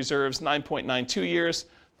 20,000 in reserves, 9.92 years.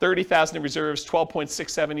 30,000 in reserves,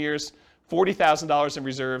 12.67 years. $40,000 in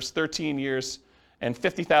reserves, 13 years. And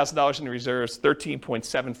 $50,000 in reserves,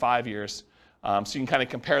 13.75 years. So you can kind of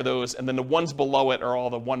compare those. And then the ones below it are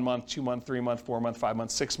all the 1 month, 2 month, 3 month, 4 month, 5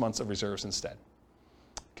 month, 6 months of reserves instead.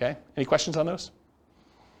 Okay, any questions on those?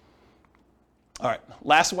 All right,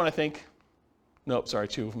 last one I think. Nope, sorry,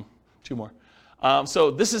 2 of them, 2 more.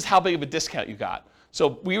 So this is how big of a discount you got.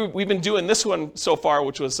 So we've been doing this one so far,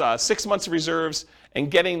 which was 6 months of reserves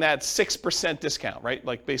and getting that 6% discount, right?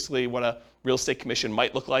 Like basically what a real estate commission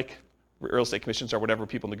might look like. Real estate commissions are whatever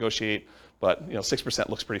people negotiate, but 6%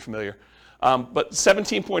 looks pretty familiar. But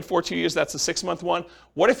 17.42 years, that's the 6 month one.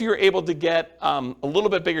 What if you're able to get a little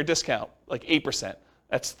bit bigger discount, like 8%?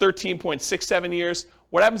 That's 13.67 years.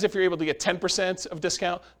 What happens if you're able to get 10% of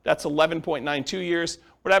discount? That's 11.92 years.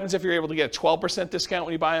 What happens if you're able to get a 12% discount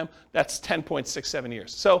when you buy them? That's 10.67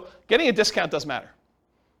 years. So getting a discount does matter,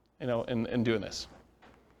 in doing this.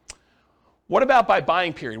 What about by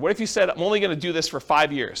buying period? What if you said, I'm only going to do this for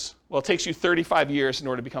 5 years? Well, it takes you 35 years in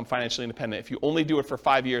order to become financially independent. If you only do it for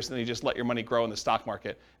 5 years, then you just let your money grow in the stock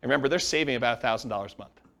market. And remember, they're saving about $1,000 a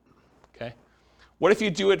month. Okay? What if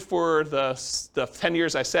you do it for the 10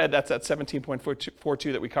 years I said? That's at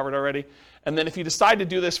 17.42 that we covered already. And then if you decide to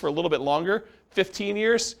do this for a little bit longer, 15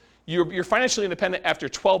 years, you're financially independent after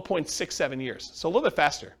 12.67 years. So a little bit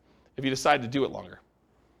faster if you decide to do it longer.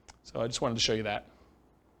 So I just wanted to show you that.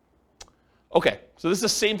 Okay, so this is the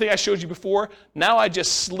same thing I showed you before. Now I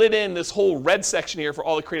just slid in this whole red section here for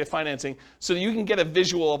all the creative financing so that you can get a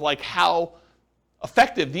visual of like how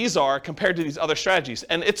effective these are compared to these other strategies.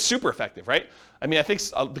 And it's super effective, right? I mean, I think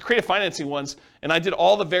the creative financing ones, and I did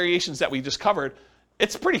all the variations that we just covered,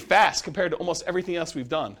 it's pretty fast compared to almost everything else we've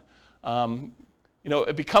done.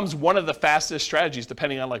 It becomes one of the fastest strategies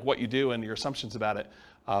depending on like what you do and your assumptions about it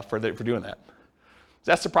for doing that. Is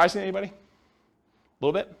that surprising to anybody? A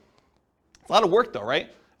little bit? It's a lot of work though, right?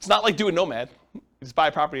 It's not like doing Nomad. You just buy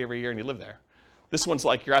a property every year and you live there. This one's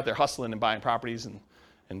like you're out there hustling and buying properties and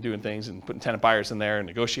doing things and putting tenant buyers in there and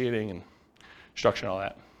negotiating and structuring all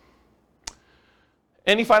that.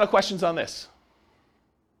 Any final questions on this?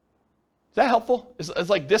 Is that helpful? It's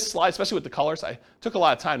like this slide, especially with the colors. I took a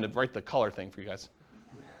lot of time to write the color thing for you guys.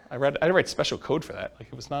 I had to write special code for that. Like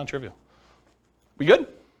it was non-trivial. We good?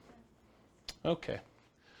 Okay.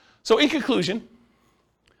 So in conclusion,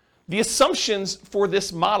 the assumptions for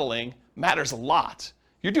this modeling matters a lot.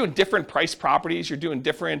 You're doing different price properties, you're doing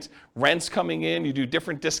different rents coming in, you do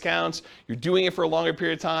different discounts, you're doing it for a longer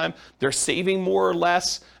period of time, they're saving more or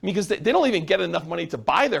less, because they don't even get enough money to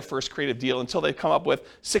buy their first creative deal until they come up with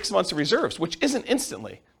 6 months of reserves, which isn't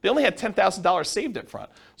instantly. They only had $10,000 saved up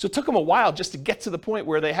front. So it took them a while just to get to the point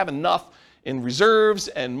where they have enough in reserves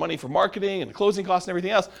and money for marketing and closing costs and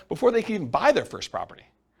everything else before they can even buy their first property.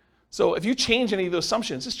 So if you change any of those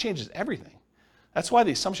assumptions, this changes everything. That's why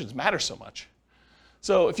the assumptions matter so much.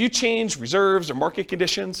 So if you change reserves or market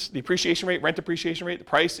conditions, the appreciation rate, rent appreciation rate, the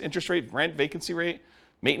price, interest rate, rent, vacancy rate,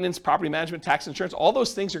 maintenance, property management, tax, insurance, all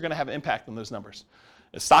those things are going to have an impact on those numbers.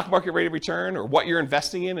 The stock market rate of return or what you're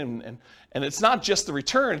investing in, and it's not just the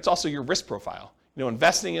return, it's also your risk profile.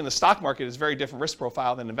 Investing in the stock market is a very different risk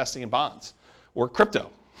profile than investing in bonds or crypto,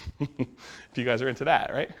 if you guys are into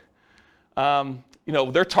that, right?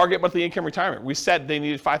 Their target monthly income retirement, we said they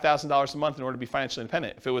needed $5,000 a month in order to be financially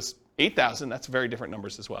independent. If it was $8,000, that's very different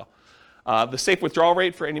numbers as well. The safe withdrawal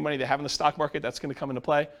rate for any money they have in the stock market, that's going to come into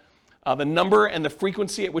play. The number and the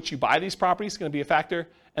frequency at which you buy these properties is going to be a factor.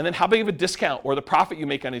 And then how big of a discount or the profit you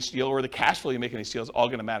make on each deal or the cash flow you make on each deal is all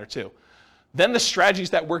going to matter too. Then the strategies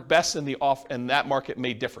that work best in that market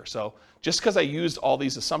may differ. So just because I used all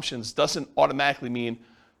these assumptions doesn't automatically mean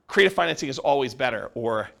creative financing is always better,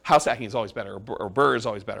 or house hacking is always better, or BRRRR is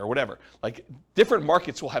always better, or whatever. Like different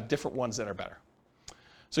markets will have different ones that are better.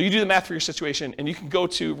 So you do the math for your situation, and you can go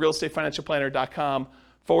to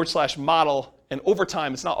realestatefinancialplanner.com/model, and over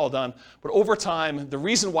time, it's not all done, but over time, the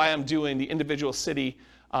reason why I'm doing the individual city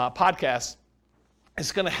podcast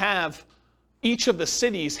is going to have each of the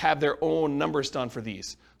cities have their own numbers done for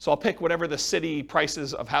these. So I'll pick whatever the city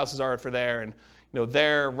prices of houses are for there, and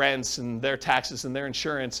their rents and their taxes and their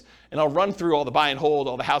insurance, and I'll run through all the buy and hold,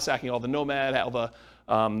 all the house hacking, all the nomad, all the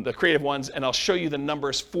creative ones, and I'll show you the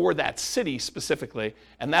numbers for that city specifically,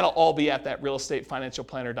 and that'll all be at that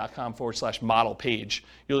realestatefinancialplanner.com/model page.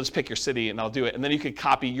 You'll just pick your city and I'll do it, and then you can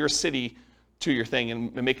copy your city to your thing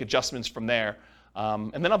and make adjustments from there.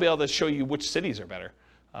 And then I'll be able to show you which cities are better,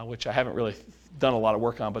 which I haven't really done a lot of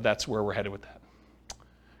work on, but that's where we're headed with that.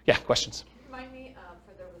 Yeah, questions? Remind me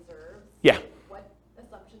for the reserves. Yeah. What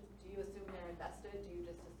assumptions do you assume they're invested? Do you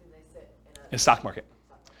just assume they sit in a stock market?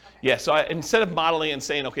 Okay. Yeah. So instead of modeling and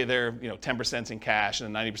saying, okay, they're 10% in cash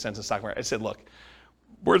and 90% in stock market, I said, look,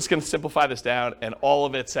 we're just going to simplify this down, and all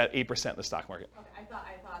of it's at 8% in the stock market. Okay. I thought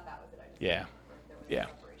that was it. I just yeah. There was yeah. a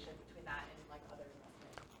separation between that and like other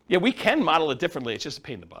investments. Yeah, we can model it differently. It's just a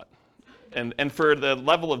pain in the butt. And for the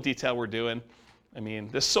level of detail we're doing, I mean,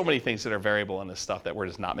 there's so many things that are variable in this stuff that we're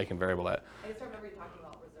just not making variable at. I just remember you talking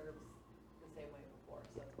about reserves the same way before,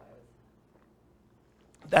 so that's why I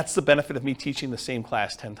was... That's the benefit of me teaching the same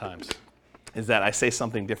class 10 times, is that I say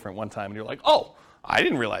something different one time and you're like, oh, I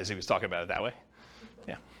didn't realize he was talking about it that way.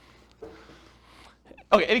 Yeah.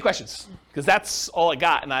 Okay, any questions? Because that's all I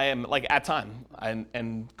got, and I am like at time,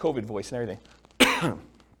 and COVID voice and everything. Is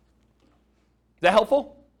that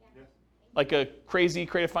helpful? Like a crazy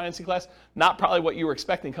creative financing class? Not probably what you were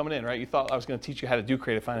expecting coming in, right? You thought I was going to teach you how to do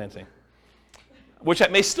creative financing, which I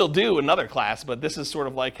may still do in another class, but this is sort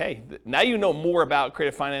of like, hey, now you know more about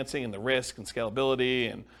creative financing and the risk and scalability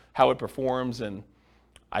and how it performs, and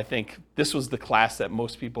I think this was the class that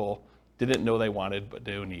most people didn't know they wanted but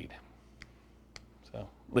do need. So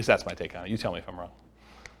at least that's my take on it. You tell me if I'm wrong.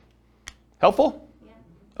 Helpful? Yeah.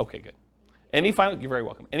 Okay, good. You're very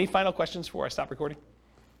welcome. Any final questions before I stop recording?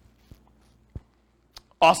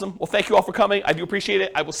 Awesome. Well, thank you all for coming. I do appreciate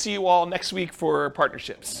it. I will see you all next week for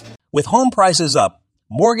partnerships. With home prices up,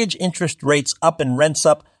 mortgage interest rates up and rents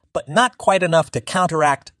up, but not quite enough to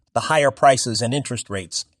counteract the higher prices and interest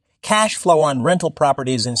rates, cash flow on rental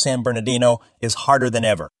properties in San Bernardino is harder than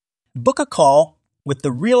ever. Book a call with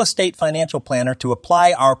the Real Estate Financial Planner to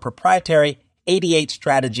apply our proprietary 88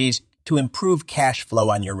 strategies to improve cash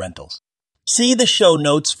flow on your rentals. See the show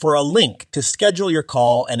notes for a link to schedule your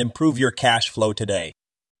call and improve your cash flow today.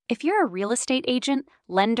 If you're a real estate agent,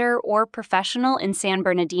 lender, or professional in San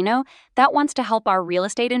Bernardino that wants to help our real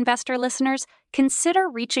estate investor listeners, consider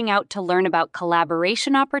reaching out to learn about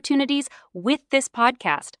collaboration opportunities with this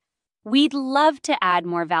podcast. We'd love to add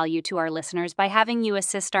more value to our listeners by having you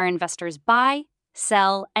assist our investors buy,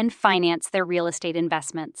 sell, and finance their real estate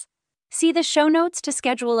investments. See the show notes to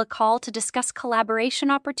schedule a call to discuss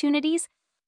collaboration opportunities